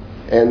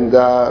 and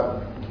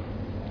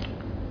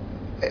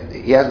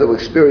he has no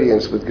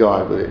experience with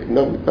God,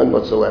 none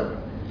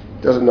whatsoever.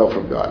 Doesn't know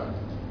from God.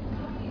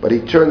 But he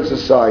turns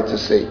aside to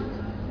see.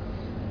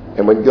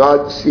 And when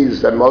God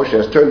sees that Moshe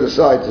has turned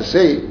aside to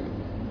see,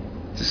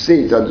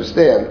 to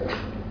understand,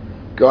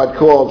 God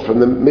called from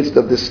the midst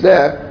of the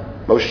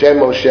sneh, Moshe,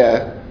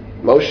 Moshe,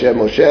 Moshe,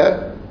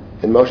 Moshe,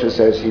 and Moshe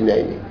says,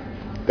 Hineni.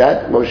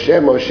 That Moshe,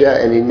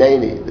 and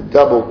Hineni, the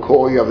double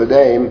calling of the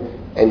name,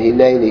 and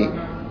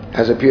Hineni,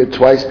 has appeared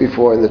twice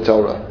before in the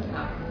Torah.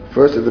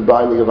 First at the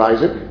binding of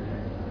Isaac,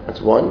 that's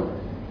one.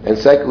 And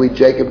secondly,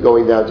 Jacob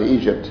going down to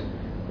Egypt.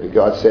 And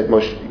God said,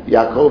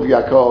 Yaakov,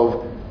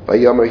 Yaakov,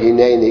 Vayomer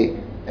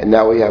Hineni, and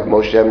now we have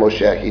Moshe,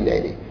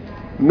 Hineni.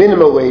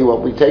 Minimally,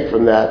 what we take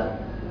from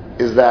that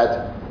is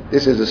that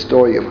this is a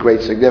story of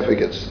great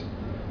significance.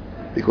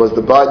 Because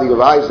the binding of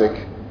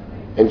Isaac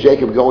and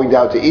Jacob going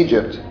down to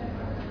Egypt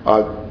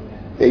are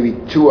maybe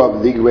two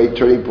of the great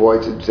turning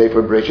points in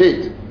Sefer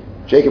Bereshit.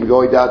 Jacob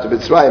going down to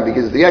Mitzrayim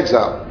because of the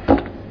exile,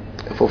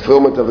 the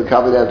fulfillment of the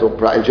covenantal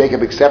promise, and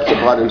Jacob accepts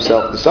upon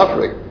himself the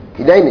suffering.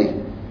 Hineni.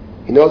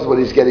 He knows what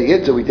he's getting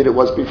into. He did it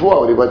once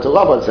before when he went to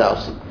Laban's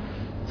house.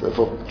 So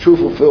the true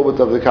fulfillment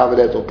of the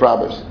covenantal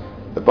promise.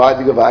 The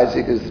binding of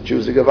Isaac is the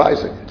choosing of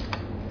Isaac,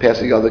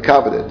 passing on the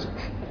covenant.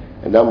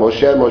 And now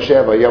Moshe,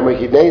 Vayomer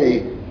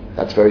Hineni,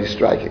 that's very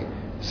striking.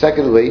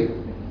 Secondly,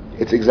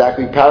 it's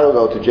exactly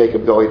parallel to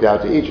Jacob going down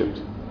to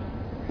Egypt.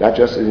 Not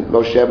just in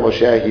Moshe,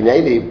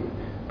 Hineni,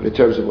 but in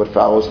terms of what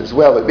follows as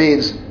well. It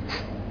means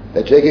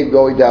that Jacob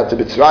going down to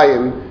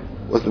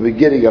Mitzrayim was the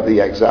beginning of the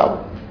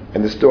exile,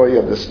 and the story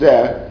of the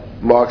snare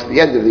marks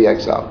the end of the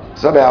exile.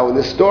 Somehow in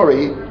this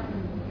story,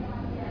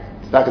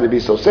 it's not going to be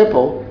so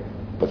simple,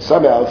 but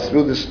somehow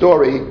through the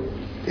story,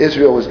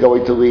 Israel is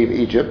going to leave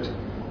Egypt.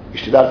 You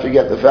should not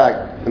forget the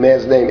fact the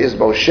man's name is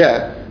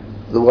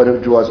Moshe, the one who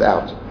draws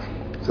out.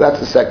 So that's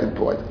the second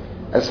point.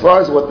 As far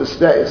as what the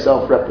snare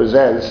itself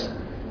represents,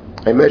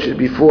 I mentioned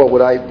before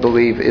what I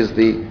believe is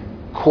the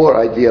core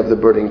idea of the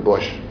burning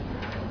bush.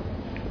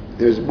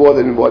 There's more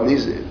than one.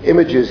 These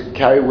images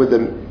carry with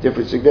them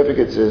different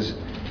significances.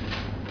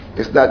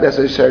 It's not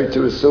necessary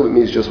to assume it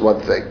means just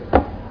one thing.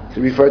 It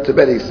can refer to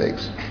many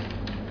things.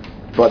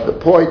 But the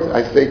point,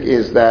 I think,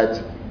 is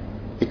that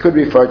it could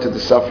refer to the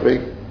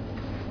suffering.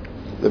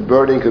 The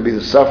burning could be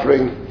the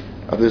suffering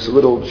of this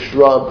little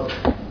shrub,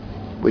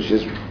 which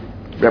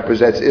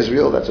represents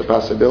Israel. That's a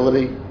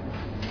possibility.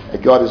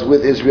 And God is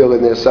with Israel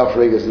in their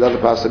suffering is another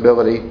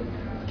possibility.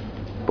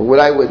 But what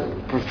I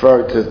would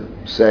prefer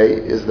to say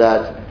is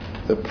that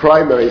the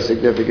primary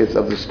significance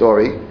of the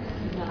story,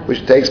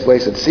 which takes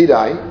place at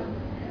Sinai,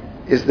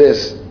 is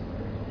this: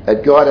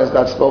 that God has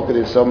not spoken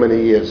in so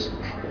many years.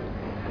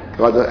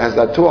 God has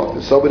not talked.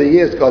 In so many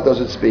years, God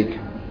doesn't speak.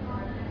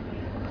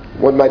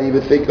 One might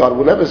even think God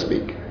will never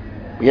speak.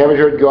 We haven't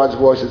heard God's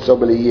voice in so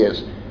many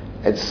years.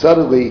 And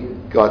suddenly,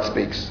 God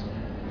speaks.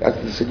 That's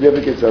the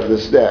significance of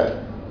this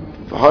snare.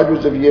 For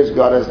hundreds of years,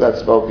 God has not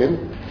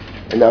spoken.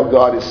 And now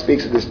God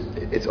speaks in this.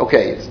 It's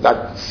okay. It's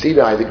not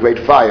Sinai, the great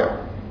fire.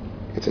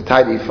 It's a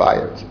tiny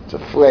fire. It's a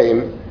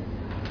flame.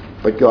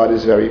 But God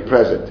is very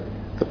present.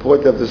 The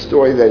point of the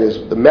story then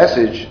is, the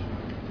message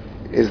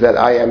is that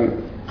I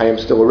am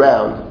still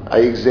around. I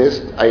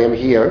exist. I am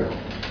here.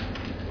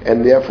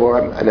 And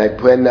therefore, I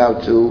plan now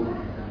to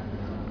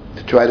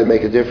try to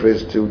make a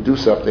difference, to do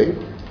something.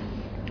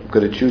 I'm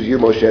going to choose you,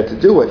 Moshe,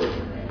 to do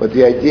it. But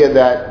the idea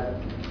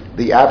that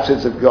the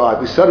absence of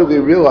God, we suddenly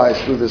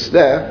realize through the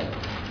snare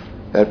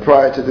that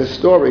prior to this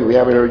story, we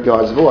haven't heard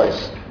God's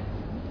voice.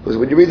 Because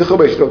when you read the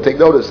Chumash, you don't take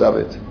notice of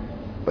it.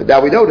 But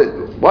now we know that.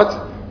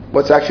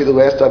 What's actually the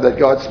last time that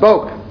God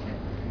spoke?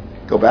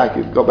 Go back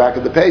in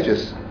the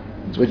pages.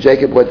 It's when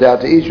Jacob went down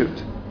to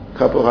Egypt a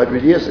couple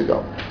hundred years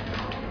ago.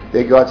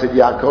 Then God said,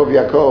 Yaakov,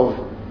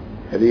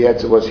 Yaakov, and the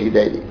answer was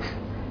Hineni.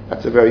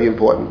 That's a very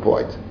important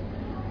point.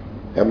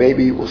 Now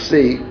maybe we'll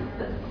see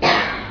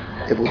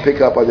if we'll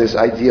pick up on this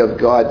idea of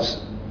God's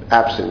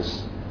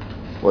absence,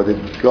 or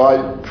that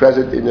God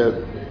present in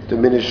a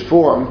diminished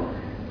form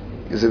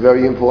is a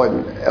very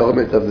important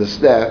element of the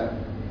snare.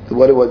 The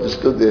one who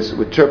understood this,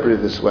 who interpreted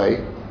it this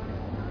way,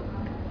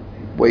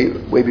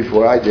 way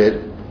before I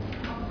did,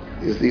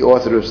 is the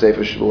author of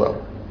Sefer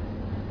Shmuel.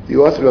 The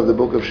author of the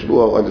book of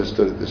Shmuel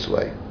understood it this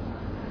way.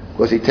 Of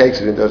course, he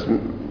takes it and does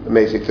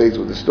amazing things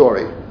with the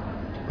story.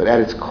 But at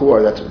its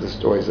core, that's what the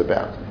story is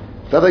about.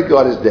 It's not like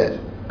God is dead.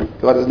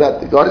 God is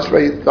not. God is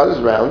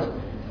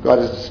around. God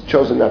has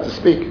chosen not to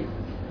speak.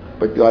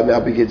 But God now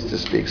begins to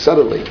speak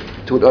suddenly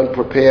to an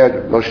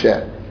unprepared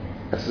Moshe.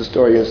 That's the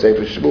story in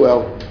Sefer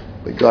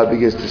Shmuel. But God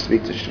begins to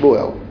speak to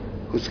Shmuel,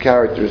 whose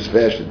character is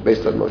fashioned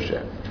based on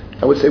Moshe.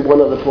 I would say one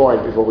other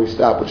point before we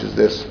stop, which is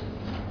this.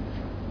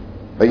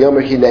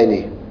 Vayomer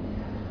Hineni.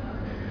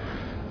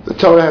 The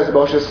Torah has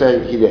Moshe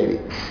saying Hineni.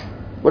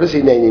 What does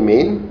Hineni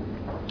mean?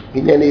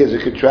 Hineni is a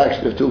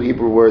contraction of two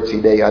Hebrew words,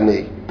 Hinei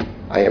Ani,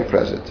 I am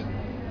present.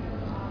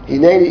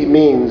 Hineni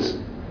means,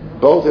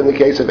 both in the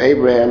case of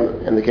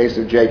Abraham and the case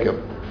of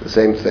Jacob, the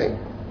same thing.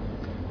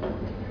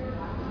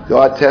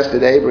 God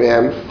tested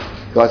Abraham.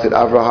 God said,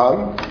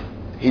 Avraham,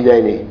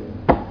 Hineni,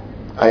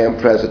 I am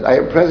present. I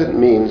am present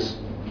means,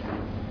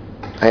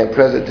 I am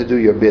present to do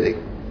your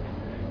bidding.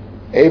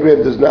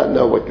 Abraham does not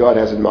know what God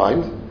has in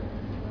mind.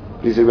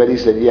 He's already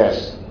said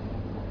yes.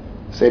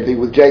 Same thing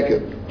with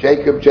Jacob.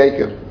 Jacob,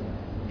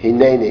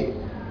 Hineni,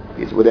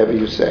 is whatever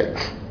you say.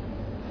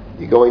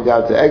 You're going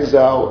down to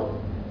exile.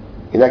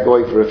 You're not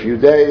going for a few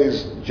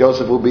days.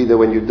 Joseph will be there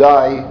when you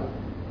die.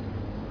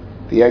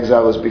 the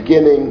exile is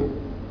beginning,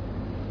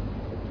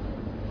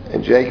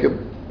 and Jacob,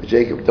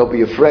 don't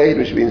be afraid,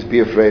 which means be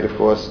afraid, of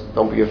course.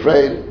 Don't be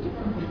afraid.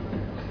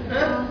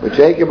 But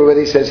Jacob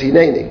already says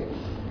Hineni.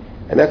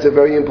 And that's a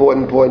very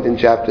important point in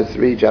chapter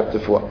 3, chapter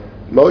 4.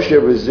 Moshe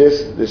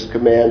resists this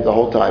command the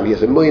whole time. He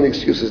has a million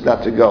excuses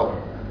not to go,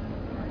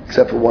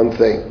 except for one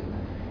thing.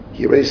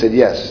 He already said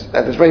yes.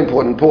 That's a very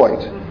important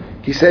point.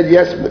 He said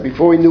yes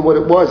before he knew what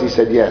it was. He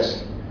said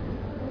yes.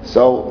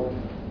 So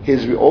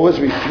all his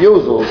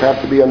refusals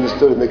have to be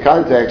understood in the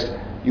context.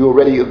 You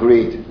already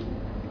agreed.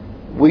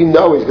 We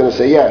know he's going to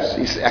say yes.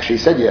 He actually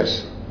said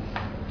yes.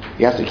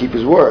 He has to keep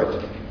his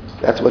word.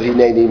 That's what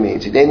Hineni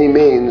means. Hineni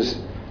means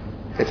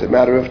it's a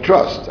matter of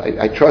trust.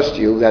 I trust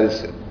you.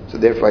 So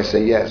therefore I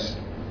say yes.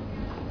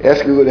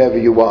 Ask me whatever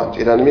you want.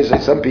 You know what I mean? Say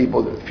some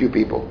people, a few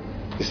people,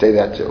 you say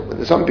that too. But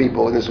there's some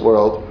people in this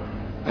world,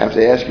 I have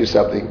to ask you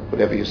something,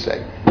 whatever you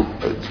say.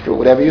 But it's true,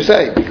 whatever you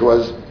say,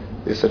 because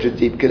there's such a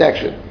deep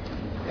connection.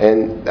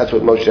 And that's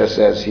what Moshe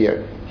says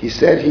here. He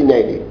said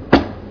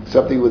Hineni,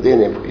 something within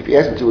him. If he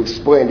asked him to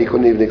explain, he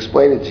couldn't even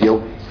explain it to you.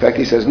 In fact,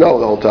 he says no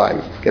the whole time.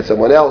 Get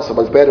someone else,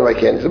 someone's better, I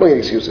can't. There's a million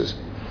excuses.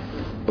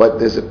 But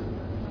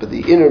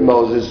the inner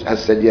Moses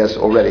has said yes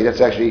already.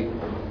 That's actually,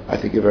 I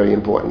think, a very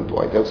important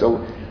point. And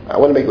so I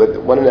want to make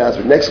one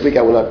announcement. Next week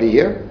I will not be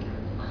here.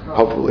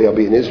 Hopefully I'll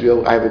be in Israel.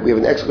 We have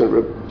an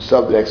excellent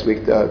sub next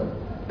week,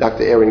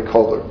 Dr. Aaron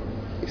Kohler.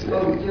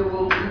 You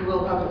will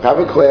have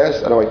a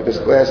class. I don't want to miss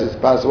class if it's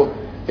possible.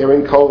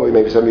 Aaron Kohler,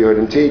 maybe some of you heard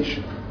him teach.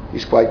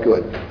 He's quite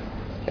good.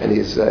 And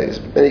he's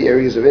many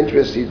areas of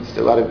interest. He's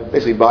a lot of,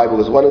 basically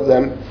Bible is one of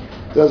them.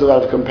 He does a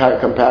lot of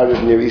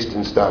comparative Near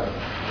Eastern stuff.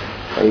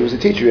 And he was a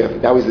teacher.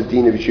 Now he's the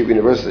dean of Yeshiva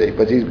University.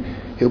 But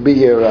he'll be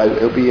here.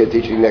 He'll be here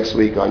teaching next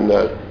week on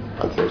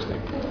Thursday.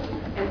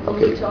 And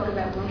will he talk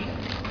about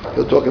Moshe?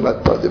 He'll talk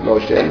about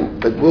Moshe,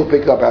 but we'll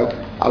pick up.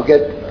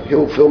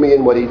 He'll fill me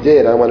in what he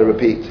did. I want to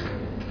repeat,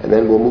 and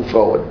then we'll move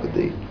forward with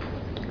the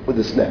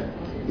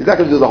SNE. He's not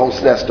going to do the whole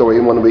SNE story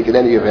in 1 week in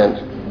any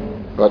event,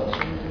 but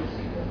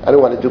I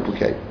don't want to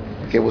duplicate.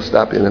 Okay, we'll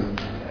stop in.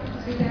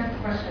 Susan, I have a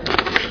question.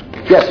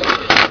 Yes.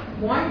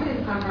 Why did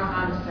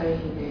Abraham say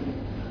he did?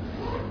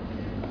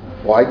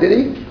 Why did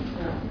he?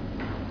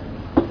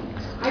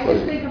 I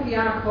can think of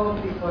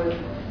Yaakov because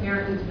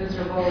parent is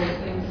miserable,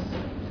 things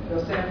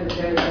Yosef is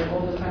dead, and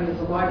all of a sudden it's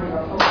alive, and go,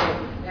 okay,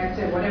 that's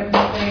it, whatever you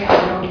say,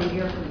 I know you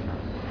hear from you.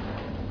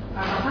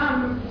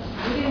 Abraham,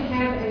 he didn't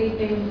have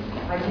anything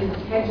like his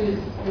hedges,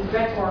 his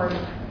record.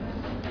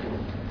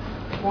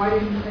 Why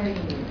did he say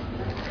he did?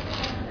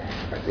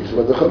 I think it's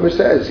what the Chumash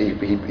says.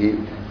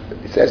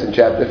 It says in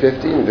chapter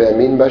 15,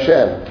 Ve'amin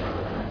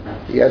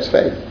B'Hashem. He has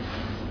faith.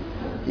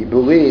 He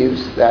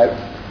believes that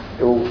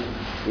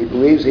he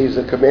believes he's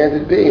a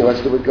commanded being. He wants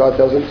to do what God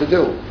tells him to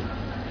do.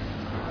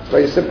 It's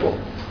very simple.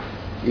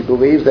 He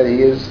believes that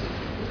he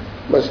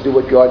must do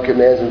what God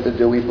commands him to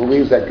do. He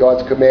believes that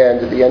God's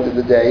command at the end of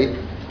the day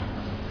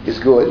is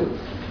good.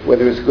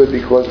 Whether it's good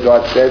because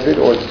God says it,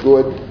 or it's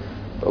good,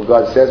 or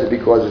God says it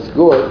because it's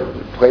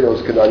good,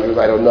 Plato's conundrum,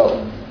 I don't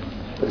know.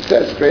 But it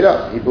says straight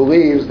up, he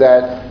believes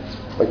that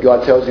when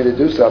God tells you to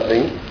do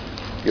something,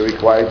 you're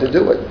required to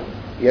do it.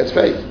 He has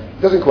faith.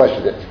 He doesn't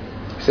question it.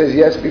 He says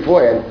yes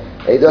beforehand.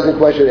 And he doesn't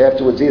question it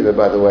afterwards either,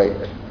 by the way.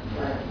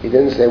 He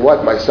didn't say,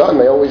 what, my son,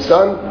 my only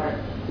son?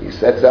 He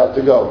sets out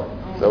to go.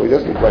 So he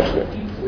doesn't question it.